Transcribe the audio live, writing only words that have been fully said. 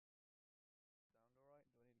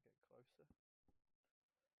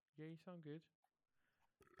Yeah, you sound good.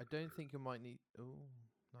 I don't think your mic need. Oh,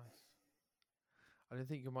 nice. I don't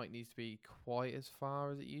think your mic needs to be quite as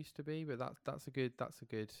far as it used to be, but that's a good. That's a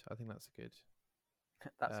good. I think that's a good.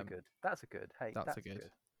 That's a good. That's a good. Hey, That's that's a good.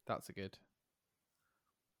 good. That's a good.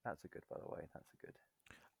 That's a good. By the way, that's a good.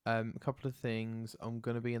 A couple of things. I'm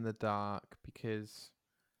gonna be in the dark because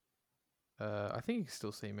I think you can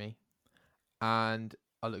still see me, and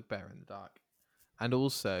I look better in the dark. And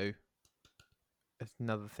also,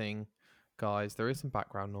 another thing, guys, there is some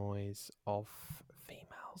background noise of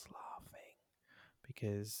females laughing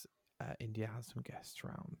because India has some guests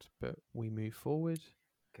around, but we move forward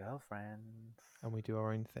Girlfriends. and we do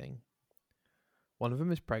our own thing. One of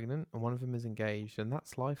them is pregnant and one of them is engaged, and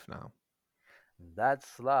that's life now.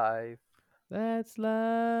 That's life. That's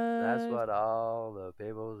life. That's what all the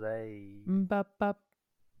people say. Bop, bop.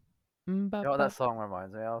 You know what that song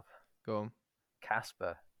reminds me of? Go on.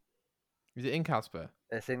 Casper. Is it in Casper?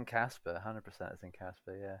 It's in Casper. 100% it's in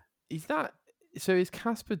Casper, yeah. Is that so? Is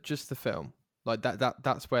Casper just the film? Like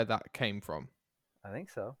that's where that came from. I think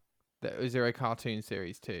so. Is there a cartoon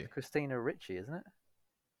series too? It's Christina Ricci, isn't it?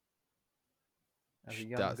 As a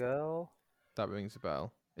young girl. That rings a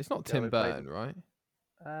bell. It's not Tim Burton, right?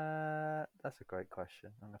 That's a great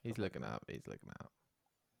question. He's looking up. He's looking up.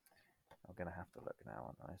 I'm gonna have to look now,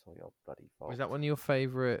 aren't I? It's all your bloody fault. Was that one of your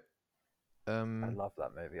favourite? I love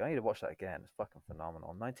that movie. I need to watch that again. It's fucking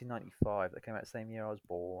phenomenal. 1995. That came out the same year I was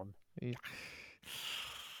born. Yeah.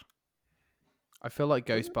 I feel like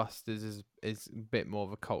Ghostbusters is a bit more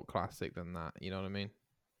of a cult classic than that. You know what I mean?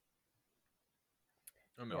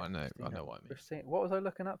 I know what I mean. What was I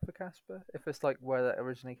looking up for Casper? If it's like where that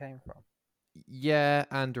originally came from. Yeah,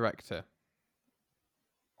 and director.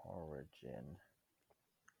 Origin.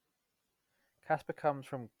 Casper comes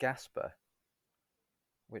from Gasper,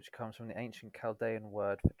 which comes from the ancient Chaldean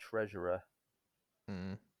word for treasurer.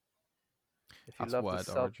 Mm. If you love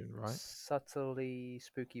the origin, right? Subtly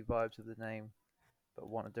spooky vibes of the name, but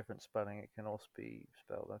want a different spelling, it can also be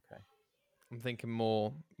spelled. Okay. I'm thinking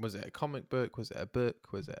more. Was it a comic book? Was it a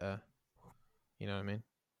book? Was it a? You know what I mean?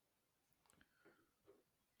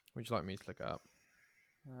 Would you like me to look it up?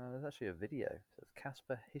 There's actually a video. So it's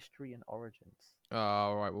Casper History and Origins. Oh,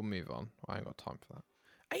 all right, we'll move on. I ain't got time for that.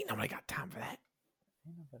 Ain't nobody got time for that.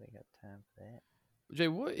 Ain't nobody got time for that. Jay,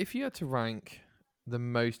 what if you had to rank the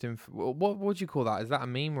most? What would you call that? Is that a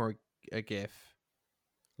meme or a GIF?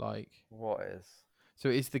 Like what is? So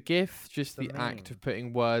is the GIF just the act of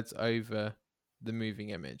putting words over the moving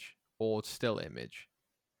image or still image?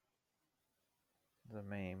 The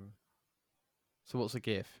meme. So what's a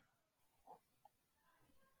GIF?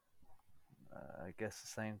 I guess the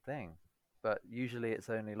same thing, but usually it's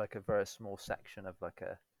only like a very small section of like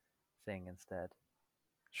a thing instead.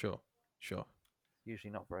 Sure.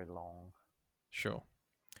 Usually not very long. Sure.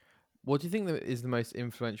 What do you think that is the most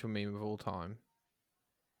influential meme of all time?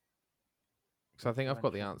 Because I think I've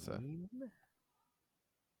got the answer. Meme?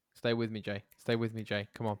 Stay with me, Jay. Stay with me, Jay.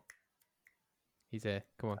 Come on. He's here.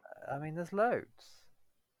 Come on. I mean, there's loads.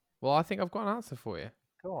 Well, I think I've got an answer for you.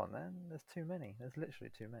 Go on, then. There's too many. There's literally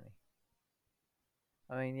too many.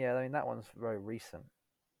 I mean, yeah. I mean, that one's very recent.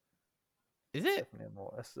 Is it? Definitely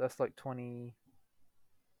more. That's like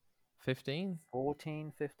 2015?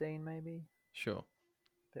 14, 15 maybe. Sure.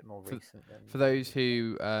 A bit more recent. For those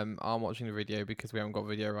who aren't watching the video because we haven't got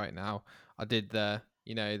video right now, I did the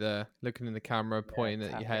looking in the camera, pointing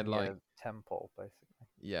at your head like temple, basically.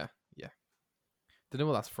 Yeah. Don't know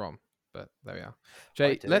what that's from, but there we are.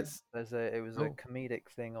 Jay, it was a comedic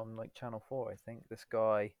thing on like Channel 4, I think. This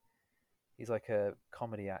guy, he's like a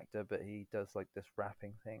comedy actor, but he does like this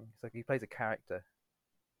rapping thing. It's like he plays a character.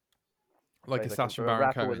 Like a Sacha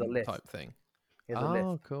Baron Cohen type thing.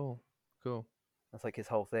 Oh, cool. That's like his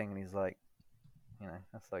whole thing, and he's like,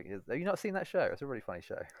 that's like his... Have you not seen that show? It's a really funny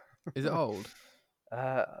show. Is it old?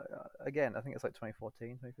 Again, I think it's like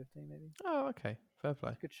 2014, 2015 maybe. Oh, okay. Fair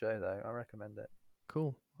play. Good show, though. I recommend it.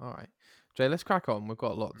 Cool. All right. Jay, let's crack on. We've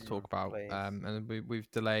got a lot to talk about. And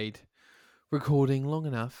we've delayed recording long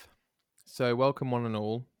enough. So welcome one and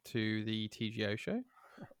all to the TGO show,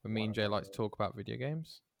 where me and Jay like to talk about video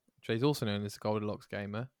games. Jay's also known as the Golidlocks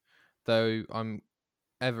Gamer, though I'm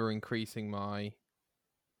ever increasing my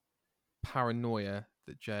paranoia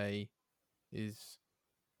that Jay is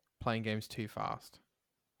playing games too fast.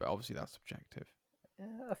 But obviously that's subjective.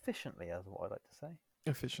 Efficiently, is what I like to say.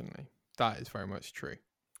 Efficiently. That is very much true.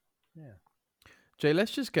 Yeah. Jay,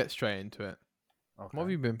 let's just get straight into it. Okay. What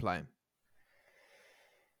have you been playing?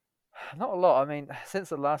 Not a lot. I mean, since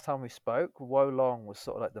the last time we spoke, Wolong was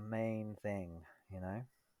sort of like the main thing,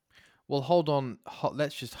 Well, hold on.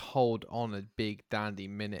 Let's just hold on a big dandy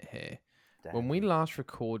minute here. When we Damn. last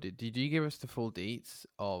recorded, did you give us the full deets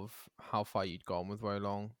of how far you'd gone with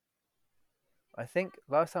Wolong? I think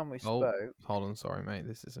last time we Oh, spoke, hold on, sorry, mate.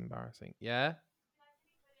 This is embarrassing. Yeah?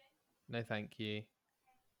 No, thank you.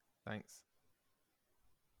 Thanks.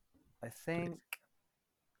 I think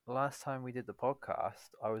last time we did the podcast,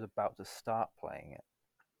 I was about to start playing it.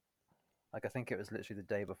 Like, I think it was literally the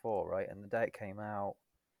day before, right? And the day it came out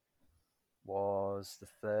was the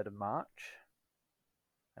 3rd of March.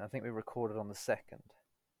 And I think we recorded on the 2nd.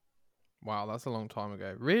 Wow, that's a long time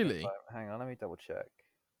ago. Really? Hang on, let me double check.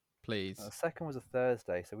 Please. The 2nd was a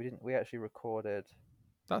Thursday, so we actually recorded.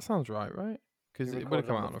 That sounds right? Because We it would have recorded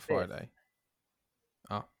come on out the on a 5th. Friday.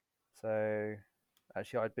 Oh. So,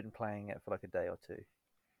 actually, I'd been playing it for like a day or two.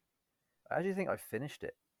 I actually think I finished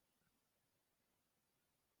it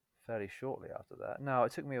fairly shortly after that. No,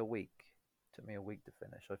 it took me a week. It took me a week to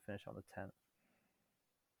finish. I finished on the 10th.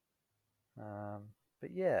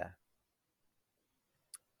 But yeah,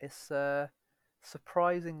 it's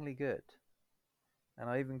surprisingly good. And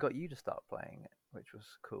I even got you to start playing it, which was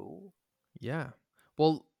cool. Yeah.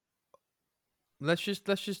 Well, let's just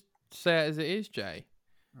say it as it is, Jay.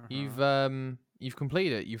 You've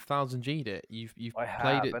completed it. You've 1000G'd it. You've I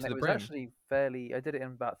played have, it and to it the was brim. actually fairly. I did it in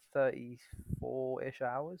about 34-ish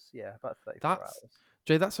hours. Yeah, about 34 That's hours.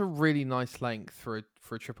 Jay. That's a really nice length for a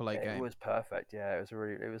AAA It game. was perfect. Yeah, it was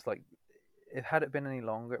really. It was like, if had it been any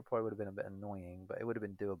longer, it probably would have been a bit annoying, but it would have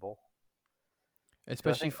been doable. I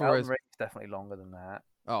Especially think for Elden us. Ring is definitely longer than that.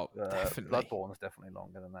 Oh, definitely. Bloodborne is definitely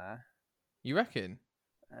longer than that. You reckon?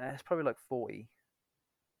 It's probably like 40,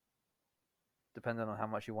 depending on how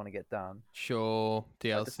much you want to get done. Sure, Like the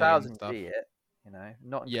DLC and thousand stuff. G it,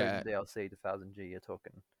 not including Yeah, DLC. The 1000G, you're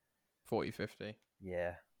talking. 40, 50.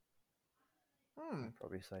 Yeah, Hmm. I'd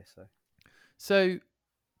probably say so. So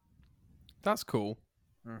that's cool.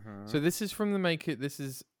 Mm-hmm. So this is from the maker. This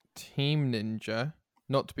is Team Ninja,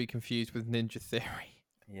 not to be confused with Ninja Theory.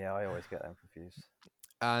 Yeah, I always get them confused.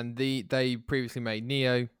 And they previously made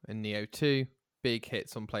Neo and Neo 2, big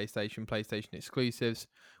hits on PlayStation exclusives.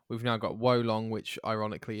 We've now got Wolong, which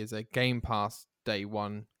ironically is a Game Pass day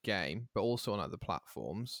one game, but also on other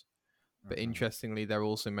platforms. But interestingly, they're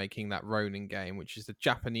also making that Ronin game, which is the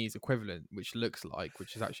Japanese equivalent, which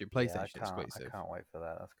is actually a PlayStation exclusive. I can't wait for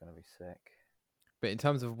that. That's gonna be sick. But in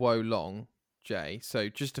terms of Wolong, Jay, so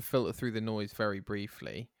just to filter through the noise very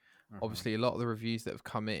briefly, obviously a lot of the reviews that have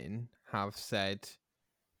come in have said,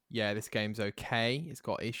 yeah, this game's okay. It's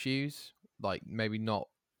got issues, like maybe not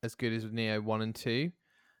as good as Neo 1 and 2.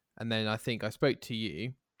 And then I think I spoke to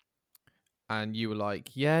you and you were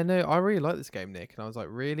like, yeah, no, I really like this game, Nick. And I was like,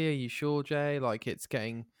 really? Are you sure, Jay? Like, it's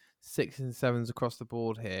getting 6s and 7s across the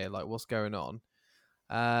board here. Like, what's going on?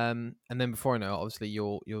 And then before I know it, obviously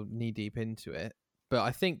you're knee deep into it. But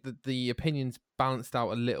I think that the opinions balanced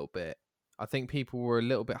out a little bit. I think people were a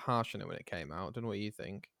little bit harsh on it when it came out. I don't know what you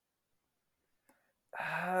think.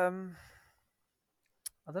 I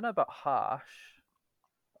don't know about harsh.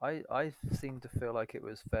 I seem to feel like it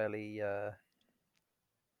was fairly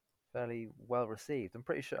well received. I'm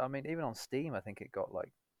pretty sure. I mean, even on Steam, I think it got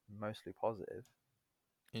like mostly positive.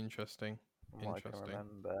 Interesting. From what I can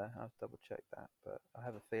remember, I'll double check that, but I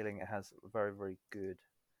have a feeling it has a very, very good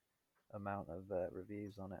amount of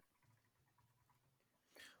reviews on it.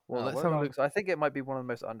 Well, let's have a look. So I think it might be one of the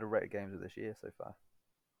most underrated games of this year so far.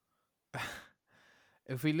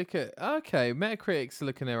 If we look at Metacritic's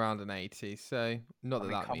looking around an 80, so not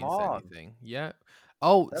that means anything. Yeah.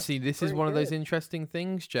 Oh, That's see, this is one of those interesting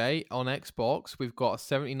things, Jay. On Xbox, we've got a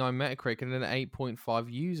 79 Metacritic and an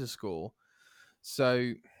 8.5 user score.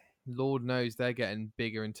 So, Lord knows they're getting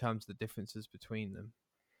bigger in terms of the differences between them.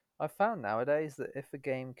 I've found nowadays that if a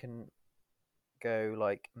game can go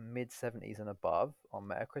like mid 70s and above on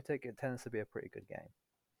Metacritic, it tends to be a pretty good game.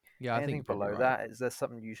 Yeah, Anything I think below right. that, there's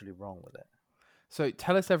something usually wrong with it. So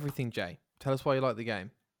tell us everything, Jay. Tell us why you like the game.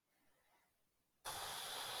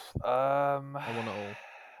 I want it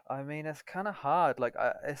all. I mean, it's kind of hard. Like,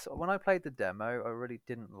 when I played the demo, I really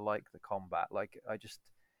didn't like the combat. Like, I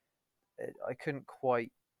couldn't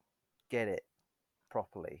quite get it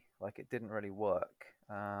properly. Like, it didn't really work.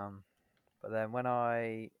 But then when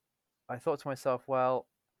I thought to myself, well,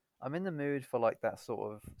 I'm in the mood for like that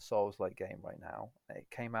sort of Souls-like game right now. It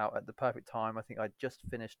came out at the perfect time. I think I just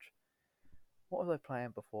finished. What was I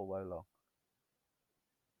playing before Wolong?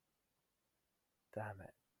 Damn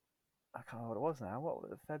it. I can't remember what it was now. What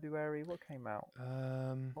was it, February? What came out?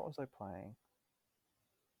 What was I playing?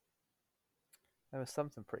 There was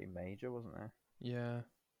something pretty major, wasn't there? Yeah.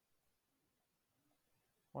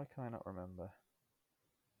 Why can I not remember?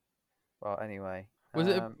 Well, anyway. Was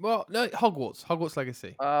it? Well, no, Hogwarts. Hogwarts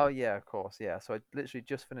Legacy. Oh yeah, of course, yeah. So I literally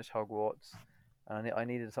just finished Hogwarts, and I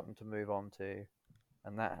needed something to move on to,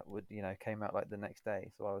 and that would came out like the next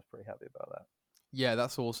day, so I was pretty happy about that. Yeah,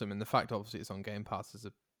 that's awesome. And the fact, obviously, it's on Game Pass is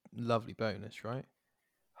a lovely bonus, right?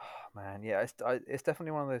 Man, yeah, it's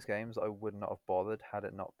definitely one of those games I would not have bothered had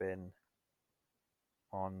it not been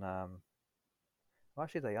on. Well,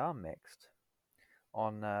 actually, they are mixed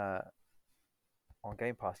on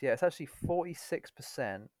Game Pass. Yeah, it's actually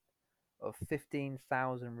 46% of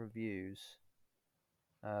 15,000 reviews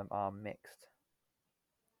are mixed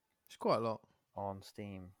It's quite a lot. on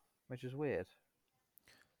Steam, which is weird.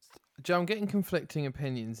 Joe, I'm getting conflicting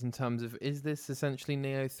opinions in terms of, is this essentially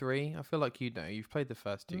Neo 3? I feel like you've played the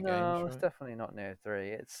first two games, No, it's right? definitely not Neo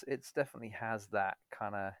 3. It's definitely has that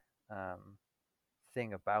kind of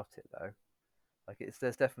thing about it though. Like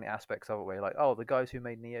there's definitely aspects of it where you're like, oh, the guys who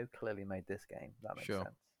made Neo clearly made this game. That makes Sure,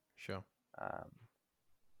 sense. sure. Um,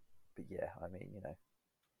 but yeah, I mean,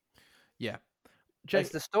 Yeah.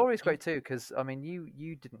 the story's great too because I mean,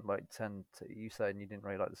 you didn't you said you didn't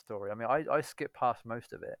really like the story. I mean, I skipped past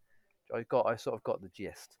most of it. I sort of got the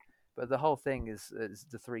gist. But the whole thing is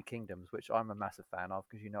the Three Kingdoms, which I'm a massive fan of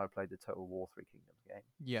because I played the Total War Three Kingdoms game.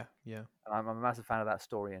 Yeah, yeah. And I'm a massive fan of that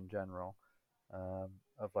story in general.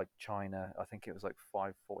 Of like China, I think it was like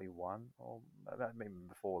 541 or maybe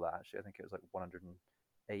before that. Actually, I think it was like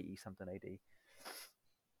 180 something AD.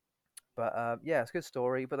 But yeah, it's a good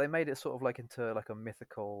story. But they made it sort of like into like a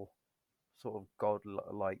mythical, sort of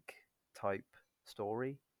god-like type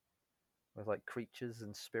story with like creatures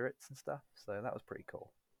and spirits and stuff. So that was pretty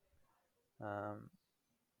cool.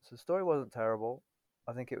 So the story wasn't terrible.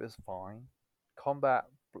 I think it was fine. Combat,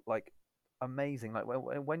 like, amazing. Like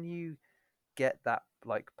when you get that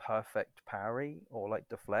like perfect parry or like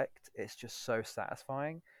deflect, it's just so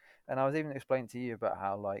satisfying. And I was even explaining to you about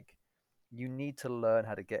how like you need to learn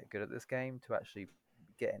how to get good at this game to actually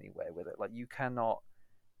get anywhere with it. Like you can't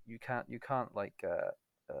like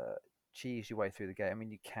cheese your way through the game. I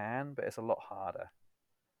mean, you can, but it's a lot harder.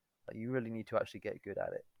 Like you really need to actually get good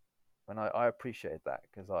at it. And I appreciate that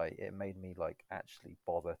because it made me like actually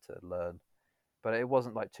bother to learn. But it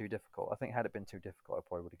wasn't like too difficult. I think had it been too difficult, I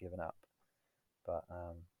probably would have given up. But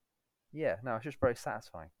yeah, no, it's just very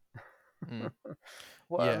satisfying. Mm.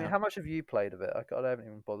 Well, I mean, Yeah. how much have you played of it? I haven't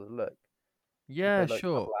even bothered to look. You Yeah, played like a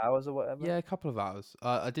sure. couple hours or whatever. Yeah, a couple of hours.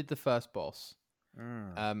 I did the first boss,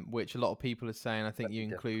 Mm, which a lot of people are saying. I think you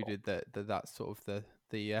very difficult. included that's sort of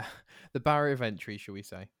the the barrier of entry, shall we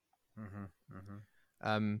say? Mhm. Mhm.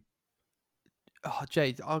 Um, oh,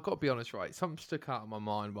 Jade, I've got to be honest, right? Something stuck out of my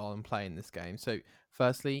mind while I'm playing this game. So,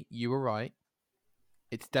 firstly, you were right.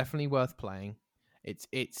 It's definitely worth playing. It's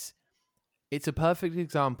it's it's a perfect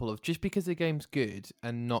example of, just because a game's good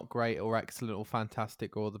and not great or excellent or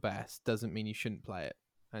fantastic or the best doesn't mean you shouldn't play it.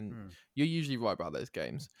 And Mm. you're usually right about those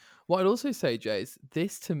games. What I'd also say, Jay, is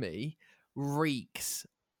this to me reeks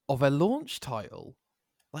of a launch title.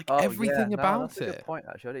 Like Oh yeah, everything no, that's about a good it. point.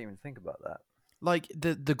 Actually, I didn't even think about that. Like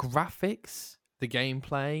the graphics, the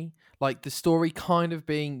gameplay, like the story kind of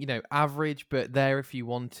being, average, but there if you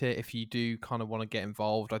want it, if you do kind of want to get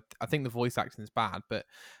involved. I think the voice acting is bad, but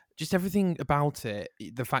just everything about it,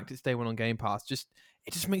 the fact it's day one on Game Pass,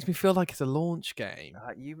 it just makes me feel like it's a launch game.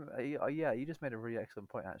 Yeah, you just made a really excellent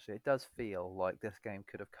point. Actually, it does feel like this game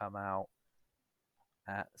could have come out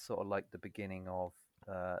at sort of like the beginning of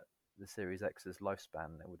the Series X's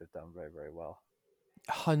lifespan. It would have done very, very well.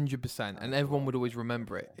 100%, and For everyone launch, would always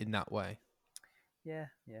remember it definitely. in that way. Yeah,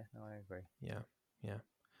 yeah, no, I agree. Yeah, yeah.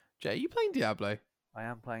 Jay, are you playing Diablo? I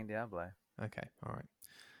am playing Diablo. Okay, all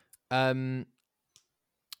right.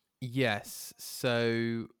 Yes.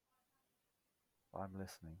 So I'm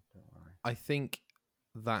listening. Don't worry. I think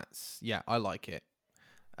I like it.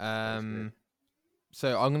 That is good.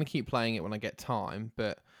 So I'm gonna keep playing it when I get time,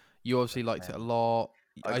 but you obviously liked it a Recommend. lot.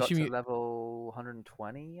 I I got assume to you level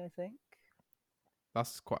 120, I think.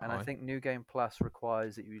 that's quite And I high. think New Game Plus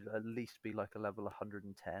requires that you at least be like a level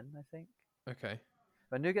 110, I think. Okay.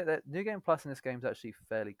 But New Game Plus in this game is actually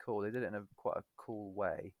fairly cool. They did it in a quite a cool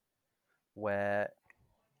way where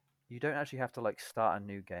you don't actually have to like start a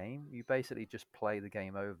new game. You basically just play the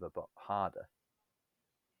game over but harder.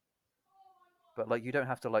 But like you don't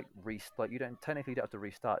have to like you don't technically don't have to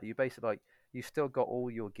restart. You basically like you still got all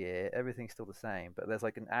your gear, everything's still the same, but there's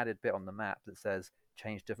like an added bit on the map that says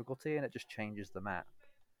change difficulty and it just changes the map.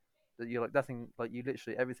 That you're like nothing like you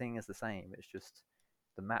literally everything is the same. It's just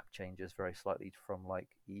the map changes very slightly from like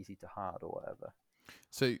easy to hard or whatever.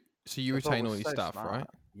 So you Which I thought retain was all your so stuff, right? smart.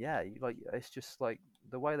 Yeah, like it's just like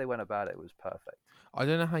the way they went about it was perfect. I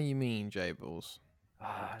don't know how you mean, Jables.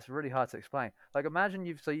 It's really hard to explain. Like imagine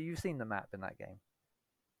you've seen the map in that game.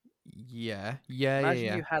 Yeah. Yeah. Yeah. Imagine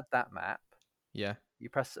Yeah. you had that map. Yeah. You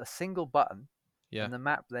press a single button, Yeah. and the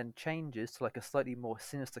map then changes to like a slightly more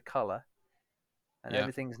sinister color, and Yeah.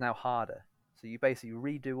 everything's now harder. So you basically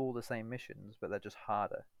redo all the same missions, but they're just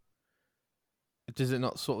harder. Does it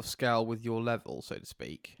not sort of scale with your level, so to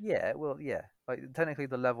speak? Yeah, well, yeah. Like technically,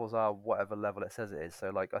 the levels are whatever level it says it is. So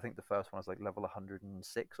like, I think the first one is like level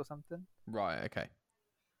 106 or something. Right. Okay.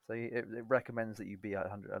 So it recommends that you be at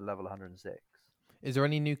level 106. Is there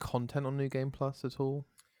any new content on New Game Plus at all?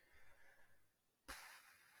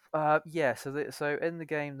 Yeah. So in the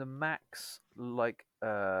game, the max like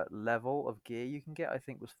level of gear you can get, I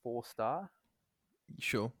think, was 4 star,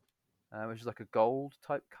 Sure. which is like a gold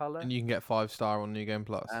type And color. you can get 5-star on New Game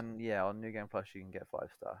Plus. And yeah, on New Game Plus you can get 5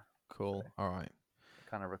 star. So Cool. All right. it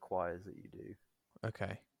kind of requires that you do.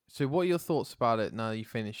 Okay. So, what are your thoughts about it now you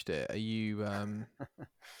finished it? Are you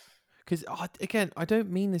Because again, I don't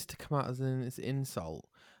mean this to come out as an insult,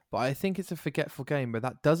 but I think it's a forgetful game. But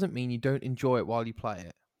that doesn't mean you don't enjoy it while you play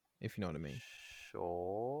it, if you know what I mean.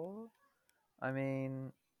 Sure. I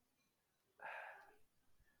mean,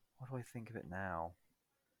 what do I think of it now?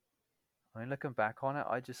 I mean, looking back on it,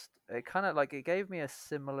 it kind of like it gave me a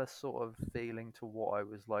similar sort of feeling to what I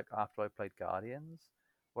was like after I played Guardians,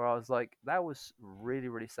 where I was like, that was really,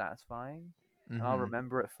 really satisfying, and I'll Mm-hmm.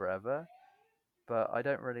 remember it forever. But I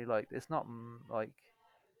don't really like. It's not like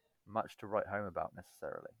much to write home about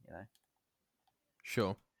necessarily.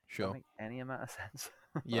 Sure. Does that Sure. make any amount of sense?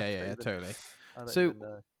 I Yeah. Yeah. don't Yeah. even. Totally. I don't So, even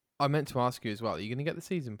know. I meant to ask you as well. Are you going to get the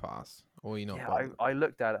season pass, or are you not Yeah, bothered? I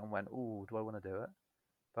looked at it and went, "Ooh, do I want to do it?"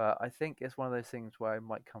 But I think it's one of those things where I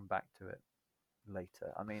might come back to it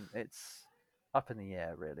later. I mean, it's up in the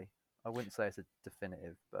air, really. I wouldn't say it's a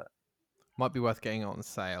definitive, but Might be worth getting it on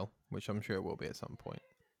sale, which I'm sure it will be at some point.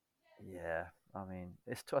 yeah. I mean,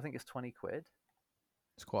 I think it's 20 quid.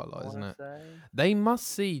 It's quite a I lot, want isn't to it? say. They must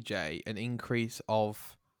see, Jay, an increase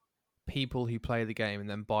of people who play the game and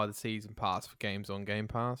then buy the season pass for games on Game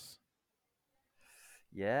Pass.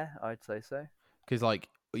 Yeah, I'd say so. Because, like,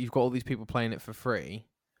 you've got all these people playing it for free.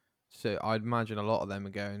 So I'd imagine a lot of them are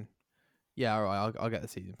going, yeah, all right, I'll get the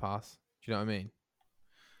season pass. Do you know what I mean?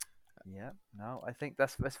 Yeah. No, I think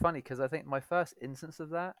that's funny because I think my first instance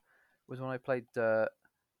of that was when I played 5.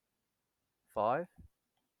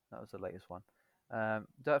 That was the latest one.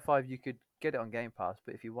 Dirt 5, you could get it on Game Pass,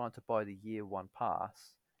 but if you wanted to buy the year one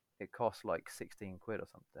pass, it cost like 16 quid or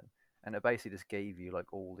something. And it basically just gave you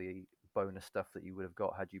like all the bonus stuff that you would have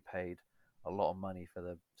got had you paid a lot of money for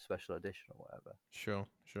the special edition or whatever. Sure,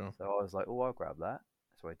 sure. So I was like, oh, I'll grab that.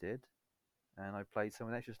 So I did. And I played some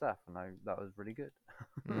of the extra stuff, and that was really good.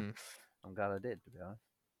 Mm, I'm glad I did, to be honest.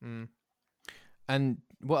 mm. And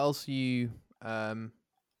what else are you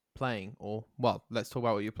playing? Or, well, let's talk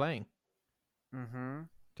about what you're playing. Mm-hmm.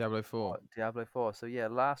 Diablo 4. Diablo 4. So yeah,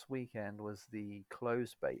 last weekend was the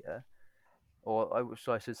closed beta, or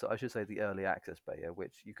I should say the early access beta,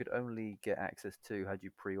 which you could only get access to had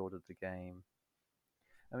you pre-ordered the game.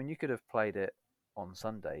 I mean, you could have played it on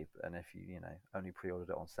Sunday, and if you only pre-ordered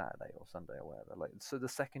it on Saturday or Sunday or whatever, like so, the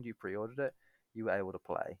second you pre-ordered it, you were able to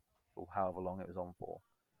play for however long it was on for,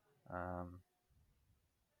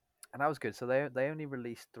 and that was good. So they only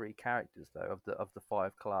released 3 characters though of the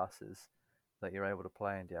 5 classes that you're able to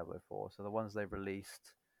play in Diablo 4. So the ones they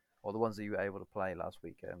released, or the ones that you were able to play last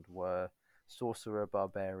weekend, were Sorcerer,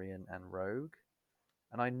 Barbarian, and Rogue.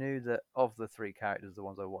 And I knew that of the 3 characters, the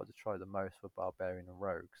ones I wanted to try the most were Barbarian and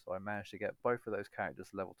Rogue. So I managed to get both of those characters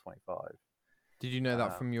level 25. Did you know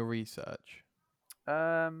that Um, from your research?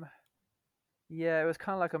 um, yeah, it was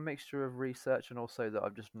kind of like a mixture of research and also that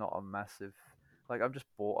I'm just not a massive, like I'm just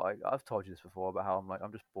bored. I've told you this before about how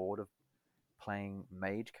I'm just bored of playing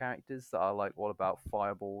mage characters that are like all about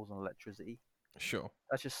fireballs and electricity. Sure,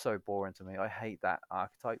 That's just so boring to me. I hate that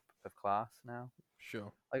archetype of class now.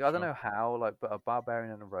 sure, Like I don't sure. know how, like, but a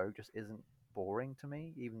barbarian and a rogue just isn't boring to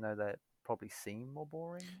me, even though they probably seem more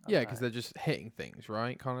boring. I Yeah, don't because know. they're just hitting things,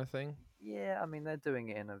 right? Kind of thing. Yeah, I mean they're doing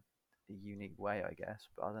it in a unique way, I guess,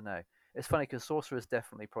 but I don't know. It's funny because sorcerer is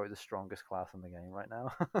definitely probably the strongest class in the game right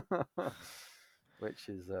now, which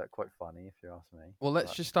is quite funny if you ask me. Well,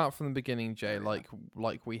 let's But just start from the beginning, Jay. there we are.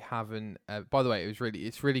 Like we haven't. By the way, it's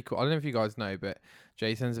really cool. I don't know if you guys know, but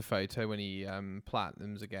Jay sends a photo when he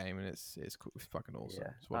platinums a game, and it's cool. It's fucking awesome.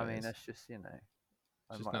 Yeah, It's what I it mean is. it's just I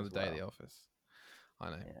It's just might another as day at the well. office. I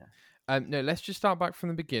know. Yeah. No, let's just start back from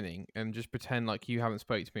the beginning and just pretend like you haven't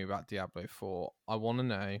spoke to me about Diablo 4. I want to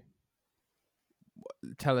know.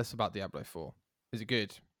 Tell us about Diablo 4. Is it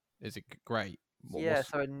good? Is it great? Yeah,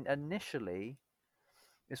 so initially,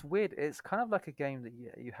 it's weird. It's kind of like a game that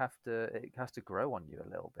you have to it has to grow on you a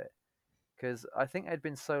little bit because I think it had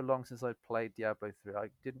been so long since I'd played Diablo 3. I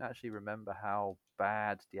didn't actually remember how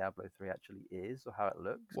bad Diablo 3 actually is or how it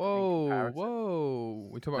looks in Whoa, comparison. whoa.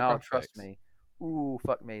 We talk No, about trust graphics. me. Ooh,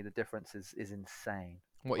 fuck me. The difference is insane.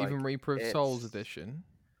 What, even Like Reaper of Souls it's edition?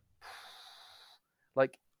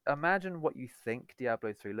 like imagine what you think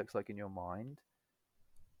Diablo 3 looks like in your mind,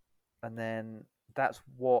 and then that's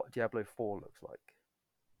what Diablo 4 looks like.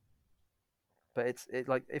 But it's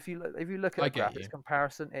like if you look at I a get you. graphics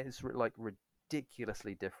comparison, it's like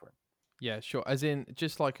ridiculously different. Yeah, sure. As in,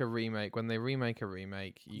 just like a remake. When they remake a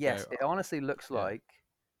remake, you go, Yes, it honestly looks yeah. like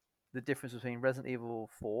the difference between Resident Evil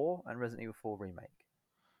 4 and Resident Evil 4 remake.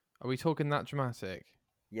 Are we talking that dramatic?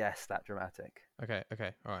 Yes, that dramatic. Okay,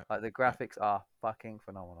 all right. Like the Yeah, graphics are fucking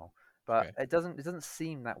phenomenal, but okay, it doesn't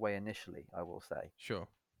seem that way initially. I will say, sure,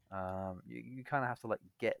 you kind of have to like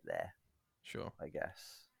get there, sure, I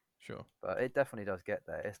guess. sure. But it definitely does get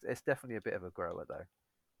there. It's definitely a bit of a grower though,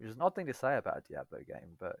 which is an odd thing to say about a Diablo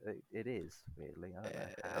game, but it is weirdly. I don't know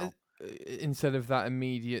Uh, how. Instead of that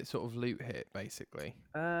immediate sort of loot hit, basically.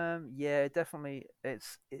 Yeah, it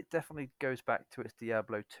definitely goes back to its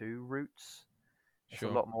Diablo 2 roots. It's a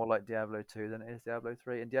Sure. lot more like Diablo 2 than it is Diablo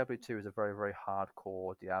 3, and Diablo 2 is a very very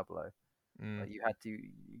hardcore Diablo. Mm, Like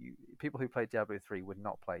people who played Diablo 3 would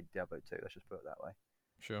not play Diablo 2. Let's just put it that way.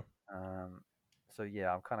 sure. Um, so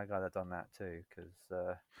yeah, I'm kind of glad I've done that too,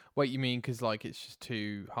 because Wait, you mean because like it's just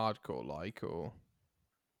too hardcore, like, or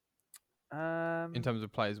in um, terms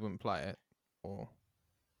of players wouldn't play it, or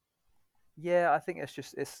yeah, I think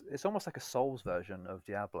it's almost like a Souls version of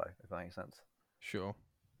Diablo, if that makes sense. sure.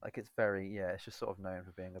 Like it's just sort of known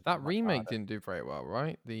for being That much remake harder. didn't do very well,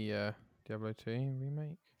 right? The Diablo 2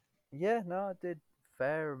 remake. Yeah, no, I did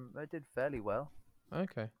fairly well.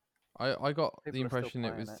 Okay. I got the People are still impression it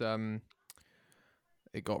playing was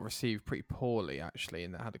it. it got received pretty poorly actually,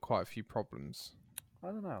 and it had quite a few problems. I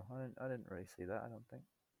don't know. I didn't really see that. I don't think.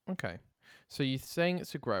 Okay. So you're saying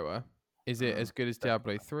it's a grower. Is it as good as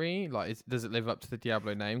Diablo Definitely. 3? Like, does it live up to the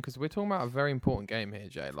Diablo name? Because we're talking about a very important game here,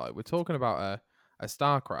 Jay. Like, we're talking about a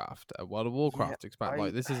StarCraft, a World of Yeah, Warcraft expand. Like,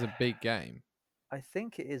 I this is a big game. I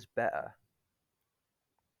think it is better.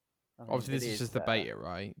 I mean, Obviously, it this is is just the better. beta,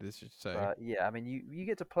 right? This is so But yeah, I mean, you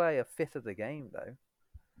get to play a fifth of the game though,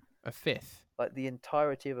 a fifth. like the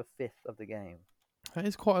entirety of a fifth of the game. That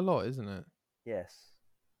is quite a lot, isn't it? Yes,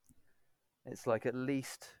 it's like at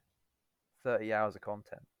least 30 hours of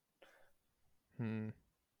content. Hmm.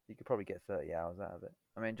 You could probably get 30 hours out of it.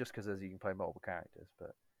 I mean, just because you can play multiple characters,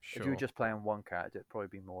 but if you were Sure. just playing one character, it'd probably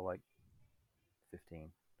be more like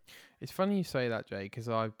 15. It's funny you say that, Jay, because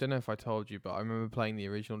I don't know if I told you, but I remember playing the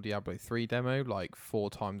original Diablo 3 demo like 4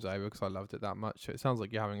 times over because I loved it that much. So it sounds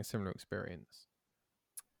like you're having a similar experience.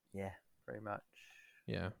 Yeah, pretty much.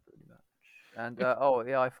 Yeah. Pretty much. And Okay. oh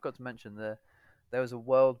yeah, I forgot to mention there was a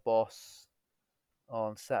world boss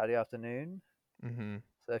on Saturday afternoon. Mm-hmm.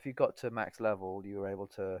 So if you got to max level, you were able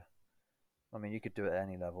to. I mean, you could do it at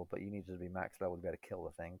any level, but you needed to be max level to be able to kill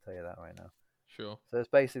the thing. I'll tell you that right now. Sure. So it's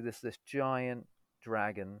basically this giant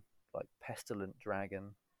dragon, like pestilent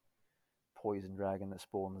dragon, poison dragon that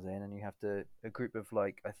spawns in, and you have to a group of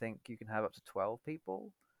like I think you can have up to 12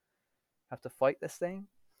 people have to fight this thing.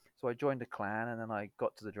 So I joined a clan, and then I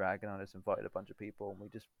got to the dragon. I just invited a bunch of people, and we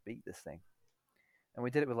just beat this thing. And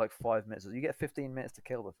we did it with like 5 minutes. You get 15 minutes to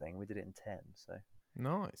kill the thing. We did it in 10. So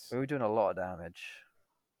Nice. we were doing a lot of damage.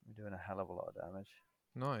 We were doing a hell of a lot of damage.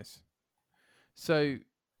 Nice. So,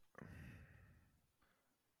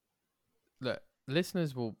 look,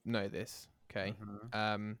 listeners will know this, okay?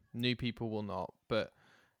 Mm-hmm. New people will not, but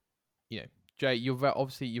you know, Jay,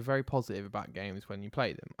 obviously you're very positive about games when you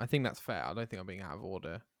play them. I think that's fair. I don't think I'm being out of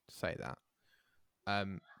order to say that.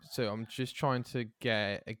 So I'm just trying to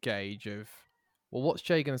get a gauge of, well, what's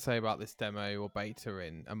Jay going to say about this demo or beta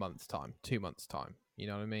in a month's time, 2 months' time? You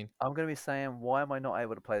know what I mean? I'm going to be saying, why am I not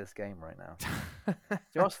able to play this game right now? Do you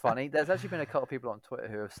know what's funny? There's actually been a couple of people on Twitter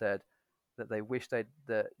who have said that they wish that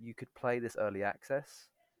you could play this early access,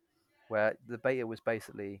 where the beta was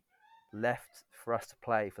basically left for us to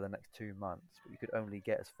play for the next 2 months, but you could only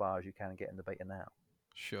get as far as you can get in the beta now.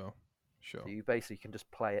 Sure, So sure. you basically can just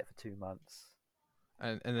play it for 2 months.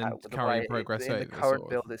 And then The carry your way progress in the over, current sort of.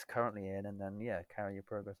 build it's currently in, and then yeah, carry your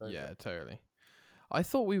progress over Yeah, it. totally. I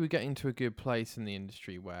thought we were getting to a good place in the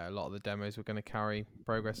industry where a lot of the demos were going to carry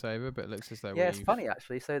progress over, but it looks as though Yeah, it's we've. funny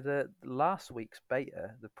actually. So the last week's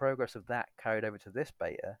beta, the progress of that carried over to this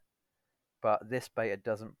beta, but this beta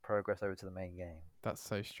doesn't progress over to the main game. That's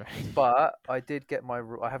so strange. But I did get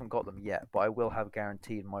I haven't got them yet, but I will have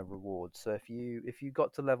guaranteed my rewards. So if you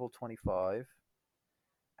got to level 25,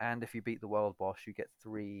 and if you beat the world boss, you get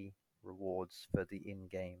 3 rewards for the in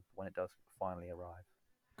game when it does finally arrive.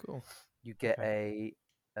 Cool. You get Okay.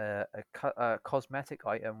 a cosmetic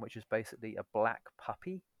item, which is basically a black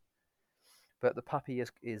puppy, but the puppy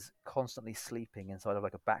is constantly sleeping inside of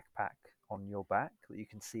like a backpack on your back that you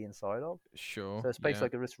can see inside of. Sure. So it's Yeah. basically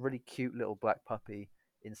like this really cute little black puppy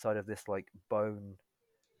inside of this like bone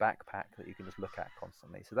backpack that you can just look at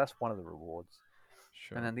constantly. So that's one of the rewards. And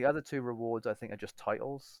Sure. then the other two rewards I think are just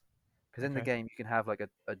titles. Because in the Okay. game you can have like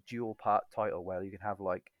a dual part title where you can have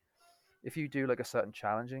like if you do like a certain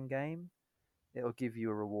challenging game, it'll give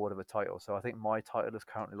you a reward of a title. So I think my title is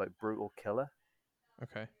currently like brutal killer,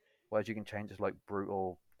 Okay. whereas you can change it to like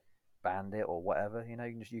brutal bandit or whatever. You know,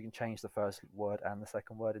 you can change the first word and the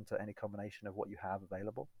second word into any combination of what you have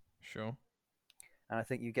available. Sure. And I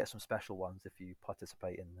think you get some special ones if you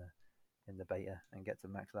participate in the beta and get to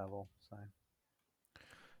max level. So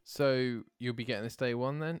So you'll be getting this day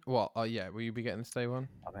one then? What? Oh yeah. Will you be getting this day one?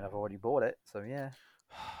 I mean, I've already bought it, so yeah.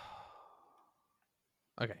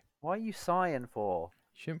 Okay. Why are you sighing for?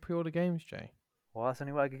 Shouldn't pre-order games, Jay. Well, that's the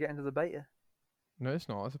only way I could get into the beta. No, it's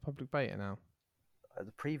not. It's a public beta now.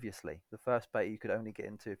 Previously, the first beta you could only get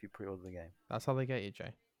into if you pre-order the game. That's how they get you,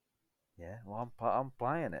 Jay. Yeah, well, I'm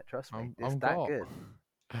buying it. Trust me, it's I'm that got. good.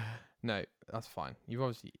 No, that's fine. You've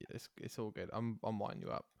obviously it's all good. I'm winding you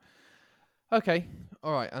up. Okay.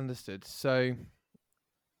 All right. Understood. So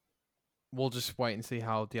we'll just wait and see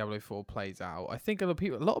how Diablo 4 plays out. I think a lot of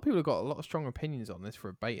people have got a lot of strong opinions on this for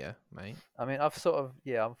a beta, mate. I mean, I've sort of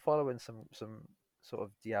I'm following some sort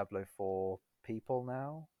of Diablo 4 people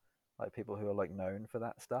now, like people who are like known for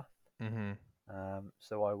that stuff. Mhm.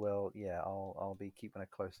 So I will, I'll be keeping a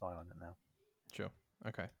close eye on it now. Sure.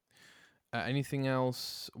 Okay. Anything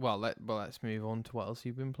else? Let's move on to what else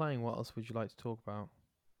you've been playing. What else would you like to talk about?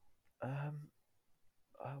 Um,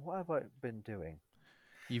 what have I been doing?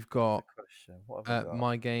 You've That's the got question. What have I got?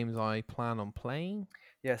 my games I plan on playing.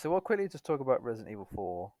 Yeah, so we'll quickly just talk about Resident Evil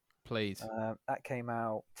 4. Please. That came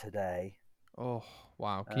out today. Oh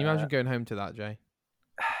wow! Can you Uh, imagine going home to that, Jay?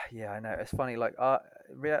 yeah, I know. It's funny. Like,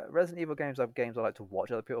 Resident Evil games are games I like to watch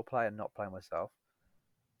other people play and not play myself.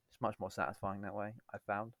 It's much more satisfying that way, I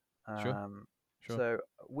found. Sure. Um, Sure. so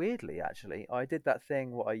weirdly, actually, I did that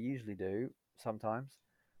thing what I usually do sometimes,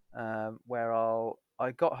 where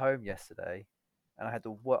I got home yesterday, and I had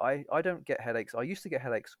to. I don't get headaches. I used to get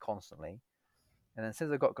headaches constantly, and then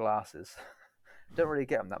since I got glasses, I don't really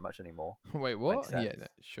get them that much anymore. Wait, Makes what? Yeah. sense. No,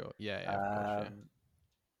 sure. Yeah. Yeah. Of course.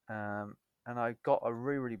 Yeah. Um, and I got a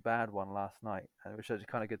really, really bad one last night, which is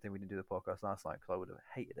kind of good thing we didn't do the podcast last night because I would have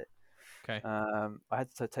hated it. Okay. I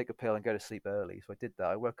had to take a pill and go to sleep early, so I did that.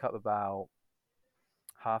 I woke up about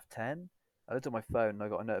 10:30. I looked at my phone and I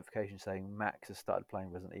got a notification saying Max has started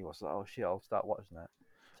playing Resident Evil. So I was like, oh shit, I'll start watching that.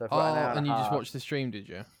 So for about an Oh, hour and a and you just half, watched the stream, did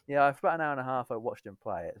you? yeah, for about an hour and a half, I watched him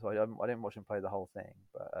play it. So I didn't watch him play the whole thing,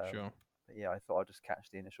 Sure. but yeah, I thought I'd just catch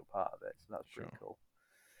the initial part of it. So that's pretty Sure.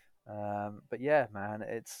 cool. But yeah, man,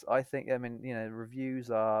 I think, I mean, reviews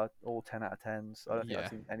are all 10 out of 10s. I don't think I've Yeah.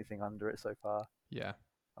 seen anything under it so far. Yeah.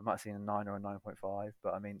 I might have seen a 9 or a 9.5,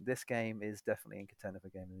 but I mean, this game is definitely in contender for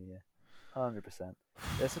Game of the Year. 100%.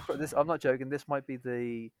 I'm not joking. This might be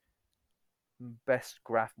the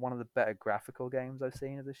one of the better graphical games I've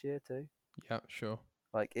seen of this year too. Yeah. Sure.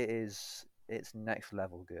 Like it's next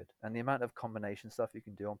level good, and the amount of combination stuff you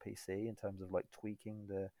can do on PC in terms of like tweaking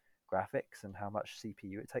the graphics and how much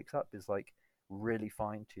CPU it takes up is like really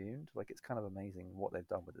fine tuned. Like it's kind of amazing what they've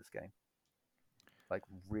done with this game. Like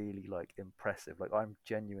really like impressive. Like I'm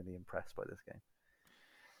genuinely impressed by this game.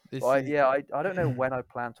 This But is. I don't know when I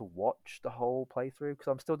plan to watch the whole playthrough because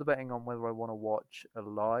I'm still debating on whether I want to watch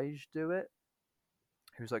Elijah do it,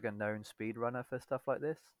 who's like a known speedrunner for stuff like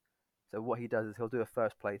this. So what he does is he'll do a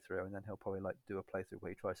first playthrough and then he'll probably like do a playthrough where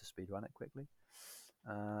he tries to speedrun it quickly.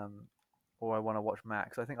 Or I want to watch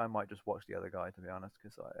Max. I think I might just watch the other guy to be honest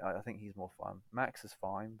because I think he's more fun. Max is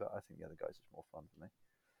fine, but I think the other guy's just more fun for me.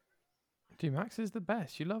 Dude, Max is the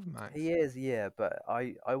best. You love Max. He is, yeah, but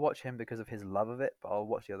I watch him because of his love of it, but I'll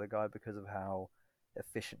watch the other guy because of how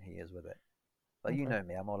efficient he is with it. Like you Okay. know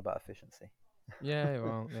me, I'm all about efficiency. Yeah.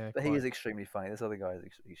 Well. Yeah. But he Quite. is extremely funny. This other guy is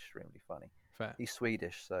extremely funny. Fair. He's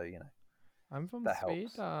Swedish, so I'm from that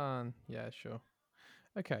helps. Sweden. Yeah. Sure.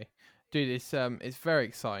 Okay. Dude, it's very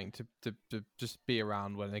exciting to just be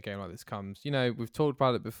around when a game like this comes. You know, we've talked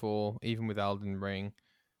about it before, even with Elden Ring.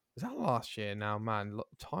 Was that last year now? Man,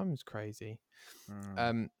 time's crazy.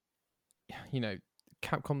 Mm. You know,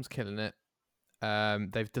 Capcom's killing it.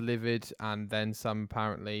 They've delivered and then some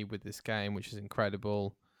apparently with this game, which is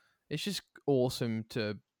incredible. It's just awesome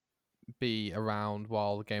to be around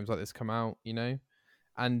while the games like this come out, you know?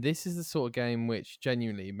 And this is the sort of game which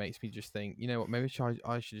genuinely makes me just think, you know what, maybe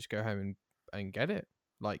I should just go home and get it.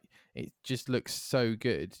 Like, it just looks so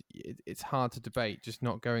good. It's hard to debate just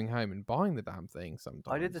not going home and buying the damn thing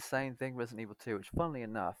I did the sometimes. same thing Resident Evil 2, which funnily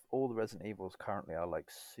enough, all the Resident Evils currently are like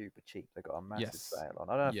super cheap. They got a massive Yes. sale on.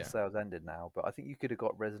 I don't know if the Yeah. sale's ended now, but I think you could have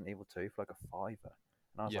got Resident Evil 2 for like a fiver.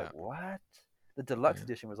 And I was Yeah. like, what? The deluxe Yeah.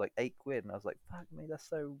 edition was like £8, and I was like, fuck me, that's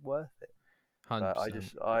so worth it. But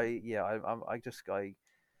 100%.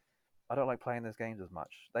 I don't like playing those games as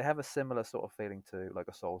much. They have a similar sort of feeling to like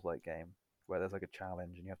a Souls-like game, where there's like a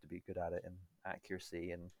challenge and you have to be good at it and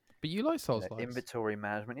accuracy and But you like Souls likes. inventory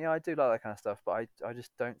management. Yeah, I do like that kind of stuff, but I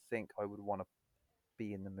just don't think I would want to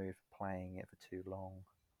be in the mood for playing it for too long.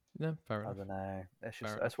 No, fair I enough. don't know. It's Fair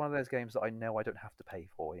just enough. it's one of those games that I know I don't have to pay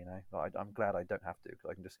for. Like, I'm glad I don't have to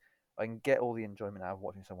because I can get all the enjoyment out of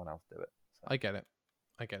watching someone else do it. So, I get it.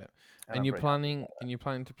 I get it. and And I'm you're pretty happy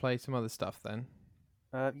planning to play some other stuff then?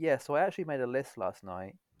 yeah, so I actually made a list last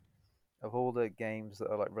night of all the games that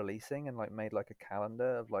are like releasing and like made like a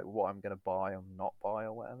calendar of like what I'm gonna buy or not buy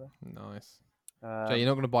or whatever. Nice. Jay, you're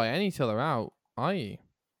not going to buy any till they're out, are you?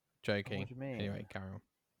 Joking. What do you mean? Anyway, carry on.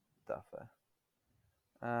 Duffer.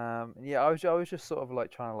 Yeah, I was just sort of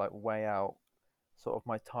like trying to like weigh out sort of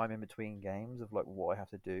my time in between games of like what I have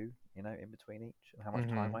to do, in between each and how much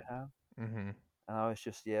time I have. Mhm. And I was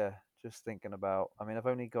just thinking about. I mean, I've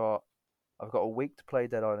got a week to play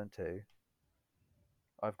Dead Island 2.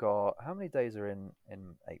 I've got how many days are in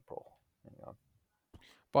April? Hang on.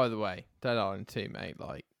 By the way, Dead Island 2, mate,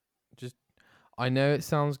 like, just, I know it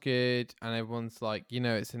sounds good, and everyone's like,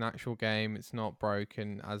 it's an actual game, it's not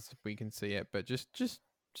broken as we can see it, but just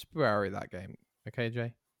be wary of that game, okay,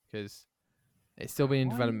 Jay? Because it's still been in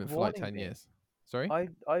Why are you development for like warning 10 me? years. Sorry?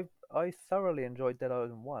 I thoroughly enjoyed Dead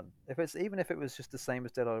Island 1. Even if it was just the same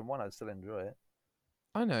as Dead Island 1, I'd still enjoy it.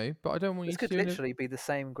 I know, but I don't want you This to could do it. literally be the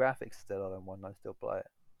same graphics as Dead Island 1 and I'd still play it.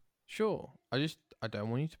 Sure. I don't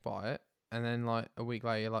want you to buy it. And then like a week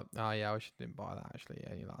later, you're like, oh yeah, I should didn't buy that actually. It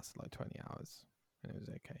only lasted like 20 hours, and it was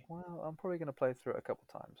okay. Well, I'm probably going to play through it a couple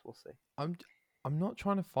times. We'll see. I'm not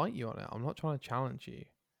trying to fight you on it. I'm not trying to challenge you.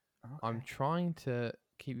 I'm Okay. trying to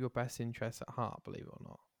keep your best interests at heart, believe it or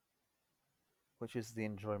not. Which is the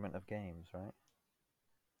enjoyment of games, right?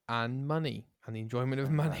 And money and the enjoyment of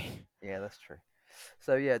And money. Yeah, that's true.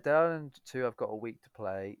 So yeah, Dead Island 2, I've got a week to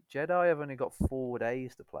play. Jedi, I've only got 4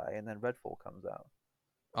 days to play, and then Redfall comes out.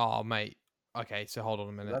 Oh mate. Okay, so hold on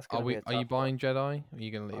a minute. That's going to be a Are you tough one. buying Jedi? Or are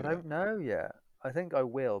you gonna I leave it? don't know yet. I think I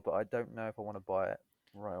will, but I don't know if I want to buy it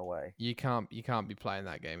right away. You can't be playing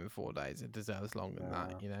that game in 4 days. It deserves longer than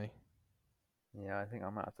that, Yeah, I think I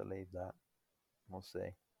might have to leave that. We'll see.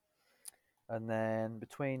 And then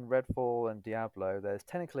between Redfall and Diablo, there's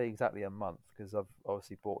technically exactly a month because I've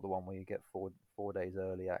obviously bought the one where you get 4 days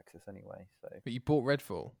early access anyway. So But you bought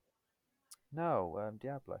Redfall. no,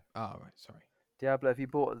 Diablo. Oh right, sorry. Diablo. If you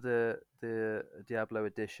bought the Diablo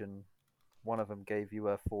edition, one of them gave you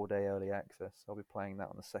a 4-day early access. I'll be playing that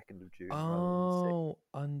on the 2nd of June rather than the 6th. Oh,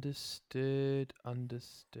 understood.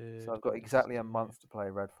 So I've got exactly a month to play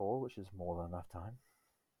Redfall, which is more than enough time.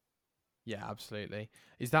 Yeah, absolutely.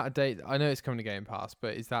 Is that a date? I know it's coming to Game Pass,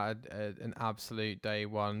 but is that an absolute day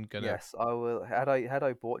one gonna? Yes, I will. Had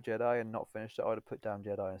I bought Jedi and not finished it, I would have put down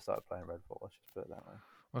Jedi and started playing Redfall. Let's just put it that way.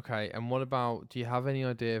 Okay, and what about? Do you have any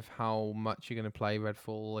idea of how much you're gonna play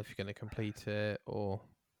Redfall? If you're gonna complete it, or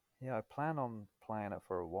Yeah, I plan on playing it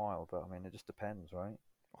for a while, but I mean, it just depends, right?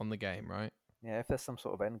 on the game, right? Yeah, if there's some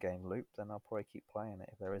sort of end game loop, then I'll probably keep playing it.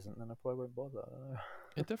 If there isn't, then I probably won't bother. I don't know.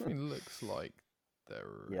 It definitely looks like there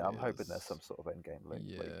Yeah, I'm hoping there's is. some sort of end game loop.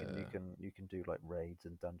 Yeah. Like you can do like raids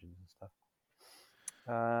and dungeons and stuff.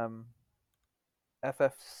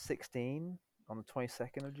 FF16 on the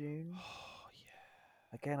 22nd of June. Oh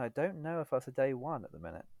yeah. Again, I don't know if that's a day one at the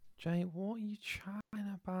minute. Jay, what are you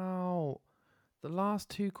chatting about? The last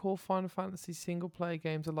two core Final Fantasy single player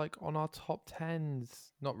games are like on our top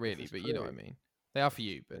 10s. Not really, but you know what I mean. They are for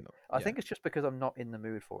you, but not. I think it's just because I'm not in the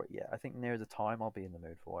mood for it yet. I think near the time I'll be in the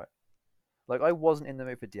mood for it. Like I wasn't in the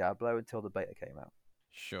mood for Diablo until the beta came out.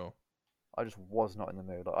 Sure. I just was not in the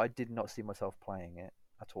mood. Like, I did not see myself playing it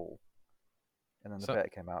at all. And then the So- beta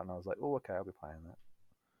came out, and I was like, "Oh, okay, I'll be playing that."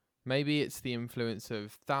 Maybe it's the influence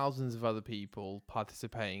of thousands of other people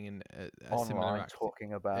participating in a similar Online activity.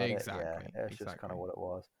 talking about Exactly. it. Yeah, it's just kind of what it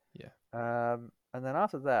was. Yeah. And then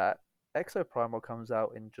after that, Exo Primal comes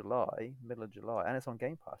out in July, middle of July, and it's on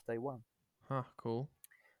Game Pass day one. Huh, cool.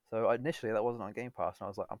 So initially that wasn't on Game Pass, and I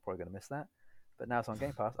was like, I'm probably going to miss that. But now it's on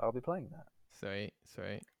Game Pass, I'll be playing that. Sweet.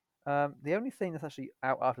 The only thing that's actually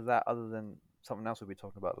out after that, other than something else we'll be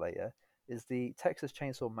talking about later, is the Texas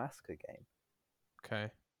Chainsaw Massacre game,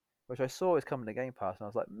 Okay. which I saw is coming to Game Pass, and I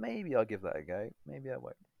was like, maybe I'll give that a go. Maybe I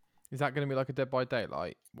won't. Is that going to be like a Dead by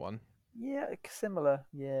Daylight one? Yeah, similar.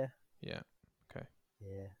 Yeah, Yeah. Okay.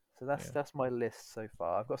 yeah. So that's Yeah. that's my list so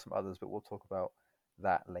far. I've got some others, but we'll talk about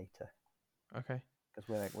that later Okay. because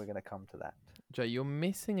we're gonna come to that. Jay, you're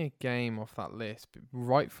missing a game off that list, but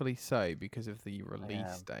rightfully so because of the I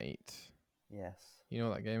release am. date. Yes, You know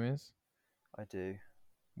what that game is? I do.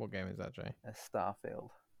 What game is that, Jay? A Starfield.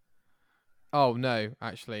 Oh no,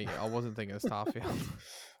 actually, I wasn't thinking of Starfield.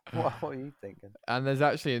 What are you thinking? And there's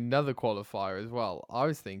actually another qualifier as well. I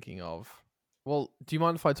was thinking of. Well, do you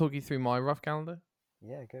mind if I talk you through my rough calendar?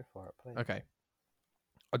 Yeah, go for it, please. Okay.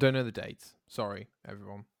 I don't know the dates. Sorry,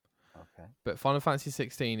 everyone. Okay. But Final Fantasy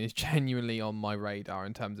 16 is genuinely on my radar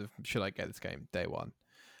in terms of should I get this game day one.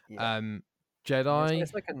 Yeah. Um, I mean, Jedi.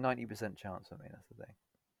 it's like a 90% chance for me. That's the thing.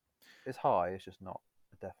 It's high. It's just not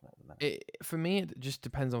a definite at the minute. For me, it just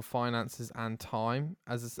depends on finances and time.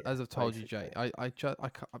 Yeah, As I've told you, Jay, basically.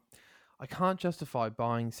 I can't justify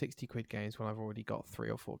buying 60 quid games when I've already got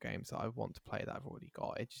 3 or 4 games that I want to play that I've already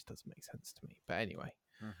got. It just doesn't make sense to me. But anyway,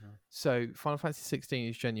 Hmm. so Final Fantasy 16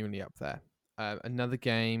 is genuinely up there. Another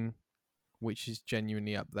game which is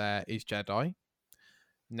genuinely up there is Jedi.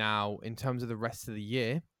 Now, in terms of the rest of the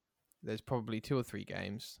year, there's probably 2 or 3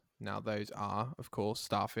 games. Now, those are, of course,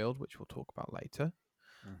 Starfield, which we'll talk about later.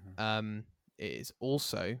 Hmm. It is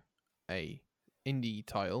also a indie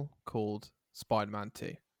title called Spider-Man 2,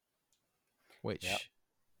 Yep. which Yeah,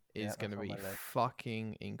 is going that's to on be my list.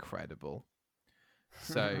 fucking incredible.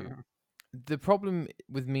 So the problem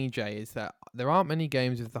with me, Jay, is that there aren't many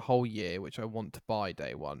games of the whole year which I want to buy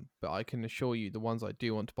day one, but I can assure you the ones I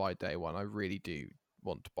do want to buy day one, I really do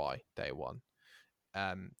want to buy day one,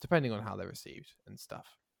 depending on how they're received and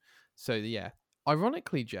stuff. So yeah,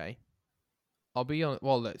 ironically, Jay, I'll be on.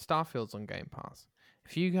 Well, look, Starfield's on Game Pass.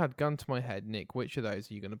 If you had gun to my head, Nick, which of those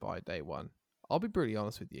are you going to buy day one? I'll be brutally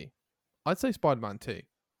honest with you. I'd say Spider-Man 2.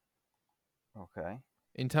 Okay.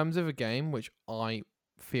 In terms of a game which I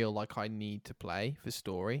feel like I need to play for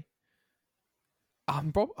story,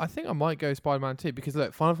 I think I might go Spider-Man 2 because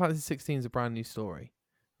look, Final Fantasy 16 is a brand new story,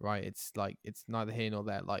 right? It's like it's neither here nor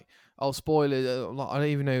there. Like, oh, spoiler! I don't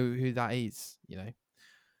even know who that is. You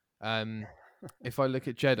know. If I look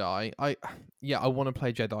at Jedi, I want to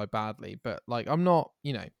play Jedi badly, but like I'm not.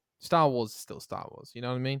 You know, Star Wars is still Star Wars. You know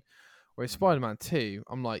what I mean? Whereas Hmm. Spider-Man 2,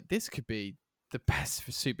 I'm like, this could be the best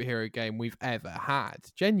superhero game we've ever had.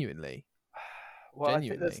 Genuinely, Well, I think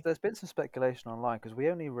there's genuinely. there's been some speculation online because we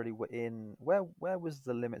only really were in where was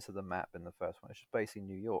the limits of the map in the first one? It's just basically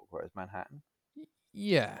New York, whereas Manhattan.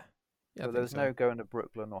 Yeah, yeah, I So there think was so. no going to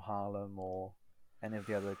Brooklyn or Harlem or any of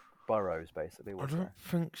the other boroughs, basically, I was don't there?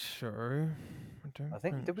 think so. I don't I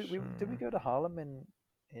think think did we so. go to Harlem in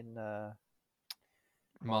Miles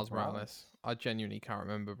Miles Morales. Morales? I genuinely can't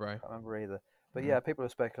remember, bro. Can't remember either. But Mm. yeah, people are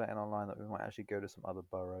speculating online that we might actually go to some other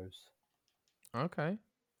boroughs. Okay.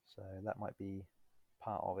 So that might be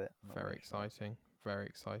part of it. I'm not Very really sure. exciting. Very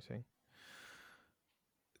exciting.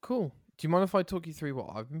 Cool. Do you mind if I talk you through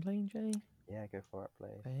what I've been playing, Jay? Yeah, go for it,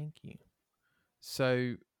 please. Thank you.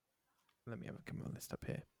 So let me have a come on list up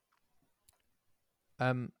here.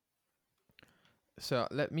 Um. So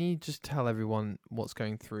let me just tell everyone what's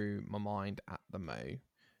going through my mind at the mo.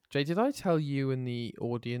 Jay, did I tell you and the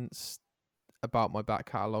audience about my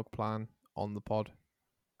back catalogue plan on the pod?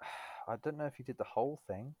 I don't know if you did the whole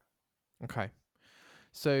thing. Okay.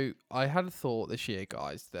 So I had a thought this year,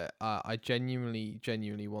 guys, that I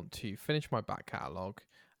genuinely want to finish my back catalogue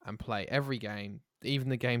and play every game, even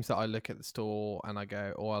the games that I look at the store and I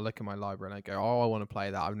go, or I look at my library and I go, oh, I want to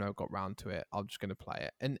play that. I've never got round to it. I'm just going to play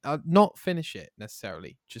it and not finish it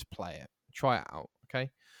necessarily, just play it, try it out.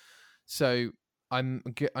 Okay. So I'm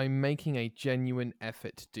making a genuine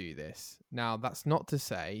effort to do this. Now, that's not to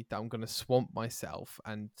say that I'm going to swamp myself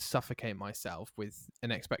and suffocate myself with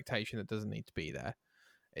an expectation that doesn't need to be there.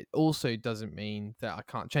 It also doesn't mean that I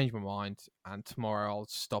can't change my mind and tomorrow I'll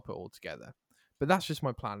stop it altogether. But that's just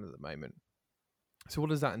my plan at the moment. So what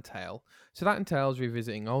does that entail? So that entails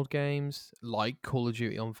revisiting old games like Call of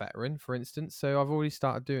Duty on Veteran, for instance. So I've already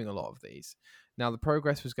started doing a lot of these. Now the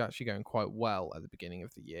progress was actually going quite well at the beginning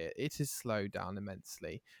of the year. It has slowed down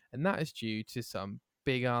immensely, and that is due to some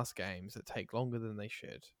big ass games that take longer than they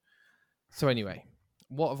should. So anyway,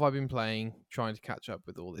 what have I been playing trying to catch up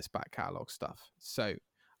with all this back catalog stuff? So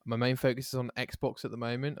my main focus is on Xbox at the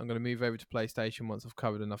moment. I'm going to move over to PlayStation once I've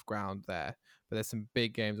covered enough ground there. But there's some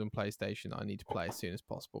big games on PlayStation that I need to play as soon as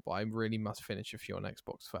possible. But I really must finish a few on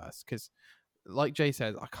Xbox first because, like Jay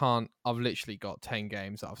said, I can't. I've literally got 10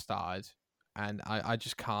 games that I've started, and I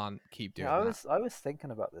just can't keep Yeah, doing that. I was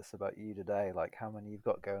thinking about this about you today, like how many you've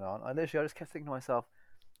got going on. I just kept thinking to myself,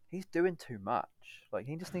 he's doing too much. Like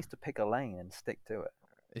he just needs to pick a lane and stick to it.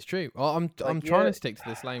 It's true. Well, Like I'm trying to stick to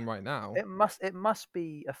this lane right now. it must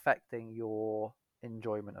be affecting your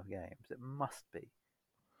enjoyment of games. It must be.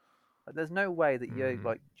 Like, there's no way that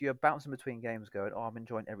you're bouncing between games, going, "Oh, I'm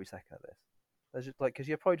enjoying every second of this." There's just like because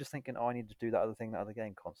you're probably just thinking, "Oh, I need to do that other thing, that other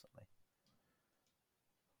game constantly."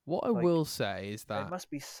 What I Like will say is it that, must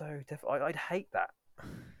be so difficult. I'd hate that.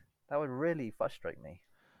 That would really frustrate me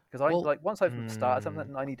because I well, like once I've started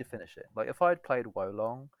something, I need to finish it. Like if I'd played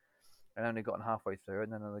Wolong and only gotten halfway through,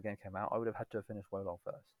 and then another game came out, I would have had to have finished Wolong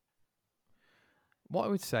first. what I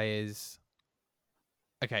would say is,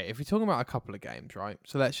 okay, if you're talking about a couple of games, right?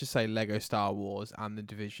 So let's just say Lego Star Wars and The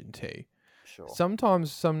Division 2. Sure.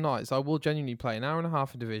 Sometimes, some nights, I will genuinely play an hour and a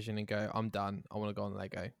half of Division and go, I'm done. I want to go on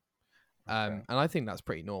Lego. Okay. And I think that's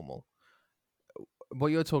pretty normal. What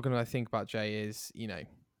you're talking about, I think, about, Jay, is,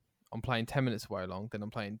 I'm playing 10 minutes of Wolong, then I'm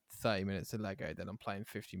playing 30 minutes of Lego, then I'm playing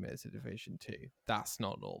 50 minutes of Division 2. That's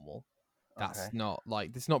not normal. That's Okay. not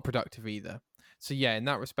it's not productive either. So yeah, in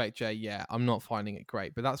that respect, Jay, yeah, I'm not finding it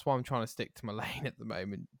great, but that's why I'm trying to stick to my lane at the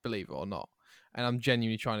moment, believe it or not. And I'm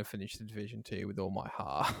genuinely trying to finish the Division 2 with all my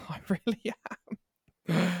heart. I really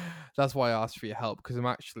am. That's why I asked for your help, because I'm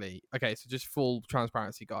actually okay. So just full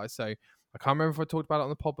transparency, guys. So I can't remember if I talked about it on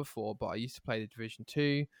the pod before, but I used to play the Division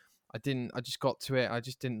 2. I didn't. I just got to it. I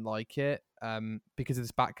just didn't like it because of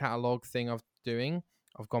this back catalog thing I've doing.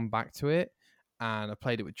 I've gone back to it, and I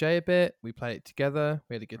played it with Jay a bit. We played it together.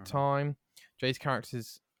 We had a good time. Jay's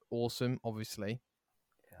character's awesome, obviously,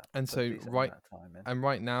 Yeah. and Put a so decent amount of time in.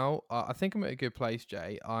 right now, I think I'm at a good place,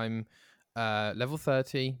 Jay. I'm level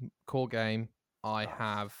 30 core game. I Nice.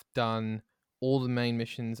 have done all the main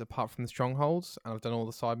missions apart from the strongholds, and I've done all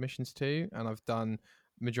the side missions too, and I've done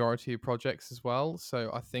majority of projects as well.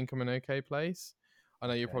 So I think I'm in an okay place. I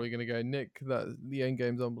know you're Okay. probably going to go, Nick, that the end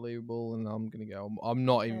game's unbelievable, and I'm going to go, I'm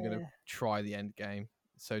not even going to try the end game,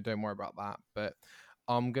 so don't worry about that. But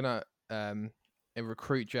I'm going to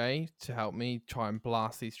recruit Jay to help me try and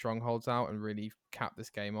blast these strongholds out and really cap this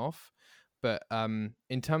game off. But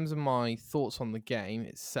in terms of my thoughts on the game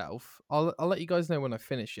itself, I'll let you guys know when I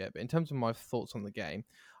finish it. But in terms of my thoughts on the game,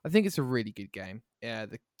 I think it's a really good game. Yeah,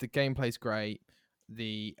 the gameplay's great.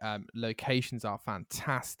 The locations are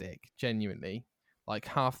fantastic, genuinely. Like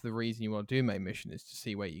half the reason you want to do main mission is to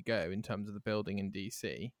see where you go in terms of the building in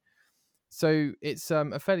DC. So it's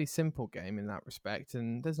a fairly simple game in that respect,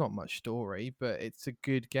 and there's not much story, but it's a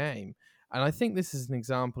good game. And I think this is an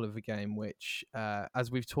example of a game which,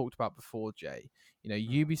 as we've talked about before, Jay,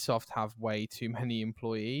 Ubisoft have way too many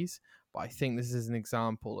employees, but I think this is an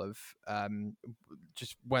example of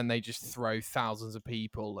just when they just throw thousands of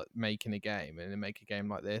people at making a game and they make a game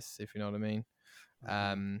like this, if you know what I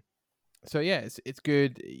mean. So yeah, it's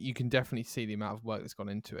good. You can definitely see the amount of work that's gone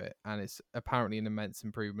into it, and it's apparently an immense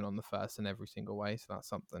improvement on the first in every single way. So that's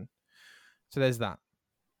something. So there's that.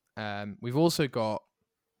 We've also got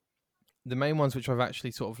the main ones which I've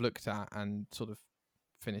actually sort of looked at and sort of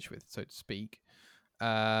finished with, so to speak.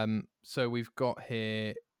 So we've got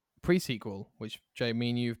here pre-sequel, which Jay,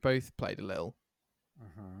 me and you've both played a little.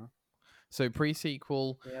 So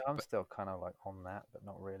pre-sequel. Yeah, I'm still kind of like on that, but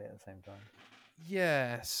not really at the same time.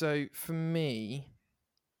 Yeah, so for me,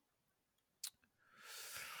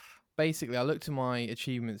 basically, I looked at my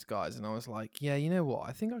achievements, guys, and I was like, yeah, you know what?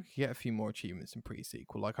 I think I could get a few more achievements in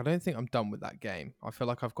pre-sequel. Like, I don't think I'm done with that game. I feel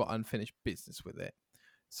like I've got unfinished business with it.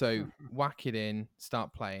 So whack it in,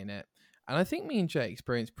 start playing it. And I think me and Jay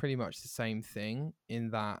experienced pretty much the same thing in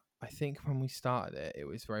that I think when we started it, it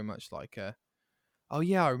was very much like oh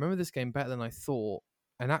yeah, I remember this game better than I thought.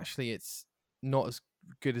 And actually, it's not as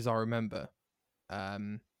good as I remember.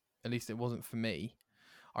 At least it wasn't for me.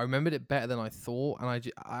 I remembered it better than I thought, and I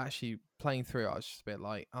actually playing through it, I was just a bit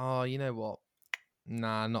like, oh, you know what?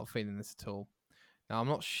 Nah, I'm not feeling this at all. Now, I'm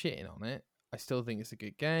not shitting on it. I still think it's a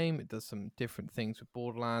good game. It does some different things with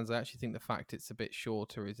Borderlands. I actually think the fact it's a bit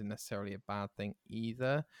shorter isn't necessarily a bad thing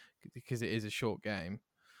either, because it is a short game.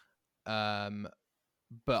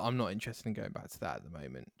 But I'm not interested in going back to that at the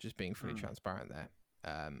moment. Just being fully transparent there.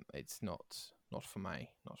 It's not for me.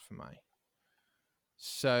 Not for me.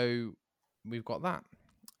 So we've got that.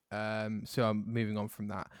 So I'm moving on from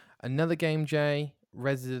that. Another game, Jay,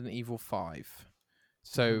 Resident Evil 5.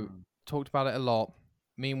 So talked about it a lot.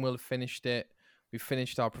 Me and Will have finished it. We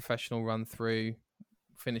finished our professional run through,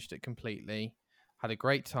 finished it completely. Had a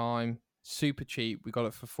great time. Super cheap. We got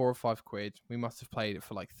it for £4 or £5. We must have played it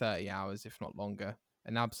for like 30 hours, if not longer.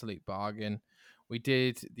 An absolute bargain. We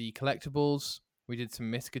did the collectibles. We did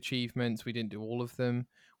some MISC achievements. We didn't do all of them.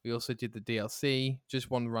 We also did the DLC, just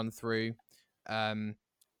one run through. A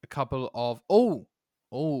couple of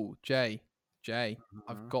Jay,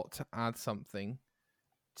 I've got to add something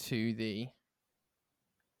to the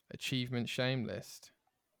Achievement shame list.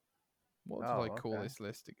 What did I call okay. this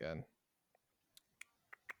list again?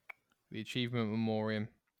 The achievement memoriam.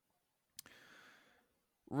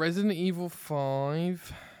 Resident Evil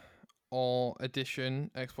 5 or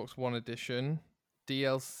edition, Xbox One edition,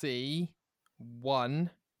 DLC 1,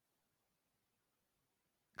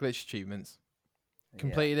 glitch achievements.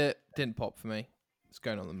 Completed it, didn't pop for me. It's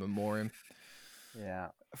going on the memoriam. Yeah.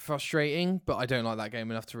 Frustrating, but I don't like that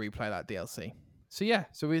game enough to replay that DLC. So yeah,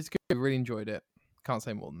 so it's good. I really enjoyed it. Can't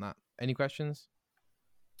say more than that. Any questions?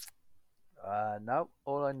 No.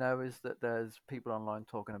 All I know is that there's people online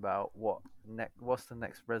talking about what's the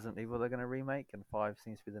next Resident Evil they're going to remake, and 5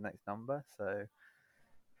 seems to be the next number. So if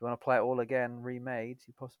you want to play it all again, remade,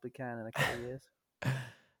 you possibly can in a couple of years.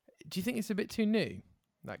 Do you think it's a bit too new,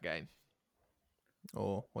 that game?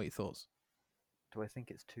 Or what are your thoughts? Do I think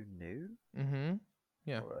it's too new? Mm-hmm.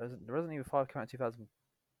 Yeah. The Resident Evil 5 came out in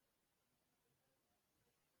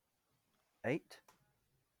 2008.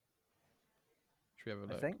 Should we have a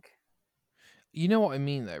look? I think. You know what I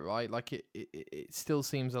mean, though, right? Like, it still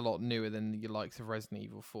seems a lot newer than your likes of Resident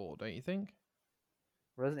Evil 4, don't you think?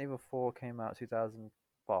 Resident Evil 4 came out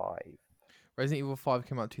 2005. Resident Evil 5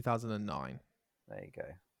 came out in 2009. There you go.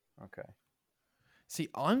 Okay. See,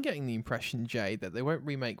 I'm getting the impression, Jay, that they won't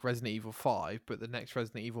remake Resident Evil 5, but the next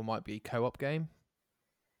Resident Evil might be a co-op game.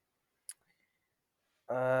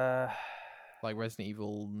 Like Resident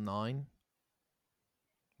Evil 9.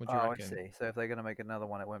 What do you reckon? I see. So if they're going to make another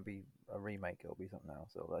one, it won't be a remake. It'll be something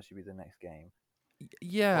else. It'll actually be the next game.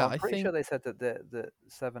 Yeah, well, I'm I pretty think... sure they said that the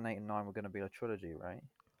 7, 8, and 9 were going to be a trilogy, right?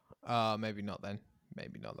 Maybe not then.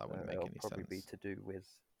 Maybe not. That wouldn't make any sense. It'll probably be to do with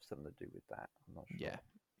something to do with that. I'm not sure.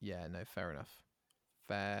 Yeah. No, fair enough.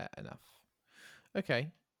 Fair enough.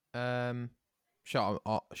 Okay. Shall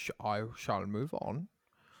I move on?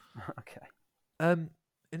 Okay. An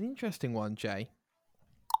interesting one, Jay.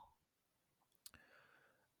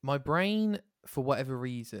 My brain, for whatever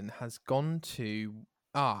reason, has gone to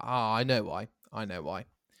I know why.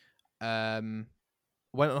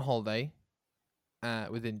 Went on holiday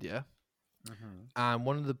with India, and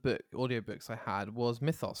one of the audiobooks I had was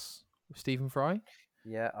Mythos with Stephen Fry.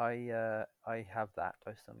 Yeah, I have that.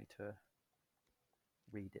 I still need to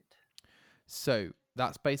read it. So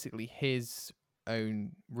that's basically his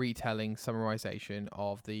own retelling, summarization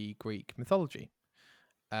of the Greek mythology,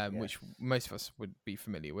 which most of us would be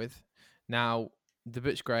familiar with. Now, the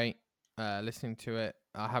book's great. Listening to it,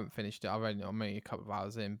 I haven't finished it. I'm only a couple of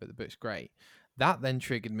hours in, but the book's great. That then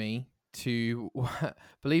triggered me to,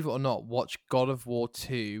 believe it or not, watch God of War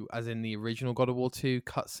 2, as in the original God of War 2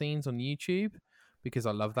 cutscenes on YouTube, because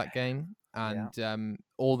I love that game. And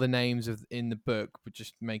all the names in the book were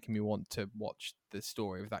just making me want to watch the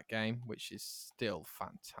story of that game, which is still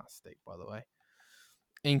fantastic, by the way.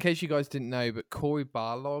 In case you guys didn't know, but Cory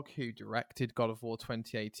Barlog, who directed God of War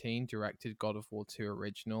 2018, directed God of War 2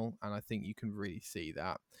 original, and I think you can really see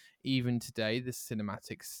that. Even today, the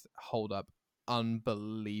cinematics hold up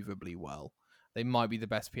unbelievably well. They might be the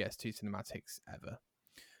best PS2 cinematics ever.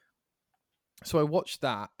 So I watched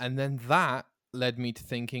that, and then that led me to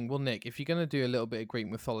thinking, well, Nick, if you're going to do a little bit of Greek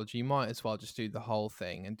mythology, you might as well just do the whole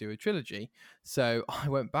thing and do a trilogy. So I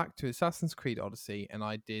went back to Assassin's Creed Odyssey, and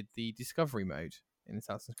I did the Discovery mode in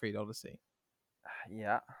Assassin's Creed Odyssey.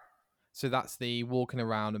 Yeah. So that's the walking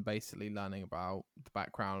around and basically learning about the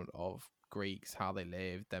background of Greeks, how they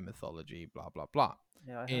lived, their mythology, blah, blah, blah.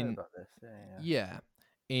 Yeah, I heard about this. Yeah,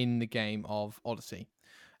 in the game of Odyssey.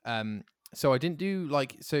 So I didn't do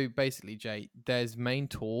so basically, Jay, there's main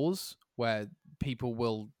tours where people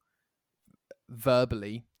will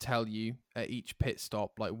verbally tell you at each pit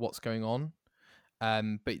stop what's going on.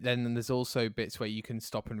 But then there's also bits where you can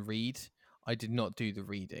stop and read. I did not do the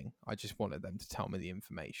reading. I just wanted them to tell me the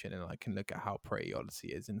information, and I can look at how pretty Odyssey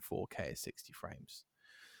is in 4K at 60 frames.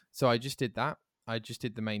 So I just did that. I just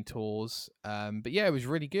did the main tours. But yeah, it was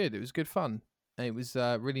really good. It was good fun. It was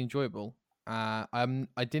really enjoyable. I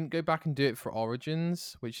didn't go back and do it for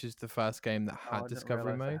Origins, which is the first game that had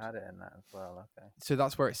Discovery mode. I had it in that as well. Okay. So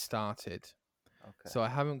that's where it started. Okay. So I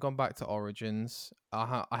haven't gone back to Origins.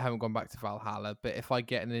 I haven't gone back to Valhalla. But if I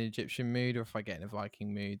get in an Egyptian mood or if I get in a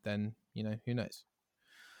Viking mood, then, who knows?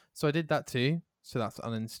 So I did that too. So that's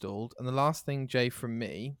uninstalled. And the last thing, Jay, from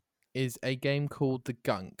me is a game called The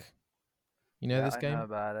Gunk. You know this game? I know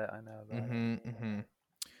about it. it.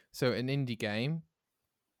 So an indie game,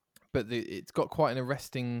 but it's got quite an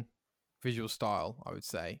arresting visual style, I would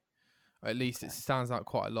say. Or at least it stands out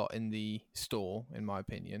quite a lot in the store, in my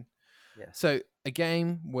opinion. Yes. So a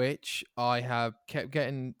game which I have kept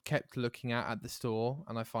looking at the store,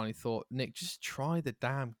 and I finally thought, Nick, just try the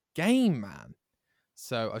damn game, man.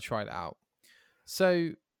 So I tried it out.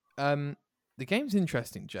 So The game's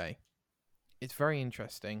interesting, Jay. It's very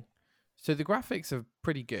interesting. So the graphics are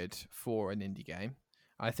pretty good for an indie game.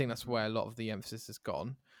 I think that's where a lot of the emphasis has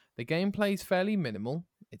gone. The gameplay is fairly minimal.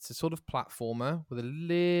 It's a sort of platformer with a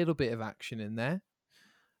little bit of action in there.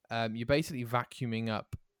 You're basically vacuuming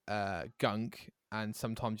up gunk, and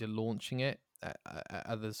sometimes you're launching it at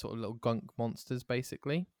other sort of little gunk monsters,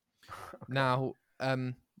 basically. Okay. Now,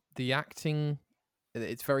 the acting,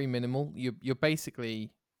 it's very minimal. You're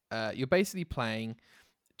basically playing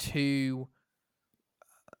two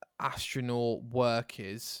astronaut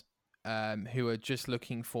workers who are just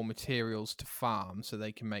looking for materials to farm so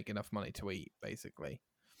they can make enough money to eat, basically.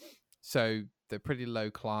 So they're pretty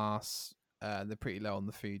low class. They're pretty low on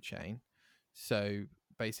the food chain. So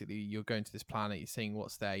basically, you're going to this planet, you're seeing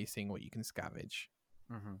what's there, you're seeing what you can scavenge.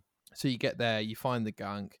 Mm-hmm. So you get there, you find the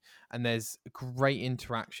gunk, and there's great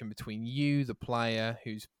interaction between you, the player,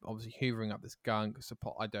 who's obviously hoovering up this gunk.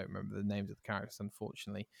 I don't remember the names of the characters,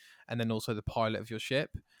 unfortunately, and then also the pilot of your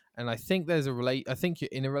ship. And I think I think you're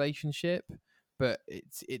in a relationship, but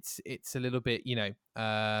it's a little bit,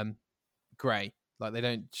 grey. Like they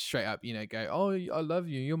don't straight up, go, "Oh, I love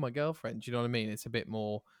you, you're my girlfriend." Do you know what I mean? It's a bit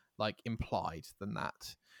more like implied than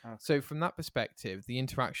that. Okay. So from that perspective, the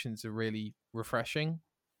interactions are really refreshing,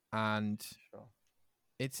 and Sure.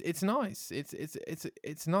 it's nice.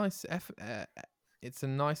 It's nice effort. It's a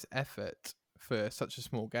nice effort for such a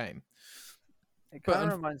small game. It But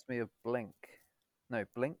kind of reminds me of Blink. No,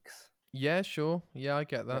 Blinks. yeah, sure, yeah, I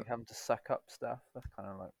get that. Like having to suck up stuff. That's kind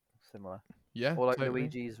of like similar. Yeah, Or like totally.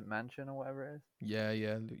 Luigi's Mansion or whatever it is.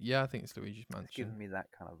 Yeah. I think it's Luigi's It's Mansion. giving me that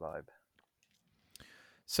kind of vibe.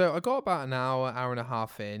 So I got about an hour and a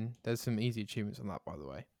half in. There's some easy achievements on that, by the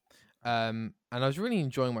way. And I was really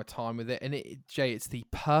enjoying my time with it. And Jay, it's the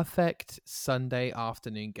perfect Sunday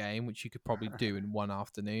afternoon game, which you could probably do in one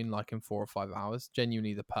afternoon, like in 4 or 5 hours.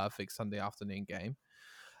 Genuinely the perfect Sunday afternoon game.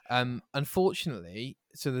 Unfortunately,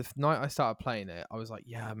 so the night I started playing it, I was like,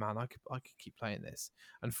 yeah, man, I could keep playing this.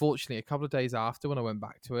 Unfortunately, a couple of days after, when I went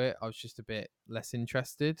back to it, I was just a bit less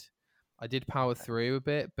interested. I did power through a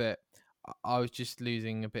bit, but I was just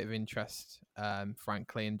losing a bit of interest,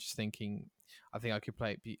 frankly, and just thinking, I think I could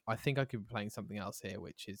be playing something else here,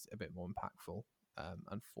 which is a bit more impactful.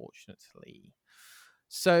 Unfortunately,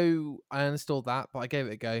 so I uninstalled that, but I gave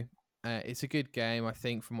it a go. It's a good game, I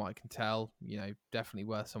think, from what I can tell. Definitely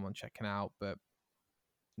worth someone checking out, but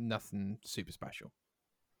nothing super special.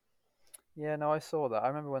 Yeah, no, I saw that. I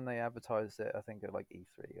remember when they advertised it, I think at like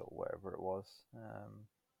E3 or wherever it was.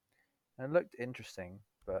 And it looked interesting,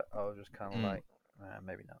 but I was just kind of like,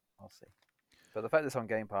 maybe not. I'll see. But the fact that it's on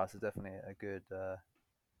Game Pass is definitely a good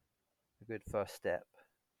first step.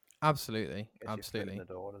 Absolutely, Gets your foot in absolutely. the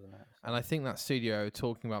door, doesn't it? And I think that studio are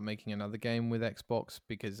talking about making another game with Xbox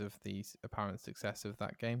because of the apparent success of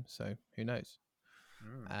that game. So who knows?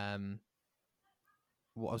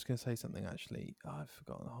 What I was going to say something actually. I've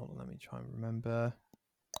forgotten. Hold on, let me try and remember.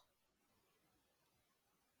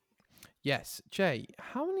 Yes, Jay,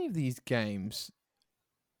 how many of these games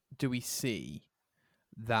do we see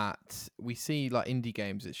that we see like indie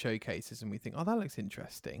games at showcases and we think, oh, that looks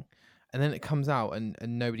interesting, and then it comes out and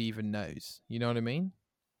nobody even knows? You know what I mean?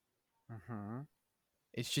 Mm-hmm.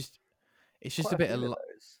 It's just Quite a a bit few of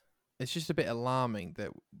those. it's just a bit alarming that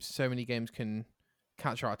so many games can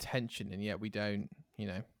catch our attention and yet we don't,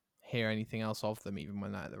 hear anything else of them even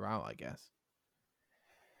when they're out, I guess.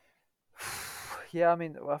 Yeah, I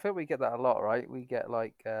mean, I feel we get that a lot, right? We get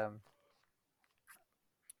like, I'm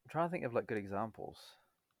trying to think of like good examples.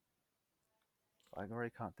 I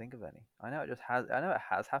really can't think of any. I know it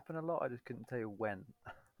has happened a lot. I just couldn't tell you when.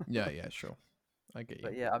 Yeah, sure. I get you.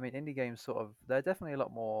 But yeah, I mean, indie games they're definitely a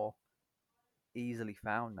lot more easily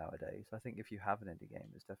found nowadays. I think if you have an indie game,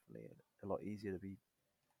 it's definitely a lot easier to be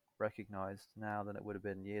recognized now than it would have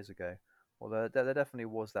been years ago. Although there definitely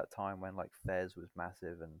was that time when like Fez was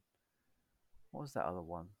massive, and what was that other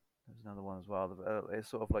one? There was another one as well. It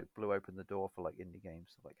sort of like blew open the door for like indie games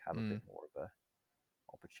to like have a bit more of a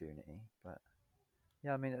opportunity. But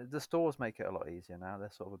yeah, I mean, the stores make it a lot easier now.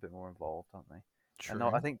 They're sort of a bit more involved, aren't they? True.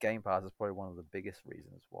 And I think Game Pass is probably one of the biggest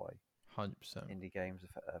reasons why 100%. indie games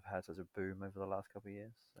have had such a boom over the last couple of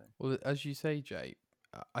years. So. Well, as you say, Jay,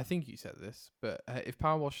 I think you said this, but if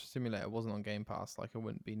Power Wash Simulator wasn't on Game Pass, like it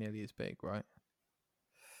wouldn't be nearly as big, right?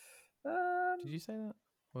 Did you say that?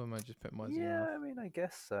 Or am I just putting words in your mouth? Yeah, I mean, I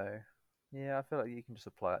guess so. Yeah, I feel like you can just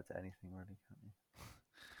apply it to anything, really, can't you?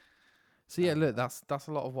 So yeah, look, that's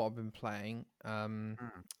a lot of what I've been playing. Mm.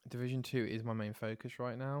 Division 2 is my main focus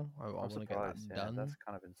right now. I want to get that done. That's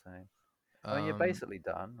kind of insane. I mean, you're basically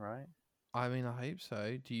done, right? I mean, I hope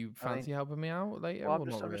so. Do you I mean, fancy helping me out later, well, or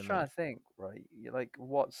not I'm just trying really? to think, right? Like,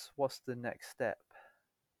 what's the next step?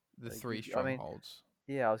 The Like, 3 I mean, strongholds.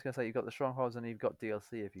 yeah, I was gonna say you've got the strongholds and you've got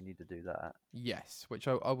DLC if you need to do that. Yes, which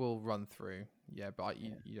I will run through. Yeah, but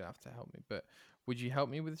Yeah. you don't have to help me. But would you help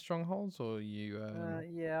me with strongholds, or you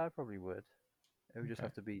Yeah, I probably would. It would just okay?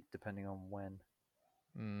 have to be depending on when.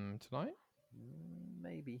 Tonight?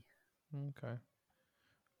 Maybe. Okay.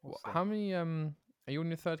 We'll see. How many are you on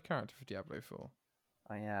your third character for Diablo 4?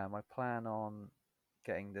 I am. I plan on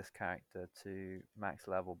getting this character to max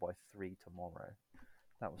level by 3 tomorrow.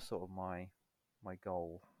 That was sort of my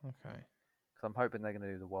goal. Okay. Because I'm hoping they're going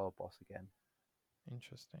to do the world boss again.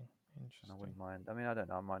 Interesting. And I wouldn't mind. I mean, I don't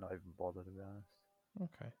know. I might not even bother, to be honest.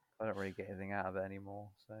 Okay. I don't really get anything out of it anymore.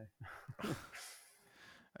 So.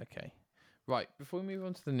 Okay. Right, before we move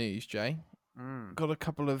on to the news, Jay, Mm. got a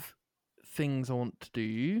couple of things I want to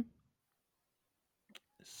do.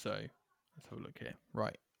 So, let's have a look here.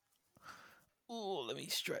 Right. Oh, let me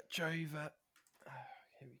stretch over.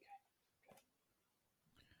 Here we go.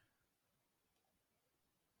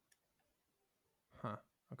 Huh.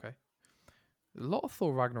 Okay. A lot of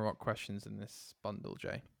Thor Ragnarok questions in this bundle,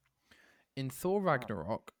 Jay. In Thor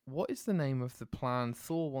Ragnarok, what is the name of the plan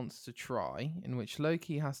Thor wants to try in which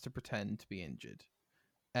Loki has to pretend to be injured?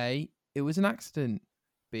 A. It was an accident.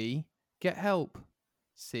 B. Get help.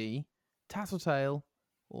 C. Tattletale.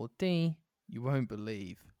 Or D. You won't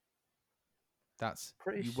believe. That's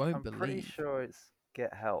you won't I'm pretty believe. sure it's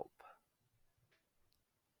get help.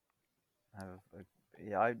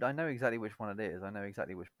 Yeah, I know exactly which one it is. I know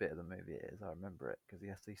exactly which bit of the movie it is. I remember it because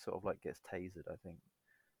he sort of like gets tasered, I think,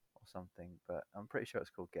 or something. But I'm pretty sure it's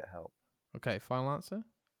called Get Help. Okay, final answer.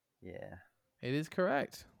 Yeah. It is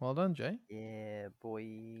correct. Well done, Jay. Yeah,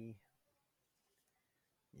 boy.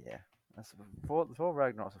 Yeah. That's Thor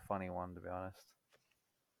Ragnarok's a funny one, to be honest.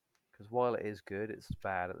 Because while it is good, it's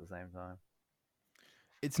bad at the same time.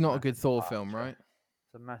 It's not a good Massive Thor film, departure. right?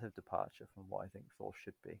 It's a massive departure from what I think Thor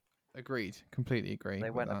should be. Agreed. Completely agree They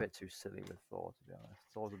with went a that. bit too silly with Thor, to be honest.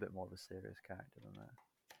 Thor's a bit more of a serious character than that.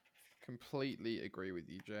 Completely agree with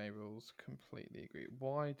you, Jay Rules. Completely agree.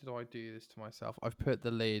 Why did I do this to myself? I've put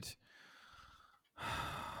the lid.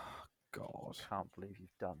 God. I can't believe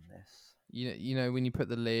you've done this. You know when you put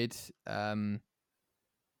the lid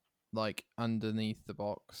like underneath the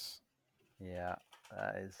box. Yeah,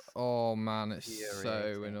 that is Oh man, it's so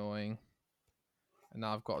infuriating. annoying. And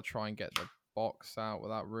now I've got to try and get the box out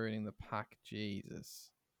without ruining the pack.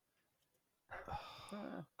 Jesus.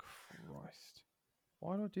 Oh, Christ.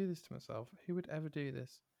 Why do I do this to myself? Who would ever do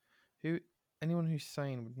this? Anyone who's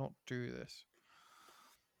sane would not do this.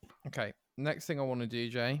 Okay, next thing I want to do,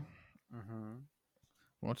 Jay. Mm-hmm.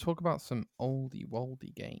 I want to talk about some oldie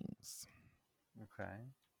woldy games. Okay.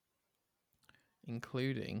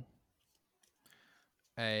 Including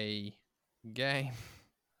a game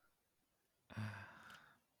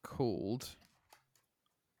called.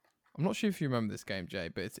 I'm not sure if you remember this game, Jay,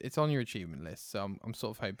 but it's on your achievement list, so I'm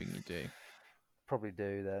sort of hoping you do. Probably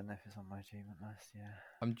do then if it's on my achievement list. Yeah.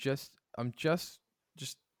 I'm just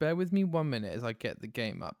bear with me 1 minute as I get the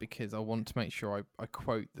game up because I want to make sure I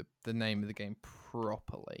quote the name of the game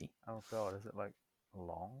properly. Oh God, is it like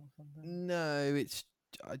long or something? No,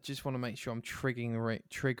 I just want to make sure I'm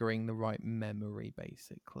triggering the right memory,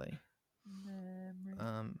 basically.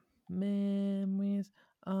 Memories. Memories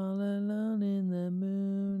all alone in the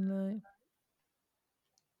moonlight.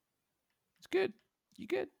 It's good. You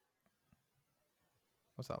good?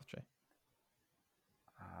 What's that, Jay?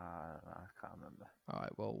 I can't remember. All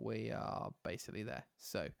right. Well, we are basically there.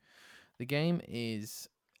 So, the game is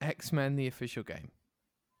X-Men: The Official Game.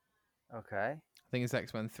 Okay. I think it's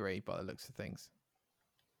X-Men 3 by the looks of things.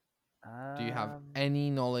 Do you have Um. any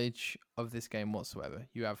knowledge of this game whatsoever?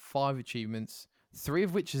 You have 5 achievements, 3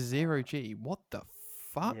 of which are 0G. What the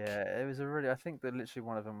fuck? Yeah, it was a really. I think that literally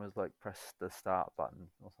one of them was like press the start button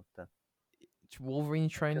or something. It's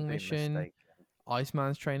Wolverine's training mission,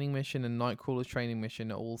 Iceman's training mission, and Nightcrawler's training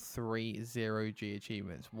mission are all 3 0G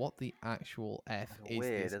achievements. What the actual F It's is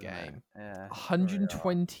weird, this isn't it? game? Yeah. It's very odd.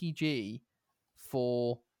 120G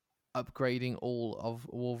for upgrading all of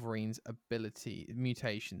Wolverine's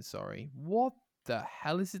mutations, sorry. What the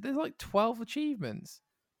hell is it? There's like 12 achievements.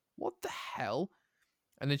 What the hell?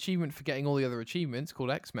 An achievement for getting all the other achievements called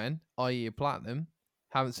X-Men, i.e. a platinum.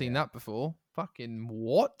 Haven't seen that before. Fucking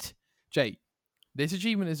what? Jay, this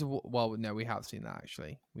achievement is well, no, we have seen that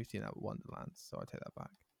actually. We've seen that with Wonderlands, so I take that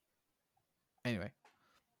back. Anyway,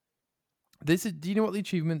 do you know what the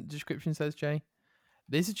achievement description says, Jay?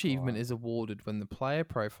 This achievement is awarded when the player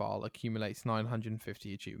profile accumulates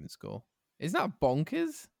 950 achievement score. Is that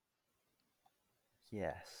bonkers?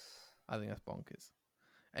 Yes. I think that's bonkers.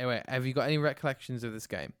 Anyway, have you got any recollections of this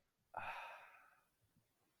game?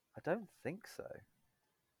 I don't think so.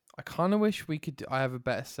 I kind of wish I have a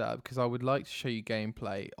better setup because I would like to show you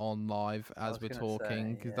gameplay on live I as was we're gonna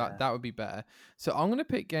talking say, because yeah. that would be better. So I'm going to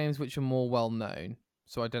pick games which are more well known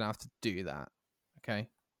so I don't have to do that. Okay,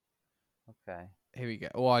 Okay. here we go.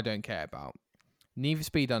 Or I don't care about. Need for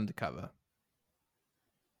Speed Undercover.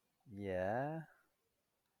 Yeah.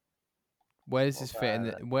 Where does What this fit in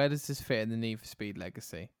about it? where does this fit in the Need for Speed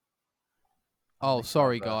legacy? Oh,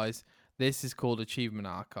 sorry Undercover. guys. This is called Achievement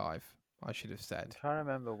Archive. I should have I'm said. trying to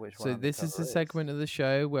remember which one So this is the Undercover is. segment of the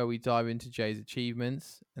show where we dive into Jay's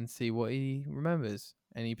achievements and see what he remembers.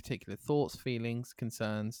 Any particular thoughts, feelings,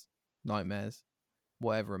 concerns, nightmares,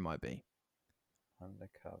 whatever it might be.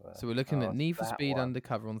 Undercover. So we're looking at Oh, it's Need for that Speed one.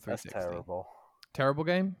 Undercover on That's 360. terrible. Terrible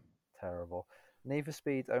game? Terrible. Need for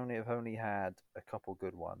Speed have only had a couple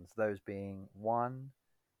good ones. Those being 1,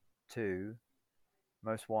 2,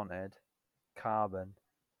 Most Wanted, Carbon,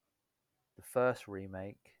 the first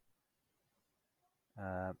remake,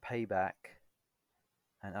 Payback,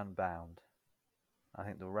 and Unbound. I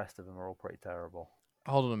think the rest of them are all pretty terrible.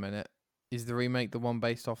 Hold on a minute. Is the remake the one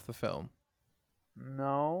based off the film?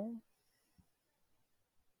 No,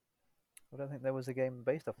 I don't think there was a game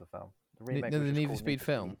based off the film. The remake No, was the just Need for called Need Speed for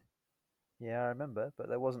film. Speed. Yeah, I remember, but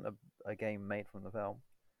there wasn't a game made from the film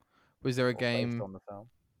Was there a or based game? on the film.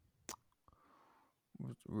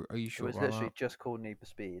 Are you It sure was about literally that? just called Need for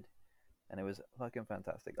Speed, and it was fucking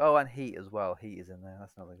fantastic. Oh, and Heat as well. Heat is in there.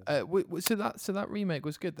 That's another good one. So that remake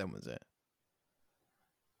was good then, was it?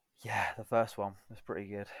 Yeah, the first one was pretty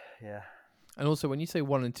good. Yeah, And also, when you say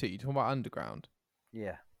 1 and 2, you're talking about Underground.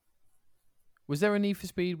 yeah. Was there a Need for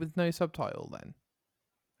Speed with no subtitle then,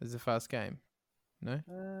 as the first game? No.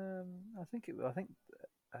 I think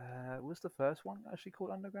was the first one actually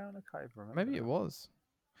called Underground. I can't even remember Maybe it now. was.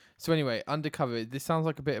 So anyway, Undercover. This sounds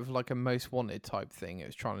like a bit of like a Most Wanted type thing it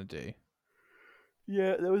was trying to do.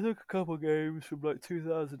 Yeah, there was like a couple games from like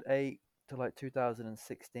 2008 to like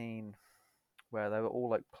 2016 where they were all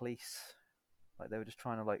like police. Like they were just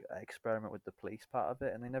trying to like experiment with the police part of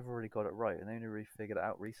it, and they never really got it right, and they only really figured it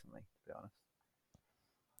out recently, to be honest.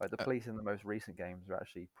 Like the Uh, police in the most recent games are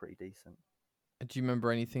actually pretty decent. do you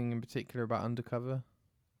remember anything in particular about Undercover?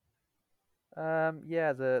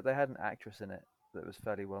 Yeah, they had an actress in it that was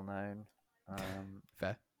fairly well known,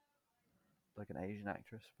 Fair. like an Asian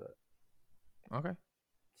actress, but Okay.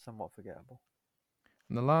 somewhat forgettable.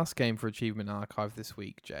 And the last game for Achievement Archive this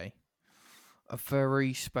week, Jay, a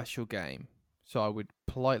very special game. So I would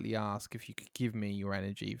politely ask if you could give me your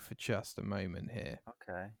energy for just a moment here.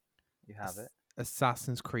 Okay, you have it.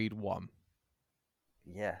 Assassin's Creed 1.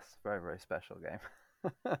 Yes, very very special game.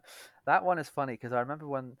 That one is funny because I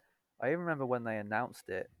even remember when they announced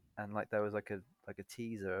it, and like there was like a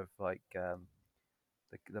teaser of like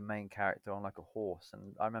the main character on like a horse,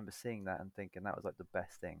 and I remember seeing that and thinking that was like the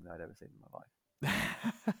best thing that I'd ever seen in my life.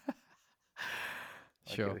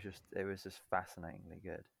 Like Sure. it was just fascinatingly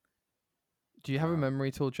good. Do you have a Um, memory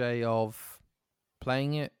at all, Jay, of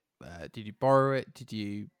playing it? Did you borrow it? Did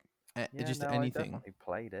you yeah, just no, I anything? definitely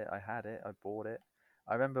played it. I had it. I bought it.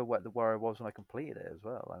 I remember where I was when I completed it as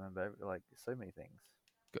well. I remember like so many things.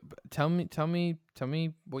 Tell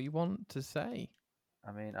me what you want to say.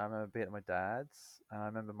 I mean, I remember being at my dad's, and I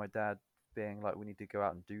remember my dad being like, "We need to go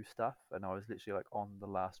out and do stuff," and I was literally like on the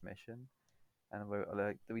last mission, and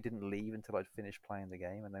we didn't leave until I'd finished playing the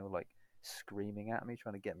game, and they were like screaming at me,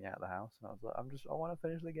 trying to get me out of the house, and I was like, I want to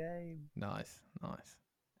finish the game." Nice, nice.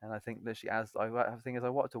 And I think literally, the thing is, I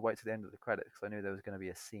wanted to wait to the end of the credits because I knew there was going to be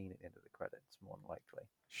a scene at the end of the credits, more than likely.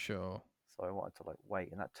 Sure. So I wanted to like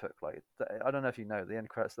wait, and that took like I don't know if you know, the end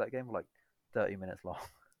credits of that game were like 30 minutes long.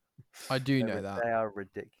 I do know that. They are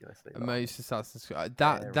ridiculously long. Most Assassin's Creed,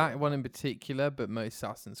 Very that one in long. particular, but most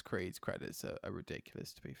Assassin's Creed's credits are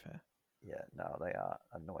ridiculous. To be fair. Yeah, no, they are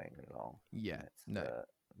annoyingly long. Yeah. And it's No.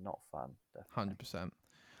 not fun, definitely. 100%.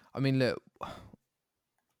 I mean, look.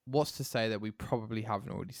 What's to say that we probably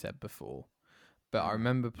haven't already said before? But I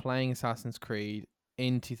remember playing Assassin's Creed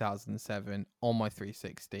in 2007 on my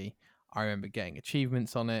 360. I remember getting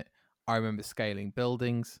achievements on it. I remember scaling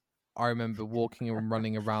buildings. I remember walking and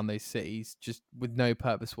running around those cities just with no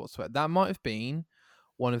purpose whatsoever. That might have been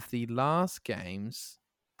one of the last games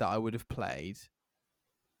that I would have played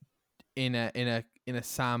in a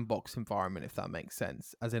sandbox environment, if that makes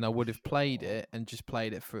sense. As in, I would have played Sure. it and just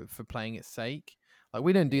played it for playing its sake. Like,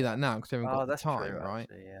 we don't do Yeah. that now because we haven't Oh, got the that's time, true, right?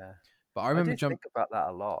 actually. Yeah. But I I remember do think about that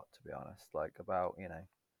a lot, to be honest. Like about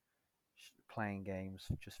playing games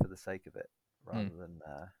just for the sake of it, rather than.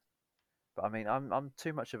 But I mean, I'm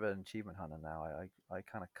too much of an achievement hunter now. I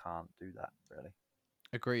kind of can't do that really.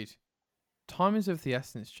 agreed. time is of the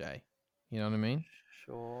essence, Jay. You know what I mean?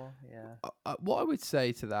 Sure, yeah. What I would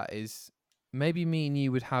say to that is maybe me and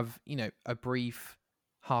you would have, a brief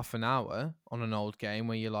half an hour on an old game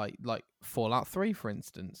where you like Fallout 3, for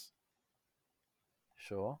instance.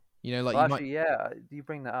 Sure. Like Well, you might. actually, yeah, you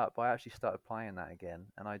bring that up. I actually started playing that again,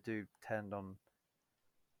 and I do tend on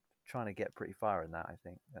trying to get pretty far in that. I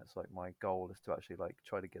think that's like my goal is to actually like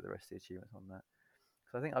try to get the rest of the achievements on that.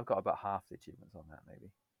 So I think I've got about half the achievements on that,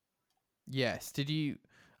 maybe. Yes. Did you?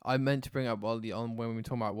 I meant to bring up on when we were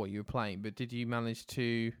talking about what you were playing, but did you manage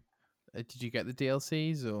to? Did you get the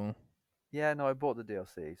DLCs or? Yeah, no, I bought the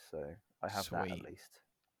DLC, so I have that at Sweet. least.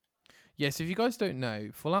 Yes, if you guys don't know,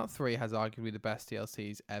 Fallout 3 has arguably the best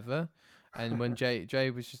DLCs ever. And when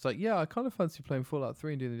Jay was just like, yeah, I kind of fancy playing Fallout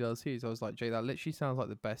 3 and doing the DLCs, I was like, Jay, that literally sounds like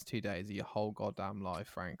the best 2 days of your whole goddamn life,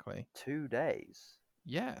 frankly. 2 days.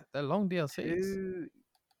 Yeah, they're long DLCs.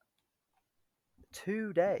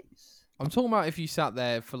 2 days. I'm talking about if you sat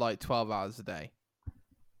there for like 12 hours a day.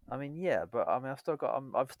 I mean, yeah, but I mean, I've still got.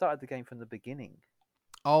 I've started the game from the beginning.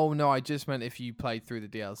 Oh, no, I just meant if you played through the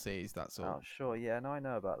DLCs, that's all. Oh, sure, yeah, no, I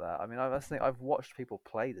know about that. I mean, I've watched people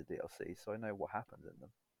play the DLC, so I know what happens in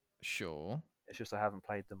them. Sure. It's just I haven't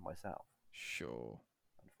played them myself, Sure.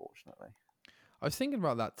 unfortunately. I was thinking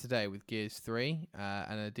about that today with Gears 3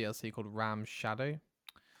 and a DLC called Ram's Shadow,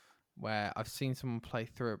 where I've seen someone play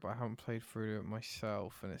through it, but I haven't played through it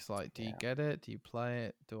myself. And it's like, do you Yeah. get it? Do you play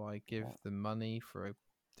it? Do I give Yeah. the money for a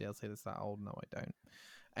DLC that's that old? No, I don't.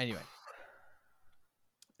 Anyway.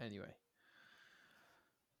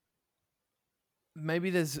 Maybe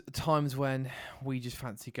there's times when we just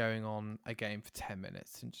fancy going on a game for 10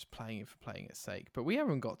 minutes and just playing it for playing its sake. But we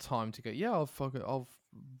haven't got time to go, yeah, I'll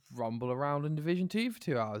rumble around in Division 2 for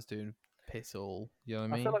 2 hours doing piss all. You know what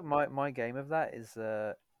I I mean? feel like my game of that is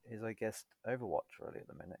I guess Overwatch really at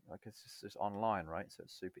the minute. Like it's just online, right? So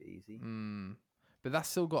it's super easy. But that's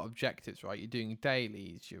still got objectives, right? You're doing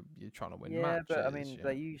dailies. You're trying to win Yeah, but I matches.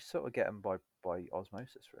 mean, you sort of get them by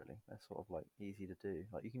osmosis, really. They're sort of like easy to do.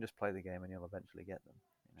 Like you can just play the game and you'll eventually get them.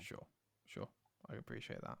 Sure. I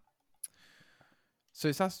appreciate that. So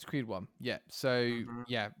Assassin's Creed 1, yeah. So Mhm.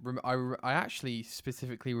 yeah, I actually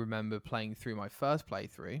specifically remember playing through my first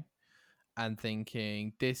playthrough and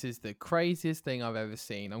thinking, this is the craziest thing I've ever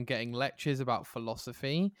seen. I'm getting lectures about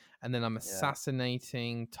philosophy, and then I'm Yeah.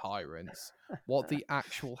 assassinating tyrants. What the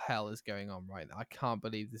actual hell is going on right now? I can't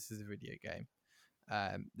believe this is a video game.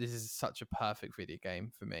 This is such a perfect video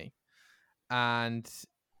game for me. And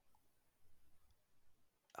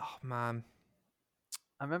oh man,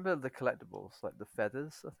 I remember the collectibles, like the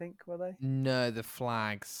feathers. I think were they no, the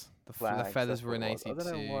flags, the flags? feathers That's were what in it was. I don't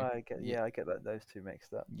know AC2. why I get. Yeah, Yeah, I get those two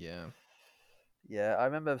mixed up. yeah, Yeah, I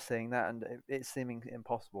remember seeing that and it seeming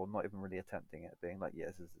impossible, not even really attempting it, being like,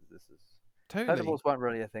 yes, this is. totally. Collectibles weren't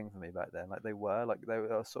really a thing for me back then. Like they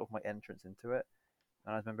were sort of my entrance into it.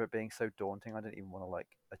 And I remember it being so daunting. I didn't even want to like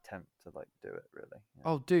attempt to like do it really.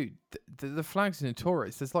 Oh, dude, the flags are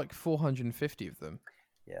notorious. There's like 450 of them.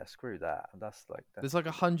 Yeah, screw that. That's like There's like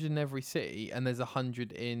 100 in every city, and there's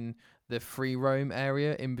 100 in the free roam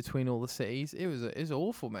area in between all the cities. It was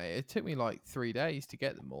awful, mate. It took me like 3 days to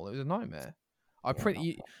get them all. It was a nightmare. I yeah, print not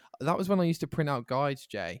you. fun. That was when I used to print out guides,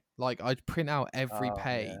 Jay. Like I'd print out every Oh yeah,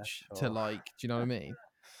 page to sure. like. Do you know what I mean?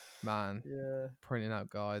 Man, Yeah, printing out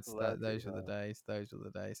guides. bloody Those were the hell. days. Those were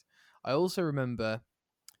the days. I also remember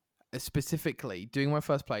specifically doing my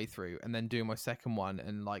first playthrough and then doing my second one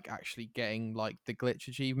and like actually getting like the glitch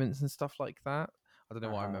achievements and stuff like that. I don't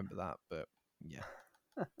know why I Uh remember that, but yeah,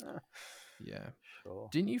 huh. yeah. Sure.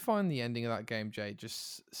 Didn't you find the ending of that game, Jay,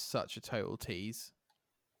 just such a total tease?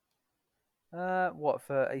 What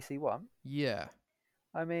for AC1? Yeah.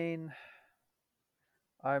 I mean,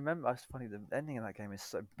 I remember. It's funny. The ending of that game is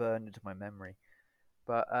so burned into my memory.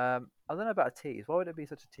 But I don't know about a tease. Why would it be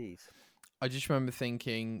such a tease? I just remember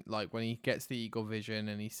thinking, like, when he gets the eagle vision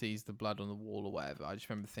and he sees the blood on the wall or whatever, I just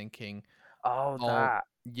remember thinking, Oh, oh, that.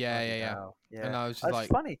 yeah, Bloody yeah, yeah. hell. And Yeah. I was just That's like,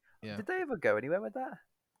 funny. yeah, Did they ever go anywhere with that?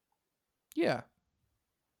 yeah,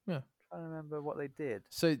 yeah. Trying to remember what they did.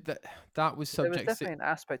 So that was 'Cause there was subject. definitely an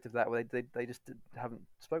aspect of that where they just haven't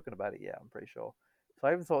spoken about it yet, I'm pretty sure. So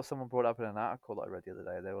I even thought someone brought up in an article that I read the other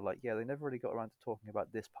day. They were like, yeah, they never really got around to talking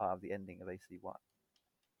about this part of the ending of AC1.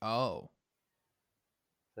 Oh.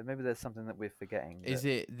 So maybe there's something that we're forgetting. That Is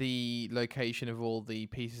it the location of all the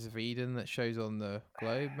pieces of Eden that shows on the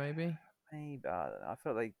globe, maybe? maybe, I don't know. I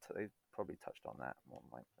feel like they probably touched on that more than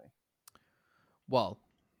likely. Well,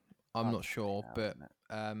 I'm Hard not to say sure, now, but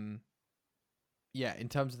isn't it? yeah, in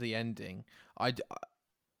terms of the ending,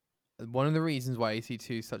 one of the reasons why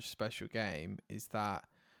AC2 is such a special game is that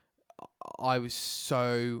I was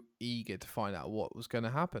so eager to find out what was going to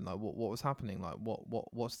happen, like what was happening, like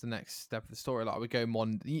what's the next step of the story. Like we go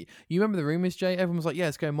modern. You remember the rumors, Jay? Everyone was like, "Yeah,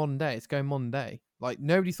 it's going modern day. It's going modern day." Like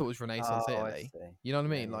nobody thought it was Renaissance Oh, I Italy. see. You know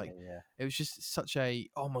what I Yeah, mean? Like yeah, yeah. it was just such a,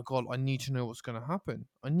 oh my god, I need to know what's going to happen.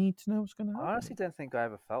 I need to know what's going to I happen. honestly don't think I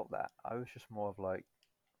ever felt that. I was just more of like,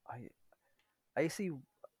 I AC.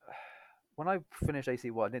 When I finished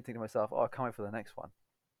AC1, I didn't think to myself, "Oh, I can't wait for the next one."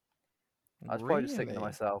 I was probably just thinking to Really?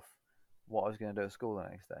 myself what I was going to do at school the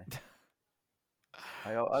next day.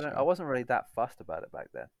 I Sure, wasn't really that fussed about it back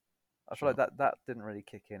then. I feel sure. like that didn't really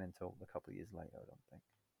kick in until a couple of years later. I don't think,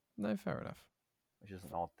 No, fair enough. which is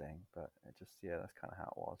an odd thing, but it just yeah, that's kind of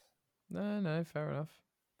how it was. No, fair enough.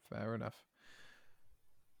 Fair enough.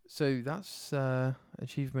 So that's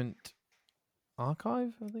achievement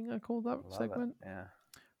archive. I think I called that Love it. segment. Yeah.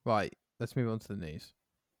 Right. Let's move on to the news.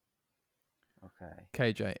 Okay.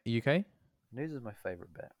 KJ, are you okay? News is my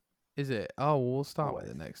favorite bit. Is it? Oh, well, we'll start with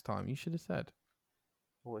Always. it next time. You should have said.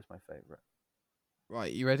 Always my favorite.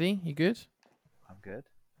 Right, you ready? You good? I'm good.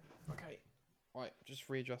 Okay. Right, just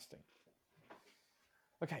readjusting.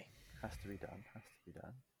 Okay. Has to be done. Has to be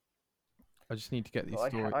done. I just need to get these But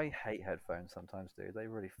stories. I hate headphones sometimes, dude. They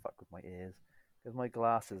really fuck with my ears because my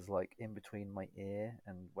glass is like in between my ear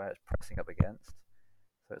and where it's pressing up against,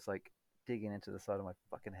 so it's like digging into the side of my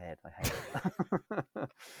fucking head. I hate it.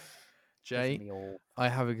 Jay, Me all. I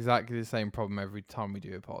have exactly the same problem every time we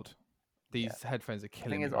do a pod. Yeah. These headphones are The thing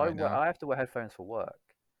killing me is, right now. I have to wear headphones for work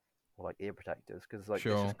or like ear protectors because like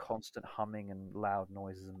there's Sure. just constant humming and loud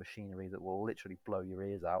noises and machinery that will literally blow your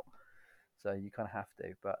ears out. So you kind of have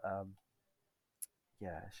to, but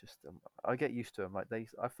yeah, it's just I get used to them. Like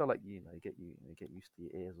I feel like you get used to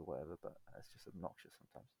your ears or whatever, but it's just obnoxious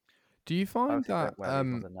sometimes. Do you I find also that don't wear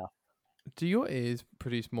these ones enough. do your ears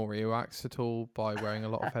produce more earwax at all by wearing a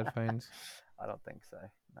lot of headphones? I don't think so.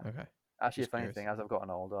 No. Okay. Actually, Just if curious. anything, as I've gotten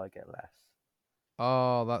older, I get less.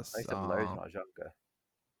 Oh, I that's used to have loads when I was younger.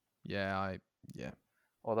 yeah, yeah.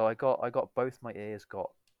 Although I got both my ears got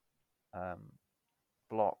um,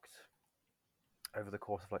 blocked over the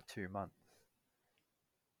course of like 2 months.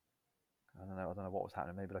 I don't know what was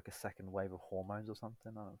happening. Maybe like a second wave of hormones or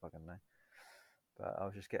something. I don't fucking know. But I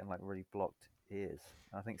was just getting like really blocked ears.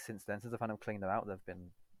 And I think since then, since I've had them cleaned them out, they've been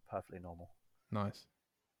perfectly normal. Nice.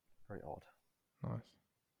 Very odd. Nice.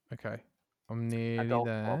 Okay. I'm nearly Adult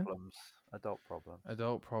there. problems. Adult problems.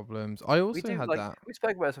 Adult problems. I We also do had like that. we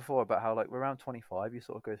spoke about this before about how like we're around 25, you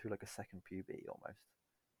sort of go through like a second puberty almost.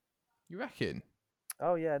 You reckon?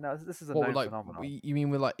 Oh yeah, no, this is a What with known like phenomenon. you mean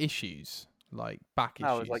with like issues, like back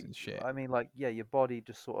No, it's issues like and shit? I mean like yeah, your body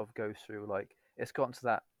just sort of goes through like it's gotten to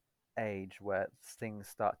that age where things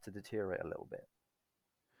start to deteriorate a little bit.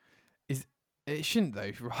 Is it shouldn't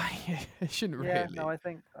though, right? It shouldn't Yeah, no, really. I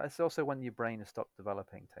think it's also when your brain has stopped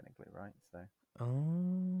developing technically, right? So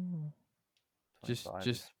Oh. Just 25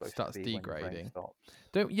 is supposed to starts be when your brain degrading. stops.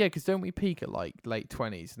 Because don't we peak at like late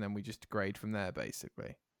 20s and then we just degrade from there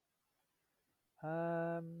basically? Is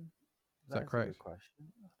That that is a good correct? question.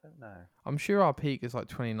 I don't know. I'm sure our peak is like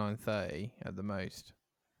 29, 30 at the most.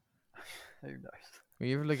 Who knows? When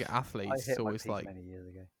you ever look at I athletes, it's hit my always peak like many years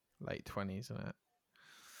ago. late 20s, isn't it?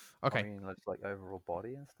 I Okay. mean, it's like overall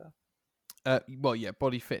body and stuff. Well, yeah,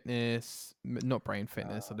 body fitness, not brain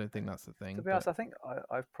fitness. I don't think Okay. that's the To thing, be but honest, I think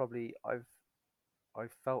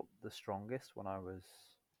I've felt the strongest when I was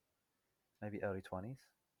maybe early 20s,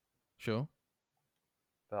 sure.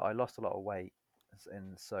 but I lost a lot of weight,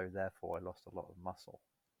 and so therefore I lost a lot of muscle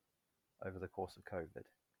over the course of COVID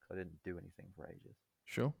because I didn't do anything for ages.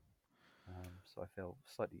 Sure. So I feel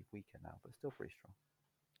slightly weaker now, but still pretty strong.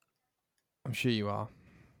 I'm sure you are.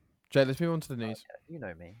 Jay, let's move on to the news. Yeah, you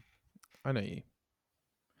know me. I know you.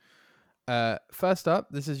 First up,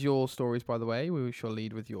 this is your stories, by the way. We shall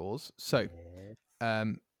lead with yours. So,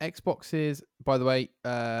 Yes. Xboxes, by the way,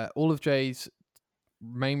 all of Jay's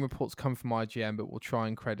main reports come from IGN, but we'll try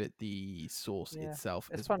and credit the source Yeah. itself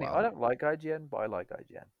It's as funny. I well. don't like IGN, but I like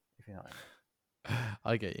IGN. If you know what I mean.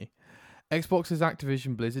 I get you. Xbox's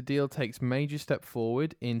Activision Blizzard deal takes major step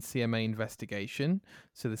forward in CMA investigation.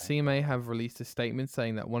 So the CMA have released a statement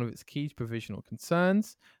saying that one of its key provisional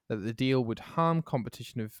concerns, that the deal would harm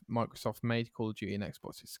competition of Microsoft made Call of Duty and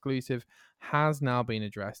Xbox exclusive, has now been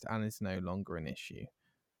addressed and is no longer an issue.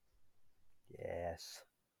 Yes.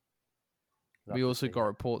 We also got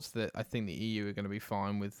reports that I think the EU are going to be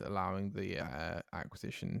fine with allowing the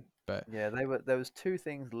acquisition, but yeah, there was two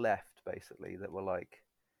things left basically that were like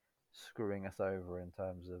screwing us over in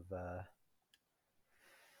terms of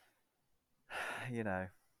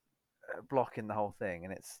blocking the whole thing,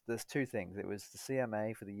 and there's two things. It was the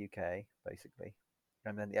CMA for the UK basically,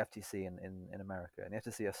 and then the FTC in America, and the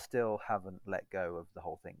FTC still haven't let go of the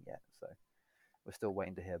whole thing yet. So we're still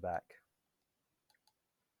waiting to hear back.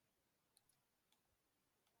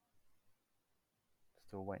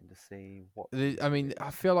 Still waiting to see what. I mean,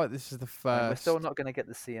 I feel like this is the I mean, we're still first. not going to get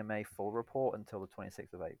the CMA full report until the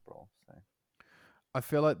 26th of April. So I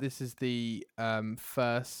feel like this is the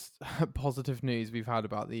first positive news we've had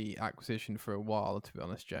about the acquisition for a while. To be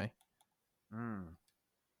honest, Jay.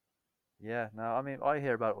 Yeah, no, I mean, I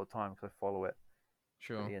hear about it all the time because I follow it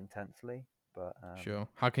Sure. pretty intensely. But Sure.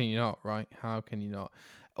 How can you not, right? How can you not?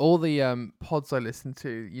 All the pods I listen to,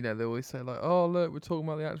 you know, they always say like, "Oh, look, we're talking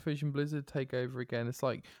about the Activision Blizzard takeover again." It's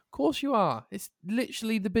like, of course you are. It's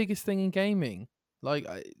literally the biggest thing in gaming. Like,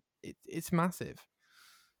 it's massive.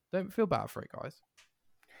 Don't feel bad for it, guys.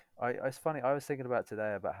 it's funny. I was thinking about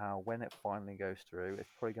today about how when it finally goes through, it's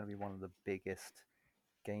probably going to be one of the biggest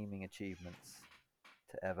gaming achievements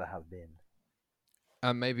to ever have been.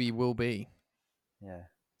 And maybe will be Yeah,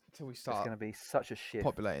 until we it's start going to be such a shift.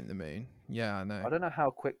 populating the moon. Yeah, I know. I don't know how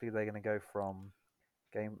quickly they're going to go from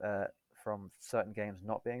certain games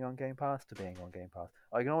not being on Game Pass to being on Game Pass.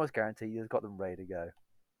 I can almost guarantee you've got them ready to go.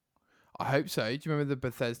 I hope so. Do you remember the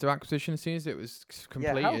Bethesda acquisition? As soon as it was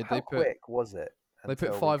completed, Yeah, how quick was it? They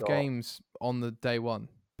put 5 games on the day one.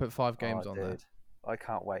 Put 5 games on there. I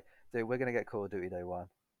can't wait. Dude, we're gonna get Call of Duty day one.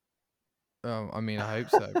 I mean, I hope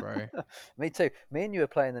so, bro. Me too. Me and you are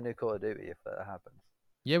playing the new Call of Duty if that happens.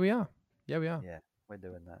 Yeah, we are. Yeah, we are. Yeah, we're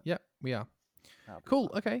doing that. Yeah, we are. Cool.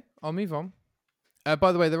 Fun. Okay, I'll move on.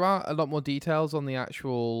 By the way, there are a lot more details on the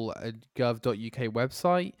actual gov.uk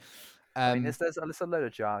website. I mean, there's a load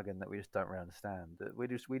of jargon that we just don't really understand. We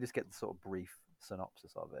just get the sort of brief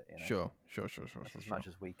synopsis of it. You know? Sure. That's as much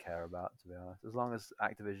as we care about, to be honest. As long as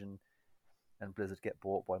Activision and Blizzard get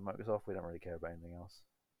bought by Microsoft, we don't really care about anything else.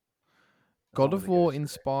 God of War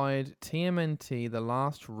inspired TMNT The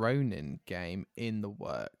Last Ronin game in the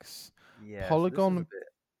works. Yeah, Polygon. So this is a bit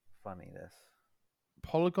funny.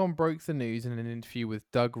 Polygon broke the news in an interview with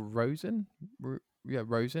Doug Rosen.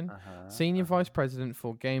 Rosen, Senior Vice President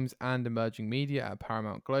for Games and Emerging Media at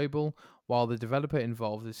Paramount Global. While the developer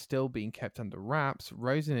involved is still being kept under wraps,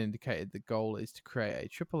 Rosen indicated the goal is to create a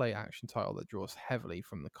AAA action title that draws heavily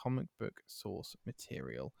from the comic book source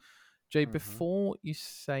material. Jay, before you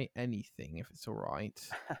say anything, if it's all right,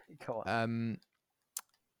 go on.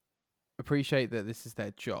 Appreciate that this is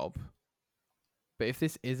their job. But if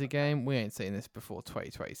this is a game, we ain't seeing this before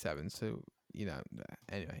 2027. So, you know,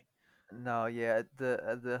 anyway. No, yeah,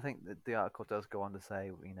 I think that the article does go on to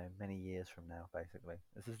say, you know, many years from now, basically.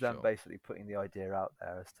 This is them basically putting the idea out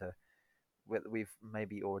there as to we've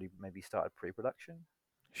already started pre-production.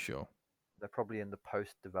 Sure. They're probably in the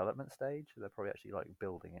post-development stage. They're probably actually like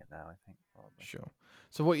building it now, I think. Probably. Sure.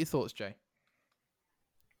 So what are your thoughts, Jay?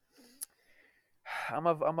 I'm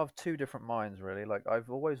of two different minds, really. Like, I've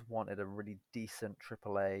always wanted a really decent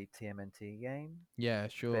AAA TMNT game. Yeah,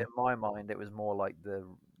 sure. But in my mind, it was more like the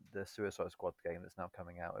Suicide Squad game that's now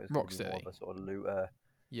coming out. It was going to be more of a sort of looter.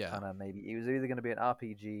 Yeah. Kind of maybe it was either going to be an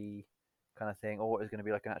RPG kind of thing, or it was going to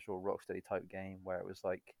be like an actual Rocksteady type game where it was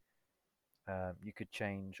like you could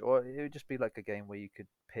change, or it would just be like a game where you could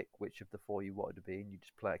pick which of the 4 you wanted to be, and you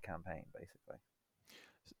just play a campaign basically.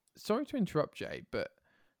 Sorry to interrupt, Jay, but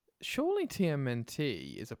surely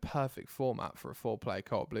TMNT is a perfect format for a 4-player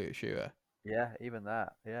co-op looter shooter. Yeah, even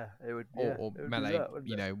that. Yeah, it would. Or it would melee, that,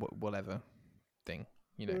 you know, whatever thing.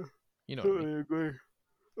 You know, Totally agree.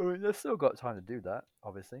 I mean, they've still got time to do that,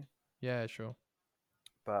 obviously. Yeah, sure.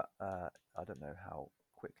 But I don't know how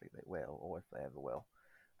quickly they will, or if they ever will.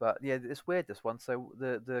 But yeah, it's weird, this one. So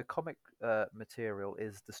the comic material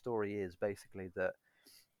is, the story is basically that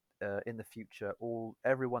in the future,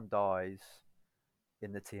 everyone dies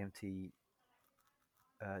in the TMNT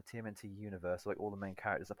universe, like all the main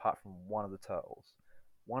characters, apart from one of the turtles.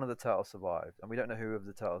 One of the turtles survived, and we don't know who of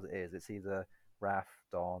the turtles it is. It's either Raph,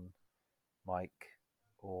 Don, Mike,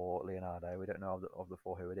 or Leonardo. We don't know of the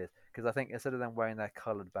 4 who it is, because I think instead of them wearing their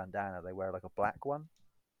coloured bandana, they wear like a black one.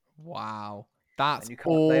 Wow, that's and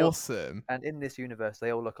awesome. And in this universe,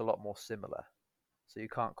 they all look a lot more similar, so you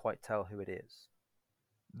can't quite tell who it is.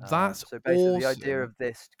 That's so basically awesome. The idea of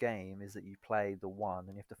this game is that you play the one,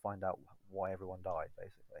 and you have to find out why everyone died,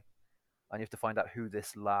 basically, and you have to find out who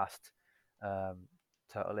this last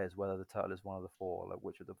turtle is, whether the turtle is one of the 4, like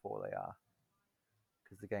which of the 4 they are.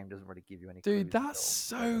 Because the game doesn't really give you any clues. Dude, that's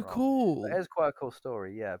so cool. It is quite a cool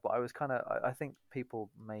story, yeah. But I think people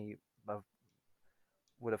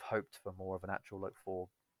would have hoped for more of an actual like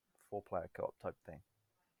 4-player co-op type thing.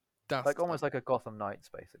 That's like almost like a Gotham Knights,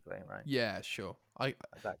 basically, right? Yeah, sure.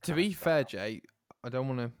 To be fair, Jay, I don't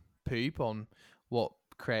want to poop on what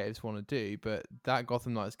creatives want to do, but that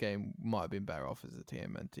Gotham Knights game might have been better off as a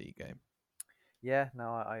TMNT game. Yeah,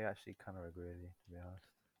 no, I actually kind of agree with you, to be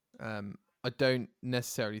honest. I don't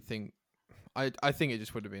necessarily think. I think it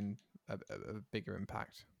just would have been a bigger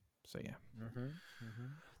impact. So yeah,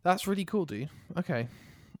 that's really cool, dude. Okay.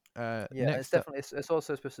 Yeah, it's Next up. definitely it's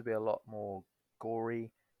also supposed to be a lot more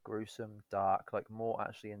gory, gruesome, dark, like more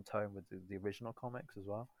actually in tone with the original comics as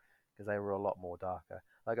well, because they were a lot more darker.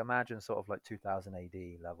 Like imagine sort of like 2000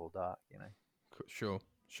 AD level dark, Sure.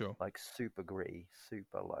 like super gritty,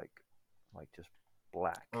 super like just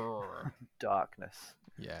black Urgh. darkness.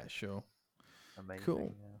 Yeah, sure. Amazing.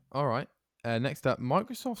 Cool. Yeah. All right. Next up,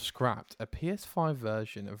 Microsoft scrapped a PS5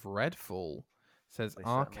 version of Redfall, says They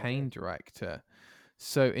certainly Arcane did. director.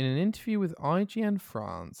 So, in an interview with IGN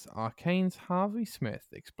France, Arcane's Harvey Smith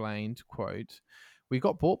explained, quote, "We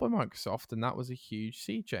got bought by Microsoft and that was a huge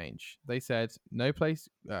sea change. They said,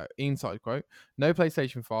 inside quote, no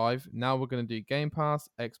PlayStation 5, now we're going to do Game Pass,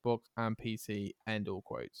 Xbox, and PC, end all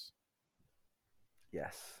quotes."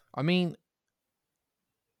 Yes. I mean, I'm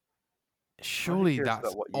actually surely curious that's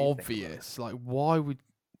about what you think about obvious. Like, why would...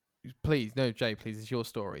 Please, no, Jay, please, it's your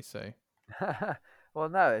story, so... it. Well,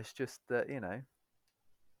 no, it's just that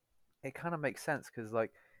it kind of makes sense because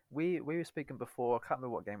like we were speaking before. I can't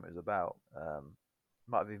remember what game it was about.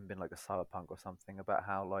 Might have even been like a cyberpunk or something about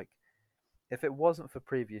how like if it wasn't for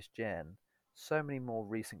previous gen, so many more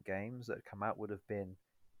recent games that had come out would have been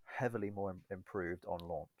heavily more improved on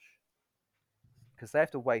launch because they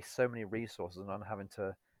have to waste so many resources on having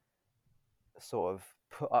to sort of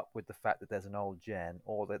put up with the fact that there's an old gen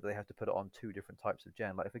or that they have to put it on two different types of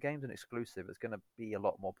gen. Like if a game's an exclusive, it's going to be a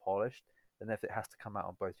lot more polished than if it has to come out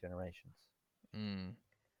on both generations. Mm.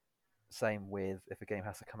 Same with if a game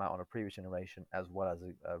has to come out on a previous generation as well as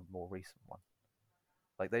a more recent one.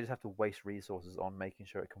 Like they just have to waste resources on making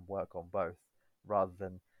sure it can work on both rather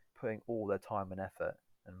than putting all their time and effort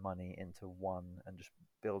and money into one and just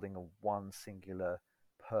building a one singular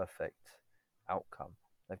perfect outcome.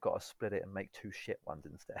 They've got to split it and make two shit ones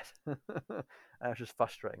instead. And it's just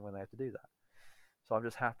frustrating when they have to do that. So I'm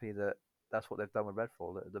just happy that that's what they've done with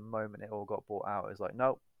Redfall. That the moment it all got bought out, it's like,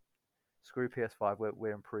 nope, screw PS5.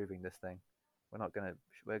 We're improving this thing. We're gonna.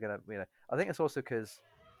 I think it's also because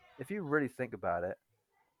if you really think about it,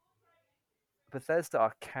 Bethesda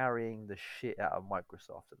are carrying the shit out of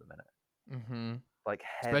Microsoft at the minute. Mm-hmm. Like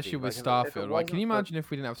heavy. Especially with Like if it Starfield. Like, can you wasn't for, imagine if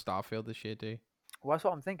we didn't have Starfield this year, dude? well, that's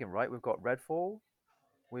what I'm thinking, right? We've got Redfall,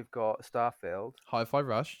 we've got Starfield, Hi-Fi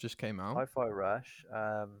Rush just came out. Hi-Fi Rush,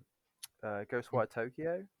 Mm. Ghostwire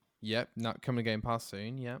Tokyo. Yep, not coming to Game Pass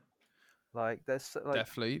soon. Yep. Like there's like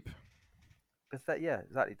Deathloop. Yeah,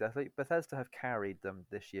 exactly. Definitely, Bethesda have carried them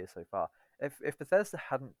this year so far. If Bethesda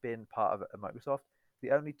hadn't been part of Microsoft,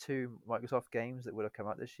 the only two Microsoft games that would have come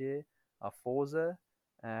out this year are Forza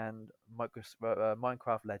and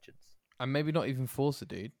Minecraft Legends. And maybe not even Forza,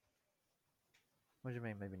 dude. What do you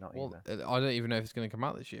mean? Maybe not Well, either. I don't even know if it's going to come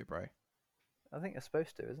out this year, bro. I think it's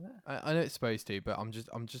supposed to, isn't it? I know it's supposed to, but I'm just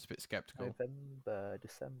a bit skeptical. November,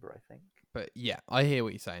 December, I think. But yeah, I hear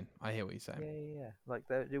what you're saying. Yeah. Like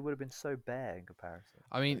it would have been so bare in comparison.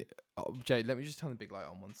 I mean, Jay, let me just turn the big light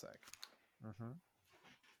on 1 sec. Mm-hmm.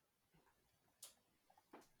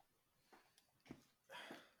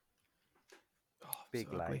 Oh, Big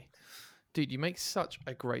so light. ugly. Dude, you make such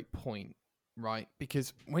a great point, right?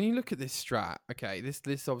 Because when you look at this strat, okay, this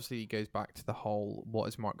obviously goes back to the whole "what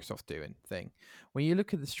is Microsoft doing" thing. When you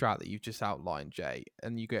look at the strat that you've just outlined, Jay,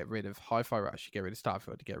 and you get rid of Hi-Fi Rush, you get rid of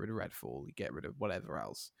Starfield, you get rid of Redfall, you get rid of whatever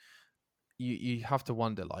else, you have to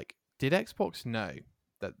wonder, like, did Xbox know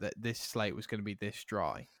that this slate was going to be this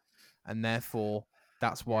dry, and therefore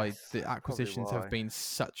that's why Yes, the that's probably acquisitions have why. been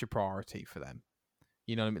such a priority for them.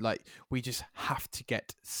 You know what I mean? Like, we just have to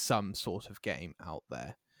get some sort of game out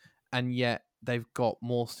there. And yet they've got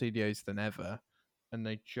more studios than ever, and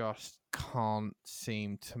they just can't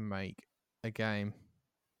seem to make a game.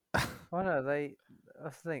 Oh no,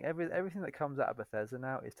 that's the thing. Everything that comes out of Bethesda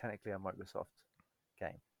now is technically a Microsoft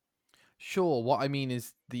game. Sure, what I mean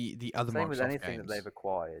is the other Same with Microsoft anything that they've games.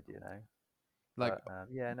 acquired, Like, But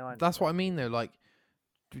yeah, no, I that's what I understand mean, though. Like,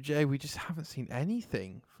 Jay, we just haven't seen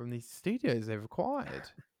anything from these studios they've acquired.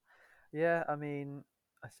 Yeah, I mean,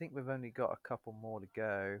 I think we've only got a couple more to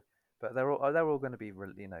go, but they're all going to be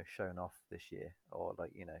shown off this year or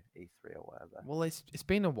like E3 or whatever. Well, it's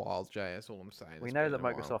been a while, Jay. That's all I'm saying. We It's know been that a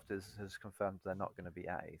while. Microsoft has confirmed they're not going to be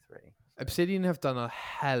at E3. So. Obsidian have done a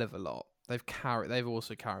hell of a lot. They've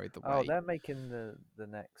also carried the weight. Oh, they're making the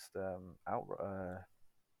next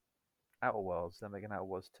Outer Worlds. They're making Outer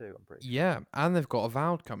Worlds 2, I'm pretty sure. Yeah, and they've got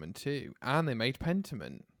Avowed coming too, and they made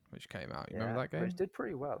Pentiment. which came out. You Yeah, remember that which game? did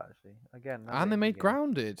pretty well actually. Again, another And they indie made game.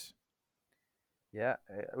 Grounded. Yeah,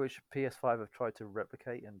 which PS5 have tried to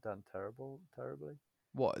replicate and done terribly.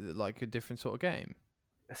 What, like a different sort of game?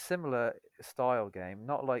 A similar style game,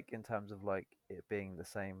 not like in terms of like it being the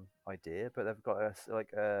same idea, but they've got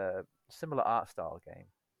like a similar art style game.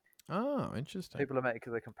 Oh, interesting. People are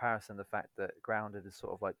making the comparison the fact that Grounded is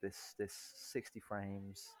sort of like this 60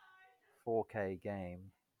 frames 4K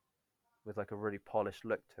game with like a really polished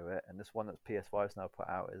look to it, and this one that PS5's now put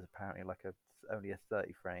out is apparently like only a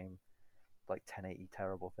 30 frame like 1080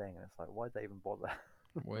 terrible thing, and it's like, why'd they even bother?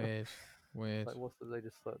 Weird. Like, they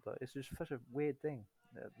just thought that it's just such a weird thing.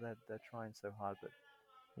 They're trying so hard, but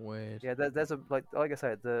Weird. yeah, there's a like I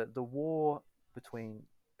said, the war between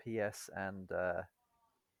PS and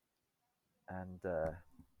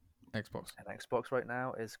Xbox. and Xbox right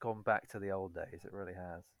now has gone back to the old days. It really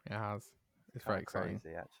has. It has. It's Kind very of exciting.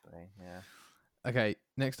 crazy, actually. Yeah. Okay,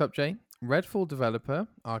 next up, Jay. Redfall developer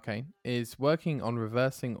Arcane is working on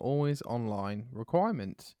reversing always online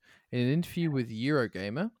requirements. In an interview with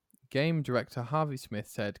Eurogamer, game director Harvey Smith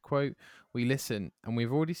said, quote, we listen and we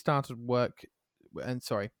have already started work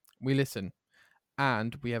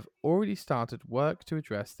to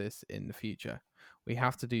address this in the future. We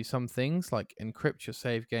have to do some things like encrypt your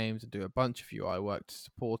save games and do a bunch of UI work to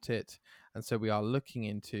support it. And so we are looking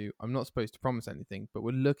into, I'm not supposed to promise anything, but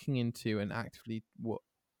we're looking into and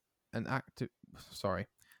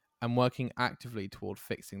working actively toward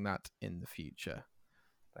fixing that in the future.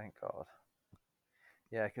 Thank God.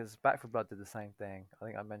 Yeah, because Back 4 Blood did the same thing. I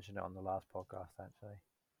think I mentioned it on the last podcast, actually,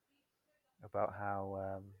 about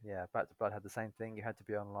how, Back 4 Blood had the same thing. You had to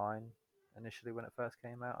be online initially when it first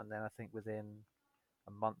came out, and then I think within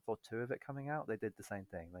a month or two of it coming out, they did the same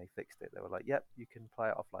thing. They fixed it. They were like, yep, you can play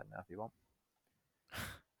it offline now if you want.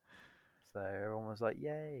 So everyone was like,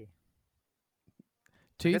 yay.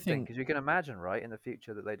 Do you Good thing, think? because you can imagine, right, in the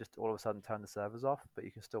future that they just all of a sudden turn the servers off, but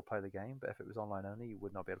you can still play the game. But if it was online only, you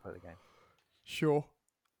would not be able to play the game. Sure.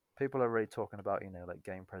 People are really talking about, like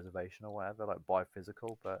game preservation or whatever, like buy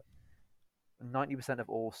physical, but 90% of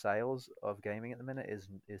all sales of gaming at the minute is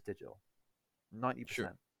digital. 90%.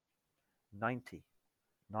 Sure. 90.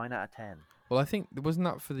 9 out of 10. Well, I think, wasn't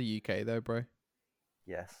that for the UK though, bro?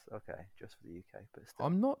 Yes, okay, just for the UK, but still.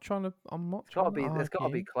 I'm not trying to It's got to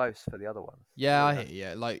be close for the other ones. Yeah, Really I hear.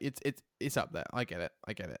 Yeah, like it's up there. I get it. Yeah,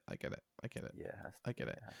 I get it. has to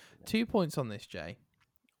be. 2 points on this, Jay.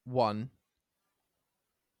 One,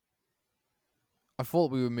 I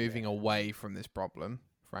thought we were moving away from this problem,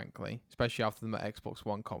 frankly, especially after the Xbox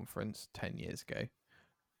One conference 10 years ago.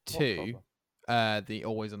 Two, the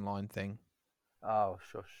always online thing. Oh,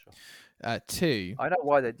 sure. Two, I know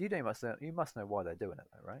why they. You must know why they're doing it,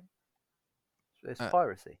 though, right? It's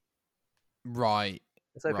piracy. Right.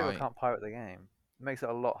 So people can't pirate the game. It makes it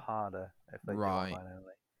a lot harder if they do online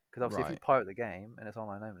only. Because obviously, if you pirate the game and it's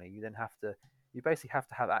online only, you basically have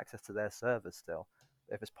to have access to their servers still.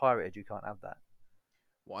 If it's pirated, you can't have that.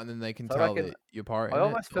 Well, and then they can tell that you're pirating. I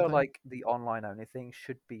almost feel like the online only thing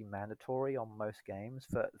should be mandatory on most games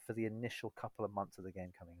for the initial couple of months of the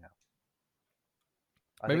game coming out.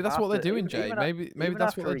 Maybe that's what they're doing, Jay. Maybe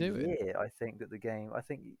that's what they're doing. I think the game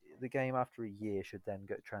after a year should then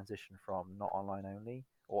transition from not online only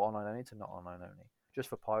or online only to not online only, just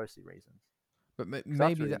for piracy reasons. But maybe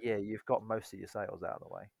after a year, you've got most of your sales out of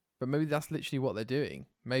the way. But maybe that's literally what they're doing.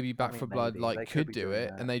 Maybe Back 4 Blood could do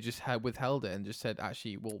it, and they just had withheld it and just said,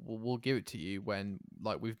 actually, we'll give it to you when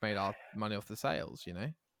we've made our money off the sales. You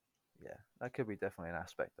know. Yeah, that could be definitely an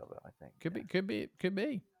aspect of it. I think could be.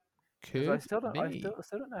 I still don't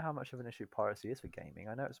know how much of an issue piracy is for gaming.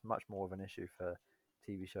 I know it's much more of an issue for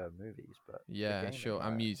TV show and movies, but yeah, sure,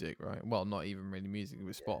 and music, right? Well, not even really music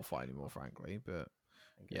with Spotify anymore, frankly. But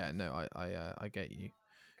yeah, no, I get you.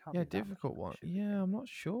 Yeah, difficult one. Yeah, I'm not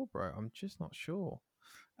sure, bro. I'm just not sure.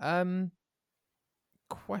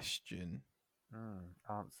 Question.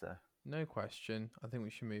 Answer. No question. I think we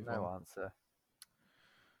should move on. No answer.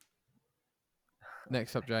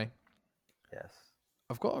 Next up, Jay. Yes.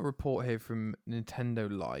 I've got a report here from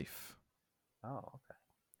Nintendo Life. Oh, okay.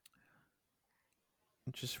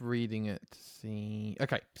 I'm just reading it to see.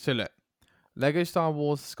 Okay, so look. Lego Star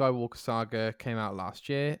Wars Skywalker Saga came out last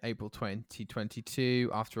year, April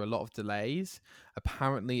 2022, after a lot of delays.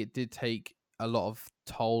 Apparently, it did take a lot of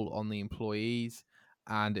toll on the employees,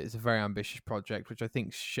 and it's a very ambitious project, which I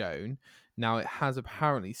think's shown. Now, it has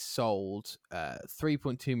apparently sold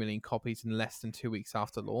 3.2 million copies in less than 2 weeks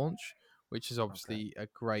after launch, which is obviously a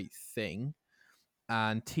great thing.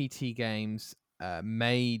 And TT Games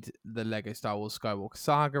made the Lego Star Wars Skywalker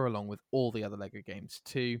Saga, along with all the other Lego games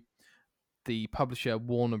too. the publisher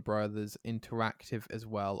Warner Brothers Interactive as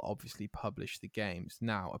well obviously published the games.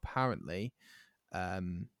 Now, apparently,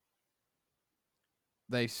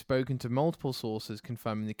 they've spoken to multiple sources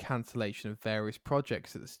confirming the cancellation of various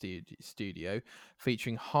projects at the studio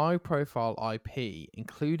featuring high-profile IP,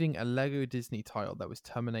 including a Lego Disney title that was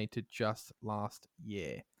terminated just last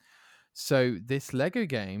year. So this Lego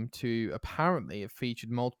game to apparently have featured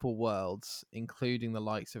multiple worlds, including the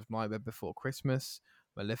likes of Nightmare Before Christmas,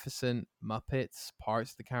 Maleficent, Muppets,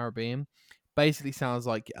 Pirates of the Caribbean. Basically sounds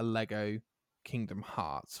like a Lego Kingdom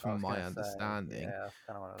Hearts, I from was my gonna say, understanding. yeah, that's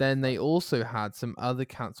kind of what it looks Then they like. also had some other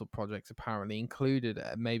cancelled projects, apparently included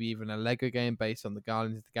maybe even a Lego game based on the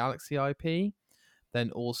Guardians of the Galaxy IP.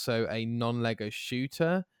 Then also a non-Lego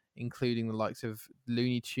shooter, including the likes of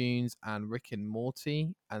Looney Tunes and Rick and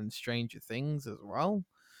Morty and Stranger Things as well.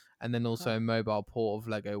 And then also Huh. a mobile port of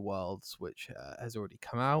Lego Worlds, which has already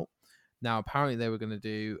come out. Now, apparently they were going to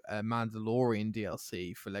do a Mandalorian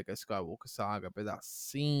DLC for Lego Skywalker Saga, but that They did,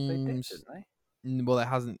 seems... didn't they? Well, there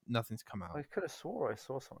hasn't... Nothing's come out. I could have swore I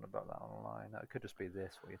saw something about that online. That could just be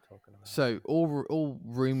this what you're talking about. So all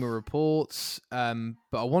rumor reports, but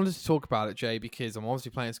I wanted to talk about it, Jay, because I'm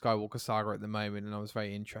obviously playing Skywalker Saga at the moment, and I was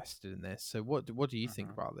very interested in this. So what do you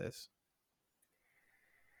think about this?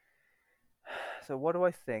 So what do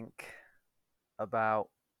I think about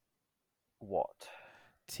what?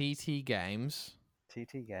 TT Games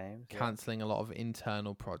TT Games, cancelling a lot of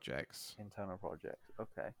internal projects. internal projects.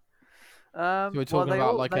 Okay. So we're talking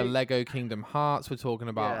about like a Lego Kingdom Hearts. We're talking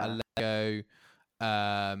about a Lego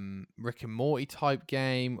Rick and Morty type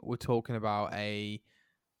game. We're talking about a...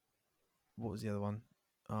 What was the other one?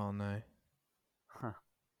 Oh, no.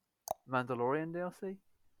 Mandalorian DLC?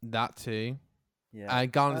 That too. Yeah.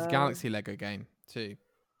 Guardians of the Galaxy Lego game too.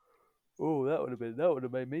 Oh, that would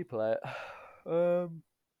have made me play it.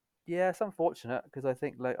 Yeah, it's unfortunate because I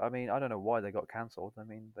think I mean, I don't know why they got cancelled. I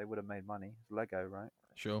mean, they would have made money. It's Lego, right?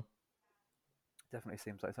 Sure. Definitely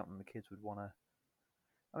seems like something the kids would want to.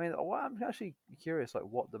 I mean, I'm actually curious, like,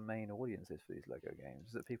 what the main audience is for these Lego games.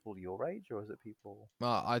 Is it people your age, or is it people?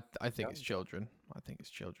 Well, I think young? it's children. I think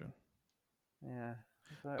it's children. Yeah.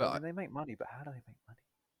 So, But I mean, they make money, but how do they make money?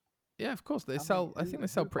 yeah, of course they How sell. many, I think they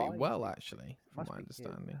sell who pretty buys well, these actually, things? from Must my be kids. It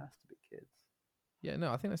understanding. has to be kids. Yeah,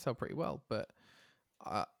 no, I think they sell pretty well. But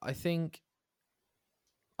I think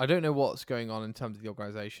I don't know what's going on in terms of the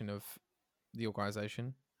organization,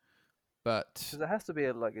 but Because there has to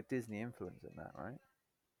be like a Disney influence in that, right?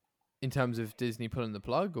 in terms of Disney pulling the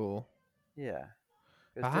plug, or Yeah,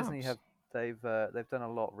 because Disney perhaps they've done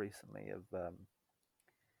a lot recently of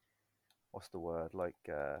what's the word, like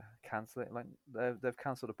canceling, like they've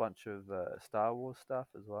cancelled a bunch of Star Wars stuff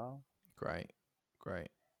as well. great.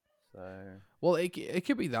 So Well, it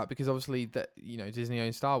could be that because obviously that Disney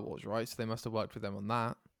owns Star Wars, right? So they must have worked with them on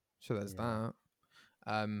that. So there's that.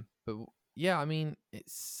 But yeah, I mean, it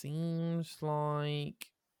seems like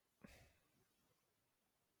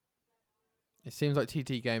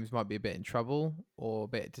TT Games might be a bit in trouble or a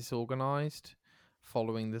bit disorganized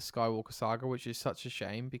following the Skywalker Saga, which is such a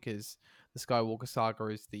shame because the Skywalker Saga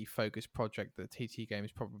is the focus project that TT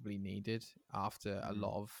Games probably needed after a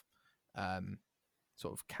lot of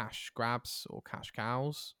sort of cash grabs or cash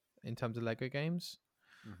cows in terms of Lego games.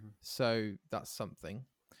 So that's something.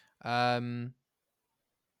 I'm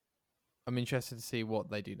interested to see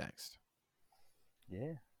what they do next.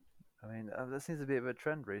 yeah, I mean that seems to be a bit of a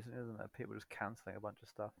trend recently, isn't it? People just cancelling a bunch of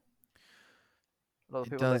stuff. A lot of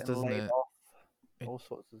It people does, getting doesn't laid it? off. All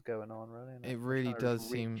sorts is going on, really. It really does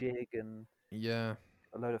seem. Rejig and Yeah.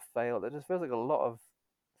 a load of fail. It just feels like a lot of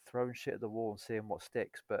throwing shit at the wall and seeing what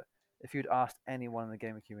sticks. But if you'd asked anyone in the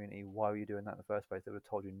gaming community why were you doing that in the first place, they would have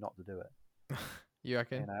told you not to do it. You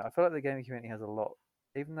reckon? You know, I feel like the gaming community has a lot,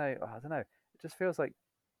 even though I don't know, it just feels like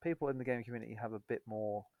people in the gaming community have a bit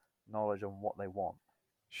more knowledge on what they want.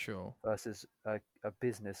 Sure. Versus a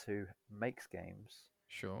business who makes games.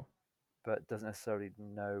 Sure. But doesn't necessarily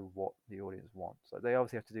know what the audience wants. Like they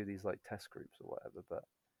obviously have to do these like test groups or whatever, but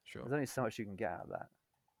sure, there's only so much you can get out of that.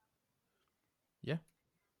 Yeah.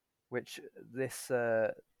 Which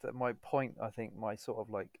my point, I think, my sort of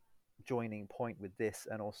like joining point with this,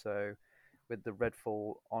 and also with the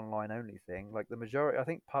Redfall online only thing, like the majority, I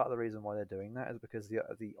think part of the reason why they're doing that is because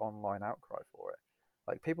the online outcry for it.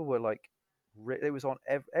 Like people were like, it was on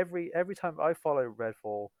every time I follow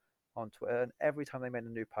Redfall on Twitter, and every time they made a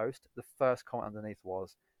new post, the first comment underneath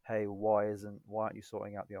was, "Hey, why aren't you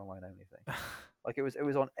sorting out the online only thing?" Like it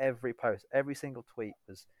was on every post, every single tweet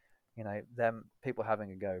was, them people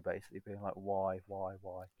having a go, basically being like, "Why?"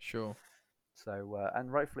 Sure. So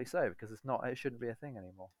and rightfully so, because it shouldn't be a thing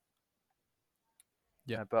anymore.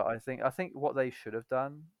 Yeah. But I think what they should have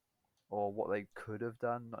done or what they could have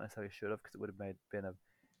done, not necessarily should have, because it would have made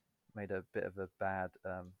a bit of a bad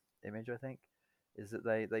image. I think is that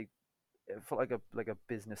they it felt like a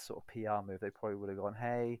business sort of PR move. They probably would have gone,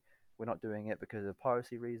 "Hey, we're not doing it because of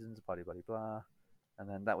piracy reasons, blah blah blah blah," and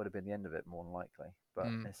then that would have been the end of it, more than likely. But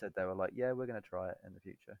instead, they were like, "Yeah, we're going to try it in the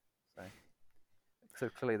future." So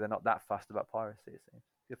clearly, they're not that fussed about piracy. It seems.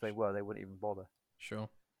 If they were, they wouldn't even bother. Sure.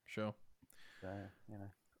 So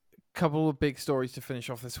Couple of big stories to finish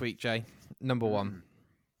off this week, Jay. Number one.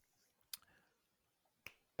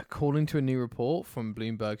 According to a new report from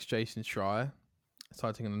Bloomberg's Jason Schreier,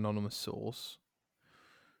 citing an anonymous source,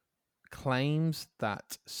 claims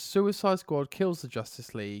that Suicide Squad kills the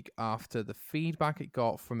Justice League after the feedback it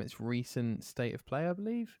got from its recent State of Play, I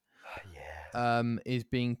believe, is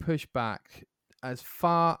being pushed back as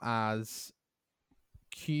far as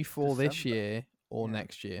Q4 this year or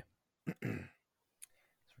next year. It's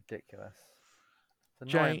ridiculous.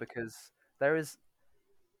 It's annoying because there is.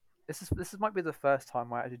 This might be the first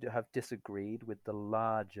time I actually have disagreed with the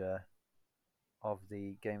larger of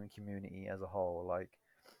the gaming community as a whole. Like,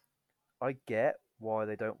 I get why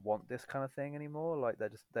they don't want this kind of thing anymore. Like,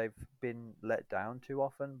 they've been let down too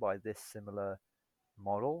often by this similar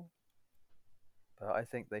model. But I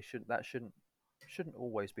think that shouldn't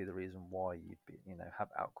always be the reason why you'd be have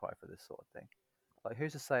outcry for this sort of thing. Like,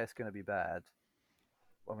 who's to say it's going to be bad?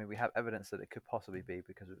 I mean, we have evidence that it could possibly be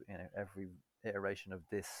because every iteration of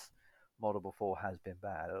this model before has been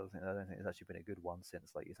bad. I don't think it's actually been a good one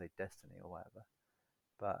since, like you say, Destiny or whatever.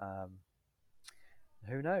 But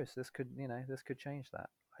who knows? This could change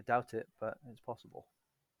that. I doubt it, but it's possible.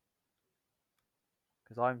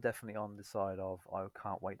 Because I'm definitely on the side of I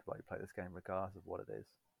can't wait to play this game regardless of what it is.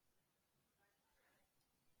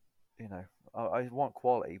 I want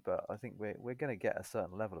quality, but I think we're going to get a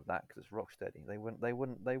certain level of that because it's Rocksteady. They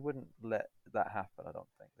wouldn't let that happen. I don't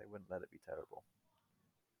think they wouldn't let it be terrible.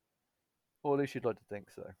 Or at least you'd like to think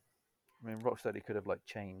so. I mean, Rocksteady could have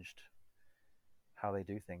changed how they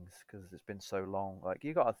do things because it's been so long. Like,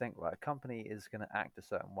 you got to think, right? A company is going to act a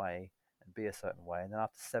certain way and be a certain way, and then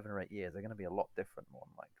after 7 or 8 years, they're going to be a lot different, more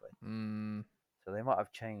than likely. So they might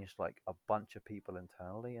have changed a bunch of people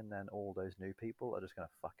internally, and then all those new people are just going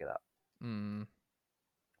to fuck it up.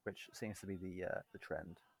 Which seems to be the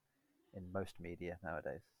trend in most media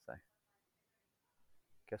nowadays. So,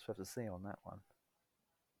 guess we'll have to see on that one.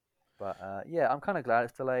 But yeah, I'm kind of glad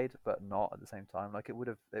it's delayed, but not at the same time. Like, it would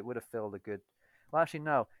have filled a good. Well, actually,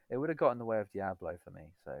 no, it would have got in the way of Diablo for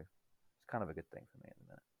me. So it's kind of a good thing for me at the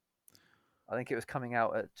minute. I think it was coming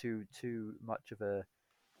out at too much of a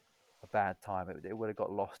bad time. It would have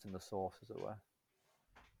got lost in the sauce, as it were.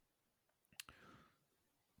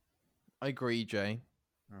 I agree, Jay.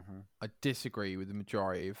 I disagree with the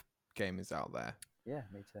majority of gamers out there. Yeah,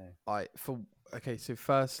 me too. So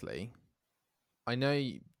firstly, I know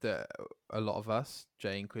that a lot of us,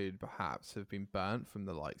 Jay included, perhaps, have been burnt from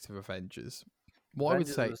the likes of Avengers. What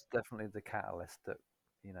Avengers I would say was definitely the catalyst that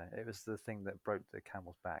it was the thing that broke the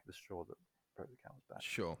camel's back, the straw that broke the camel's back.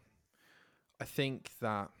 Sure. I think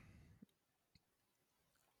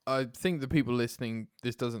the people listening,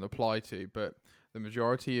 this doesn't apply to, but the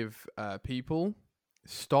majority of people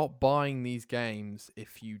stop buying these games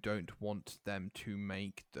if you don't want them to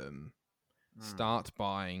make them. Start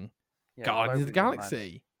buying Guardians of the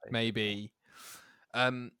Galaxy, maybe.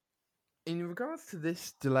 In regards to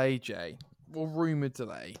this delay, Jay, or rumoured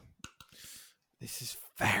delay, this is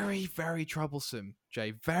very, very troublesome,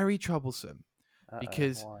 Jay. Very troublesome.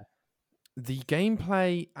 Because why? The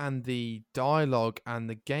gameplay and the dialogue and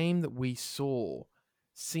the game that we saw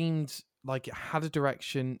seemed like it had a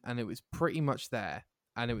direction and it was pretty much there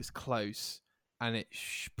and it was close and it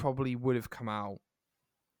probably would have come out.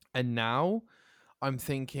 And now I'm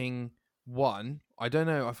thinking, one, I don't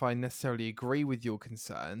know if I necessarily agree with your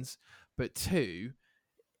concerns, but two,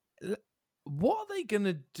 what are they going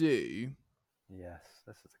to do? Yes,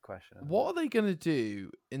 this is the question. What are they going to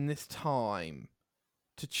do in this time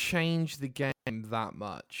to change the game that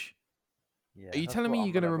much? Yeah, are you telling me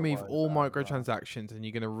you're going to remove all microtransactions and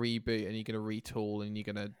you're going to reboot and you're going to retool and you're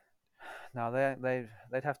going to... No,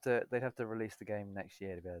 they'd have to release the game next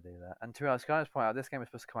year to be able to do that. And to be honest, can I just point out, this game is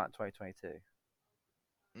supposed to come out in 2022.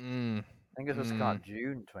 I think it's supposed to come out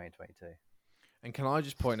June 2022. And can I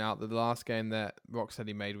just point out that the last game that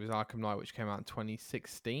Rocksteady made was Arkham Knight, which came out in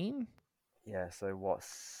 2016? Yeah, so what,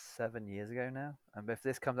 7 years ago now? And if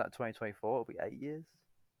this comes out in 2024, it'll be 8 years?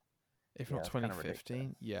 If not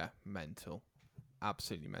 2015? Yeah, mental.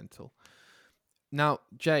 Absolutely mental. Now,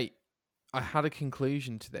 Jay, I had a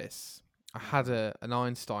conclusion to this. I had an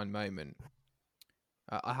Einstein moment.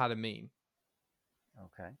 I had a meme.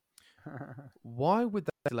 Okay. Why would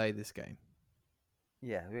delay this game.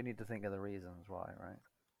 Yeah, we need to think of the reasons why, right?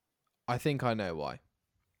 I think I know why.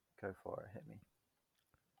 Go for it. Hit me.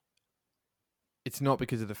 It's not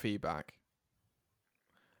because of the feedback.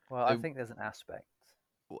 Well, I think there's an aspect.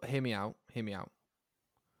 Hear me out. Hear me out.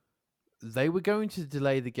 They were going to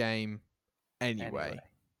delay the game anyway.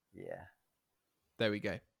 Yeah. There we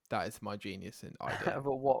go. That is my genius in idea.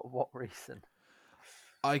 But what reason?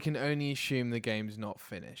 I can only assume the game's not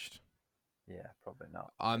finished. Yeah, probably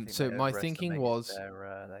not. So my thinking was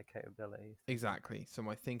their capabilities. exactly. So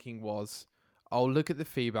my thinking was, I'll look at the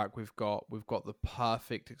feedback we've got. We've got the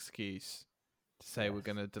perfect excuse to say we're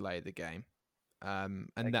going to delay the game. And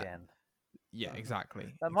again. Yeah,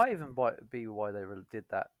 exactly. That might even be why they did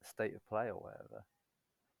that state of play or whatever,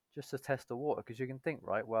 just to test the water. Because you can think,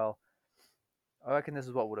 right? Well, I reckon this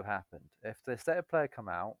is what would have happened if the state of play come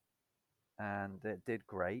out and it did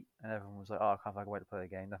great, and everyone was like, "Oh, I can't fucking wait to play the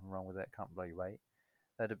game. Nothing wrong with it. Can't bloody wait."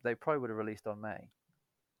 They probably would have released on May,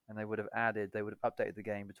 and they would have updated the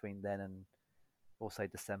game between then and, we'll say,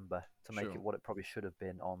 December to make it what it probably should have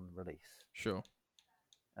been on release. Sure.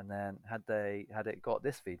 And then had it got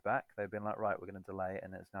this feedback, they've been like, right, we're going to delay it,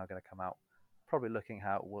 and it's now going to come out, probably looking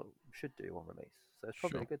how it should do on release. So it's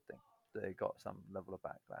probably a good thing that it got some level of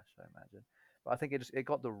backlash, I imagine. But I think it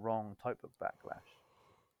got the wrong type of backlash.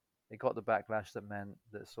 It got the backlash that meant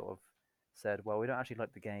that sort of said, well, we don't actually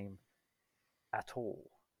like the game at all,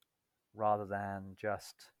 rather than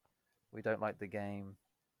just we don't like the game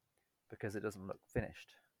because it doesn't look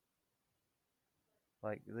finished.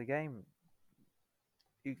 Like the game,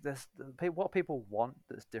 what people want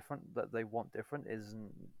that's different, that they want different,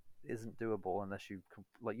 isn't doable unless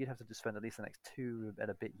you'd have to just spend at least the next 2 and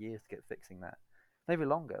a bit years to get fixing that, maybe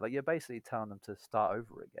longer. Like you're basically telling them to start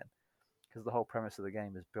over again, because the whole premise of the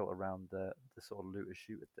game is built around the sort of looter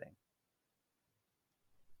shooter thing.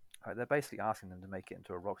 Right, they're basically asking them to make it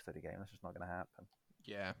into a Rocksteady game. That's just not going to happen.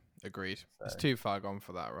 Yeah, agreed. So, it's too far gone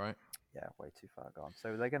for that, right? Yeah, way too far gone.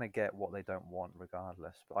 So they're going to get what they don't want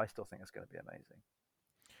regardless, but I still think it's going to be amazing.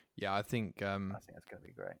 Yeah, I think it's going to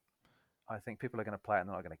be great. I think people are going to play it and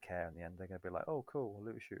they're not going to care in the end. They're going to be like, oh, cool,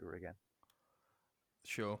 looter shooter again.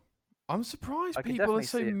 Sure. I'm surprised people are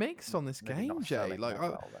so mixed on this game, Jay. Like,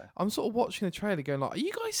 I'm sort of watching the trailer going like, are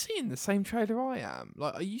you guys seeing the same trailer I am?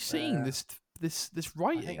 Like, are you seeing this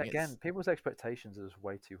writing? I think, again, people's expectations are just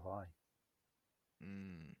way too high.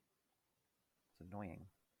 It's annoying.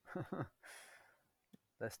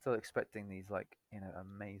 They're still expecting these, like,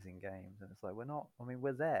 amazing games, and it's like, we're not. I mean,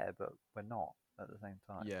 we're there, but we're not at the same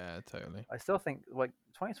time. Yeah, totally. I still think, like,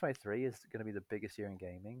 2023 is going to be the biggest year in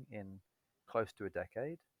gaming in close to a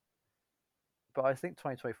decade. But I think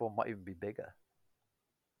 2024 might even be bigger.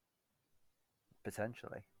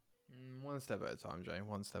 Potentially. One step at a time, Jay.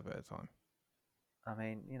 One step at a time. I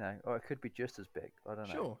mean, or it could be just as big. I don't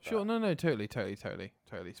know. Sure. No, totally.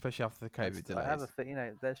 Especially after the COVID delays. I have a feeling,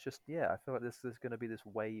 there's just, I feel like there's going to be this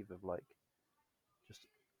wave of, like, just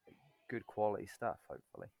good quality stuff,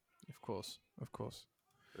 hopefully. Of course. But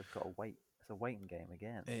it's got to wait. It's a waiting game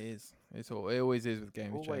again. It is. It always is with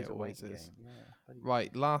games, Jay. It always is. Game. Yeah,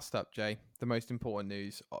 right, last up, Jay. The most important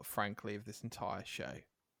news, frankly, of this entire show.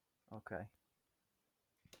 Okay.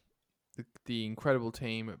 The incredible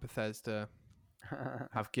team at Bethesda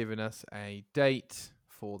have given us a date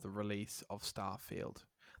for the release of Starfield.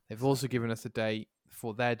 They've also given us a date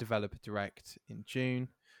for their developer direct in June.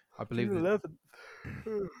 I believe June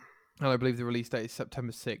 11th. And I believe the release date is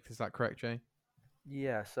September 6th. Is that correct, Jay?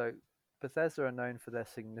 Yeah, so Bethesda are known for their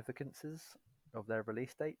significances of their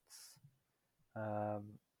release dates. The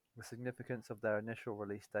significance of their initial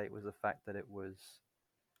release date was the fact that it was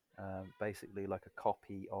basically like a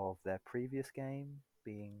copy of their previous game,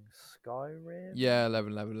 being Skyrim. Yeah,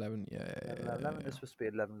 11/11/11. Yeah. 11/11. This was supposed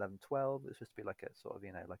to be 11/11/12. It's supposed to be like a sort of,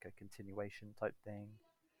 like a continuation type thing.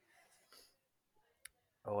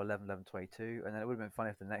 Or 11/11/22, and then it would have been funny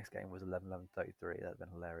if the next game was 11/11/33. That'd have been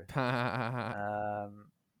hilarious.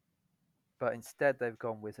 But instead, they've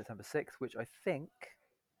gone with September 6th, which I think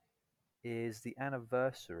is the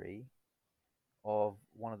anniversary of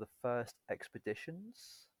one of the first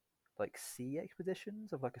expeditions, like sea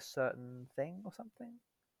expeditions of like a certain thing or something.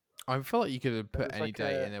 I feel like you could have put any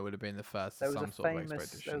date and it would have been the first of some sort of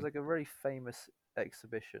expedition. There was like a very famous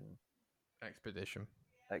expedition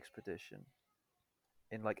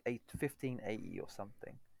in like 1580 or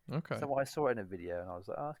something. Okay. So I saw it in a video and I was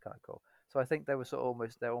like, oh, that's kind of cool. So I think they were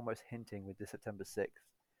they're almost hinting with the September 6th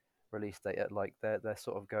release date at like they're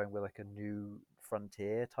sort of going with like a new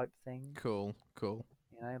frontier type thing. Cool.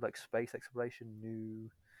 Like space exploration,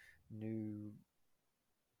 new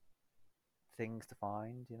things to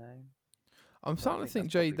find. I'm So I starting to think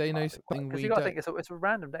that's think, Jay, probably they know partly something because we you got to don't. think it's a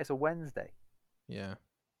random day. It's a Wednesday. Yeah,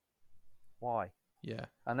 Why? yeah.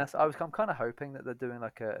 And I'm kind of hoping that they're doing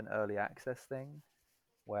like an early access thing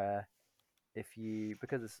where if you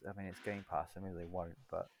because it's Game Pass. I mean they won't,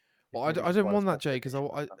 but if Well, maybe I if you don't buy the want that, special Jay, because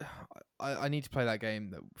edition or something. I need to play that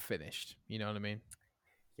game that finished. You know what I mean?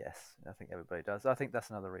 Yes, I think everybody does. I think that's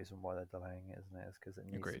another reason why they're delaying it, isn't it? Is because it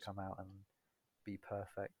needs to Agreed. come out and be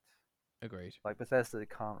perfect. Agreed. Like Bethesda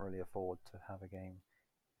can't really afford to have a game.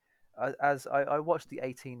 As I watched the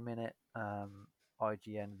 18-minute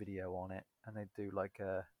IGN video on it, and they do like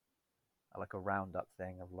a roundup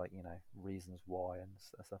thing of like reasons why and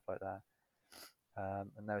stuff like that.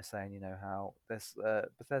 And they were saying how this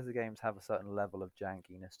Bethesda games have a certain level of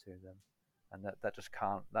jankiness to them, and that just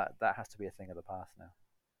can't that has to be a thing of the past now.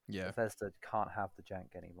 Yeah. Bethesda can't have the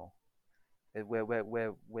jank anymore.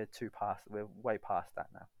 We're too past. We're way past that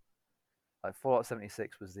now. Like Fallout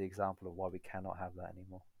 76 was the example of why we cannot have that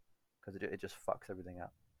anymore, because it just fucks everything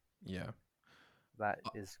up. Yeah. That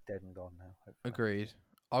is dead and gone now. Hopefully. Agreed.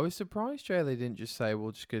 I was surprised, Jay, they didn't just say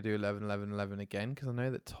we'll just go do 11, 11, 11 again, because I know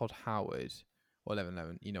that Todd Howard, or 11,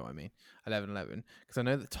 11, you know what I mean, 11, 11, because I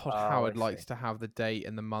know that Todd Oh, I Howard see. likes to have the date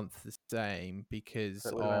and the month the same because So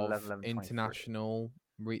it would have been of 11, 11, 23. international,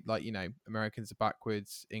 like Americans are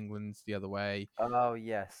backwards, England's the other way, Oh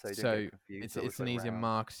yes, so you didn't so get confused. it's Which an way easier round?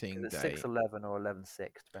 marketing It's date, 6/11 or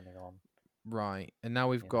 11/6, depending on. right? And now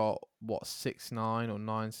we've You know. got what 6/9 or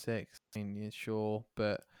 9/6. I mean, yeah, sure,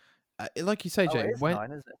 but like you say, Oh, Jay, it is when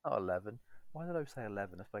 9, isn't it? Not 11. Why did I say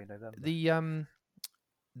 11? It's by November.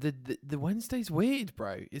 the Wednesday's weird,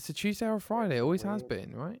 bro. It's a Tuesday or a Friday. It It's always has weird.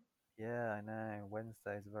 been, right? Yeah, I know.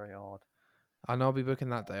 Wednesday's very odd. And I'll be booking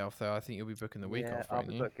that day off, though. I think you'll be booking the week Yeah, off,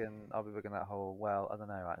 won't you? I'll be booking that whole. Well, I don't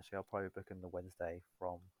know actually. I'll probably be booking the Wednesday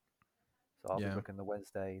from. So I'll be Yeah. booking the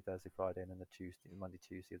Wednesday, Thursday, Friday, and then the Monday,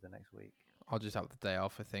 Tuesday of the next week. I'll just have the day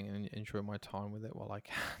off, I think, and enjoy my time with it while I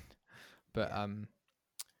can. But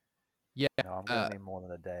Yeah. yeah. No, I'm gonna need more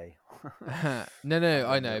than a day. No, I'm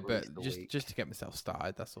I gonna need know, at but least a just week. to get myself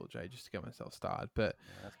started. That's all, Jay. Just to get myself started. But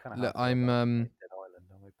Yeah, that's kind of look, hard to get I'm back to play Dead Island.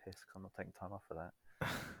 I'm really pissed 'cause I'm not taking time off for that.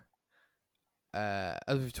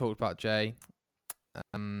 as we've talked about, Jay,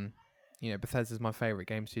 Bethesda's my favorite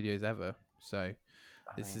game studios ever. So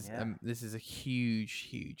this is a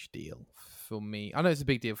huge deal for me. I know it's a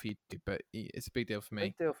big deal for you too, but it's a big deal for me.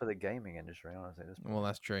 Big deal for the gaming industry, honestly. At this point. Well,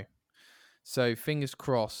 that's true. So fingers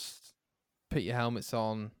crossed. Put your helmets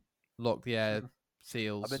on. Lock the air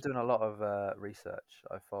seals. I've been doing a lot of research.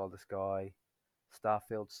 I follow this guy,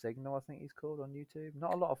 Starfield Signal, I think he's called, on YouTube.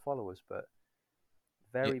 Not a lot of followers, but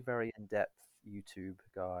very in-depth YouTube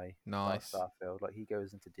guy about Nice. Starfield. Like he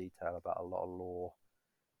goes into detail about a lot of lore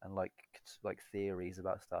and like theories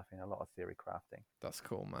about stuff. A lot of theory crafting. That's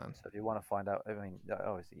cool, man. So if you want to find out, I mean,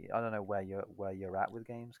 obviously, I don't know where you're at with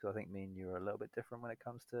games because I think me and you are a little bit different when it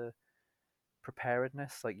comes to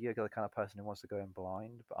preparedness. Like you're the kind of person who wants to go in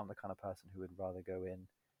blind, but I'm the kind of person who would rather go in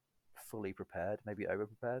fully prepared, maybe over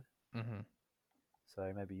prepared. Mm-hmm.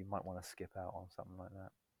 So maybe you might want to skip out on something like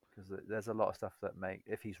that because there's a lot of stuff that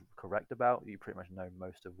if he's correct about, you pretty much know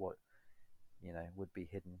most of what would be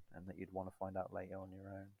hidden and that you'd want to find out later on your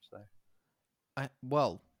own. So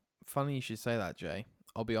well, funny you should say that, Jay.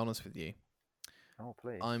 I'll be honest with you. Oh,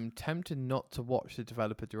 please. I'm tempted not to watch the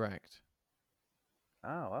developer direct.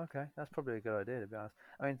 Oh, okay. That's probably a good idea, to be honest.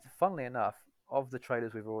 I mean, funnily enough, of the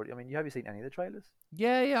trailers we've already... I mean, have you seen any of the trailers?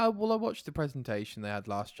 Yeah. Well, I watched the presentation they had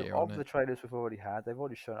last year on Of the trailers we've already had, they've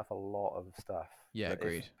already shown off a lot of stuff. Yeah,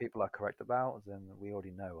 agreed. If people are correct about, then we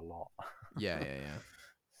already know a lot. Yeah.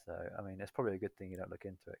 So, I mean, it's probably a good thing you don't look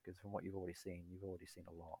into it, because from what you've already seen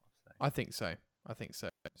a lot. So. I think so.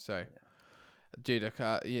 So, yeah. Dude,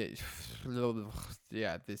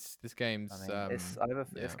 this game's... I mean,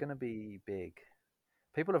 it's going to be big.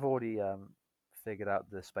 People have already figured out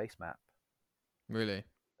the space map. Really?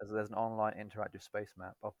 There's an online interactive space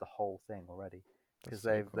map of the whole thing already, because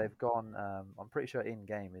cool. they've gone. I'm pretty sure in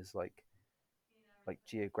game is like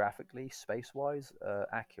geographically, space wise,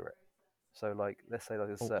 accurate. So like, let's say like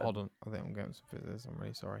a certain... Hold on, I think I'm getting some visitors. I'm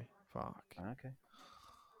really sorry. Fuck. Okay.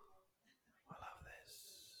 I love this.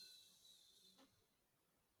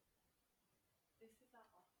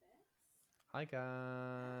 Hi guys.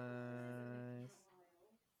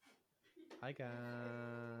 Hi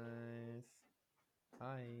guys.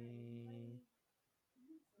 Hi. I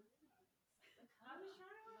was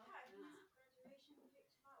trying to work out whose graduation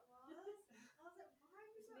picture that was. I was like, why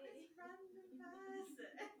was that this random person?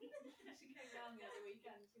 She came down the other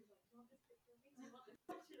weekend. She was like, do you want this picture of me? Do you want this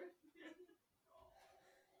picture of me?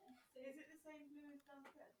 Aww. So is it the same blue as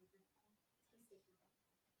downstairs or different? It's different.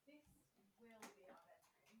 This will be our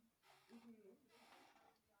bedroom.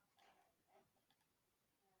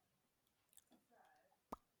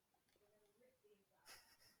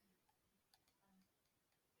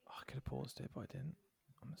 could have paused it, but I didn't.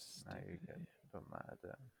 I'm a No, stupid you good. idiot. Doesn't matter, do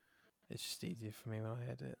it. It's just easier for me when I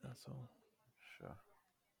edit. That's all. Sure.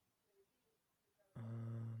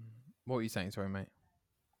 What were you saying? Sorry, mate.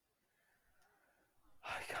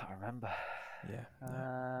 I can't remember. Yeah.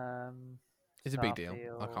 No. Um, It's a big deal.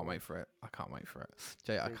 I can't Starfield, wait for it. I can't wait for it.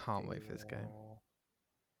 Jay, I big can't wait for this game. deal.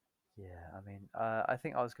 Yeah, I mean, I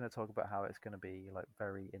think I was going to talk about how it's going to be like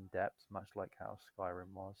very in depth, much like how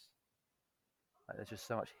Skyrim was. Like, there's just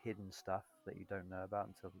so much hidden stuff that you don't know about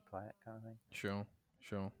until you play it, kind of thing. Sure.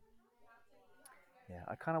 Yeah,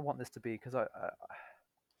 I kind of want this to be because That's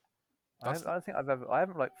I don't think I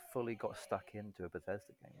haven't like fully got stuck into a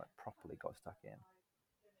Bethesda game, like properly got stuck in.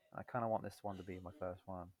 I kind of want this one to be my first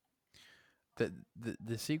one.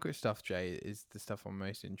 the secret stuff, Jay, is the stuff I'm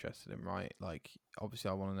most interested in, right? Like,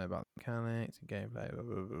 obviously, I want to know about mechanics and gameplay, blah,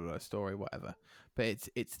 blah, blah, blah, story, whatever. But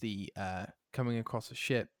it's the coming across a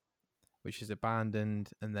ship which is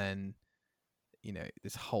abandoned, and then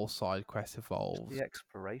this whole side quest Just evolves. the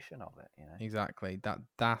exploration of it, you know. Exactly.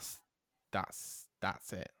 That's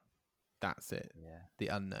it. That's it. Yeah. The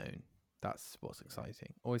unknown. That's what's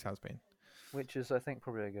exciting. Always has been. Which is, I think,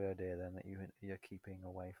 probably a good idea then that you're keeping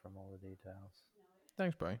away from all the details.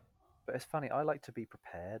 Thanks, bro. But it's funny. I like to be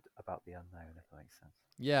prepared about the unknown, if that makes sense.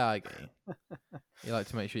 Yeah, I get you. You like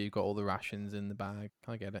to make sure you've got all the rations in the bag.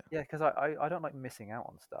 I get it. Yeah, because I don't like missing out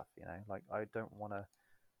on stuff. You know, like I don't want to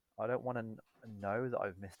know that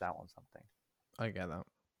I've missed out on something. I get that.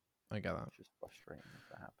 It's just frustrating if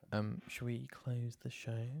that happens. Shall we close the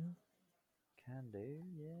show? Can do,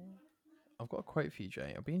 yeah. I've got a quote for you,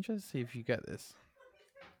 Jay. I'll be interested to see if you get this.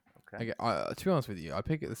 Okay. To be honest with you, I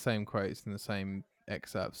pick at the same quotes and the same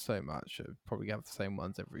excerpts so much. I probably have the same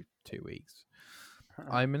ones every 2 weeks.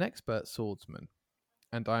 I'm an expert swordsman,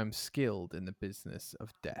 and I am skilled in the business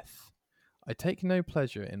of death. I take no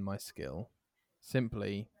pleasure in my skill.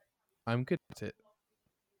 Simply, I'm good at it.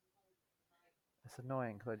 It's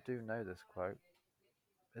annoying because I do know this quote.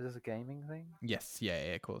 Is this a gaming thing? Yes, yeah,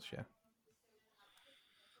 of course, yeah.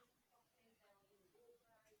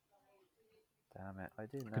 Damn it, I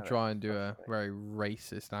do know. I could that. try It's and do a frustrating. very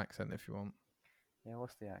racist accent if you want. Yeah,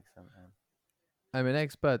 what's the accent then? I'm an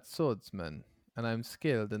expert swordsman, and I'm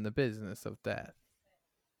skilled in the business of death.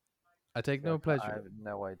 I take See, no I pleasure. have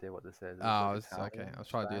no idea what this is. Is it I like was okay. Italian, I was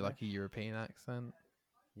trying to do like a Spanish? European accent.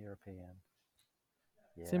 European.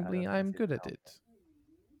 Yeah, I Simply, don't think I'm that's good at Italian. it.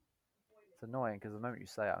 It's annoying because the moment you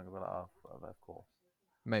say it, I'm gonna be like, oh, well, of course.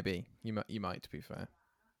 Maybe you might. To be fair,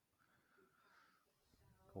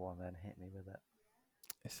 Go on then, hit me with it.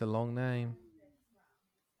 it's a long name.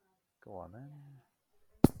 Go on then.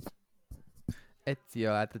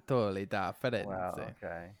 Ezio Auditore da Firenze. Wow.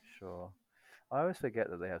 Okay. Sure. I always forget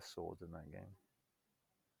that they have swords in that game.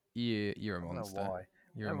 You're a I don't monster. know why.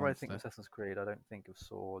 You're a Whenever I think monster. of Assassin's Creed, I don't think of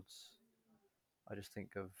swords. I just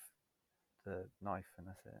think of the knife, and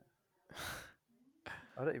that's it.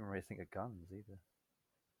 I don't even really think of guns either.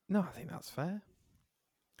 No, I think that's fair.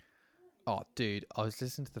 Oh, dude, I was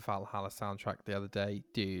listening to the Valhalla soundtrack the other day.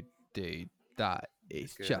 Dude, that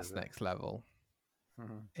is good, just is it? next level.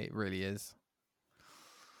 It really is.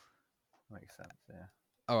 Makes sense, yeah.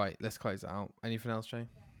 All right, let's close it out. Anything else, Jay?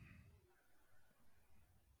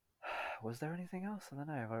 Was there anything else? I don't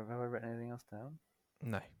know. Have I written anything else down?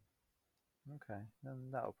 No. Okay,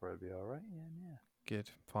 then that'll probably be all right. Yeah. Good,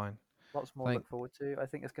 fine. Lots more to look forward to. I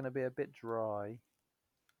think it's going to be a bit dry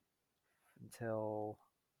until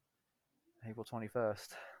April 21st.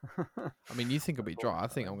 I mean, you think it'll be dry. I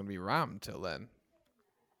think I'm going to be rammed till then.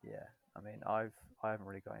 Yeah, I mean, I haven't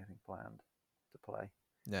really got anything planned to play.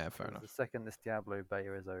 Yeah, fair enough. The second this Diablo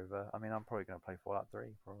Beta is over, I mean, I'm probably going to play Fallout 3,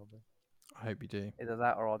 probably. I hope you do. Either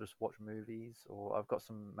that or I'll just watch movies, or I've got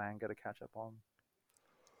some manga to catch up on.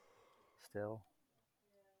 Still.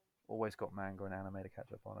 Always got manga and anime to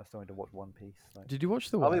catch up on. I still need to watch One Piece. Like, Did you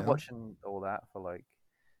watch The I'll Whale? be watching all that for like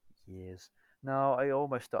years. No, I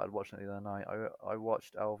almost started watching it the other night. I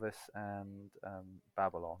watched Elvis and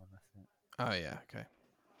Babylon, and that's it. Oh, yeah, okay.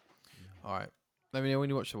 All right. Let me know when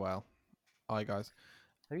you watch The Whale. All right, guys.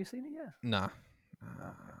 Have you seen it yet? Nah.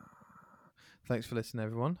 Okay. Thanks for listening,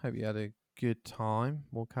 everyone. Hope you had a good time.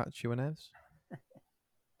 We'll catch you whenever.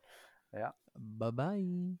 Yeah.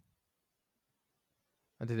 Bye-bye.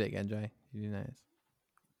 I did it again, Jay. You notice?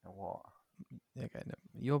 What? Okay, no.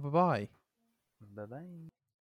 You're bye-bye. Bye-bye.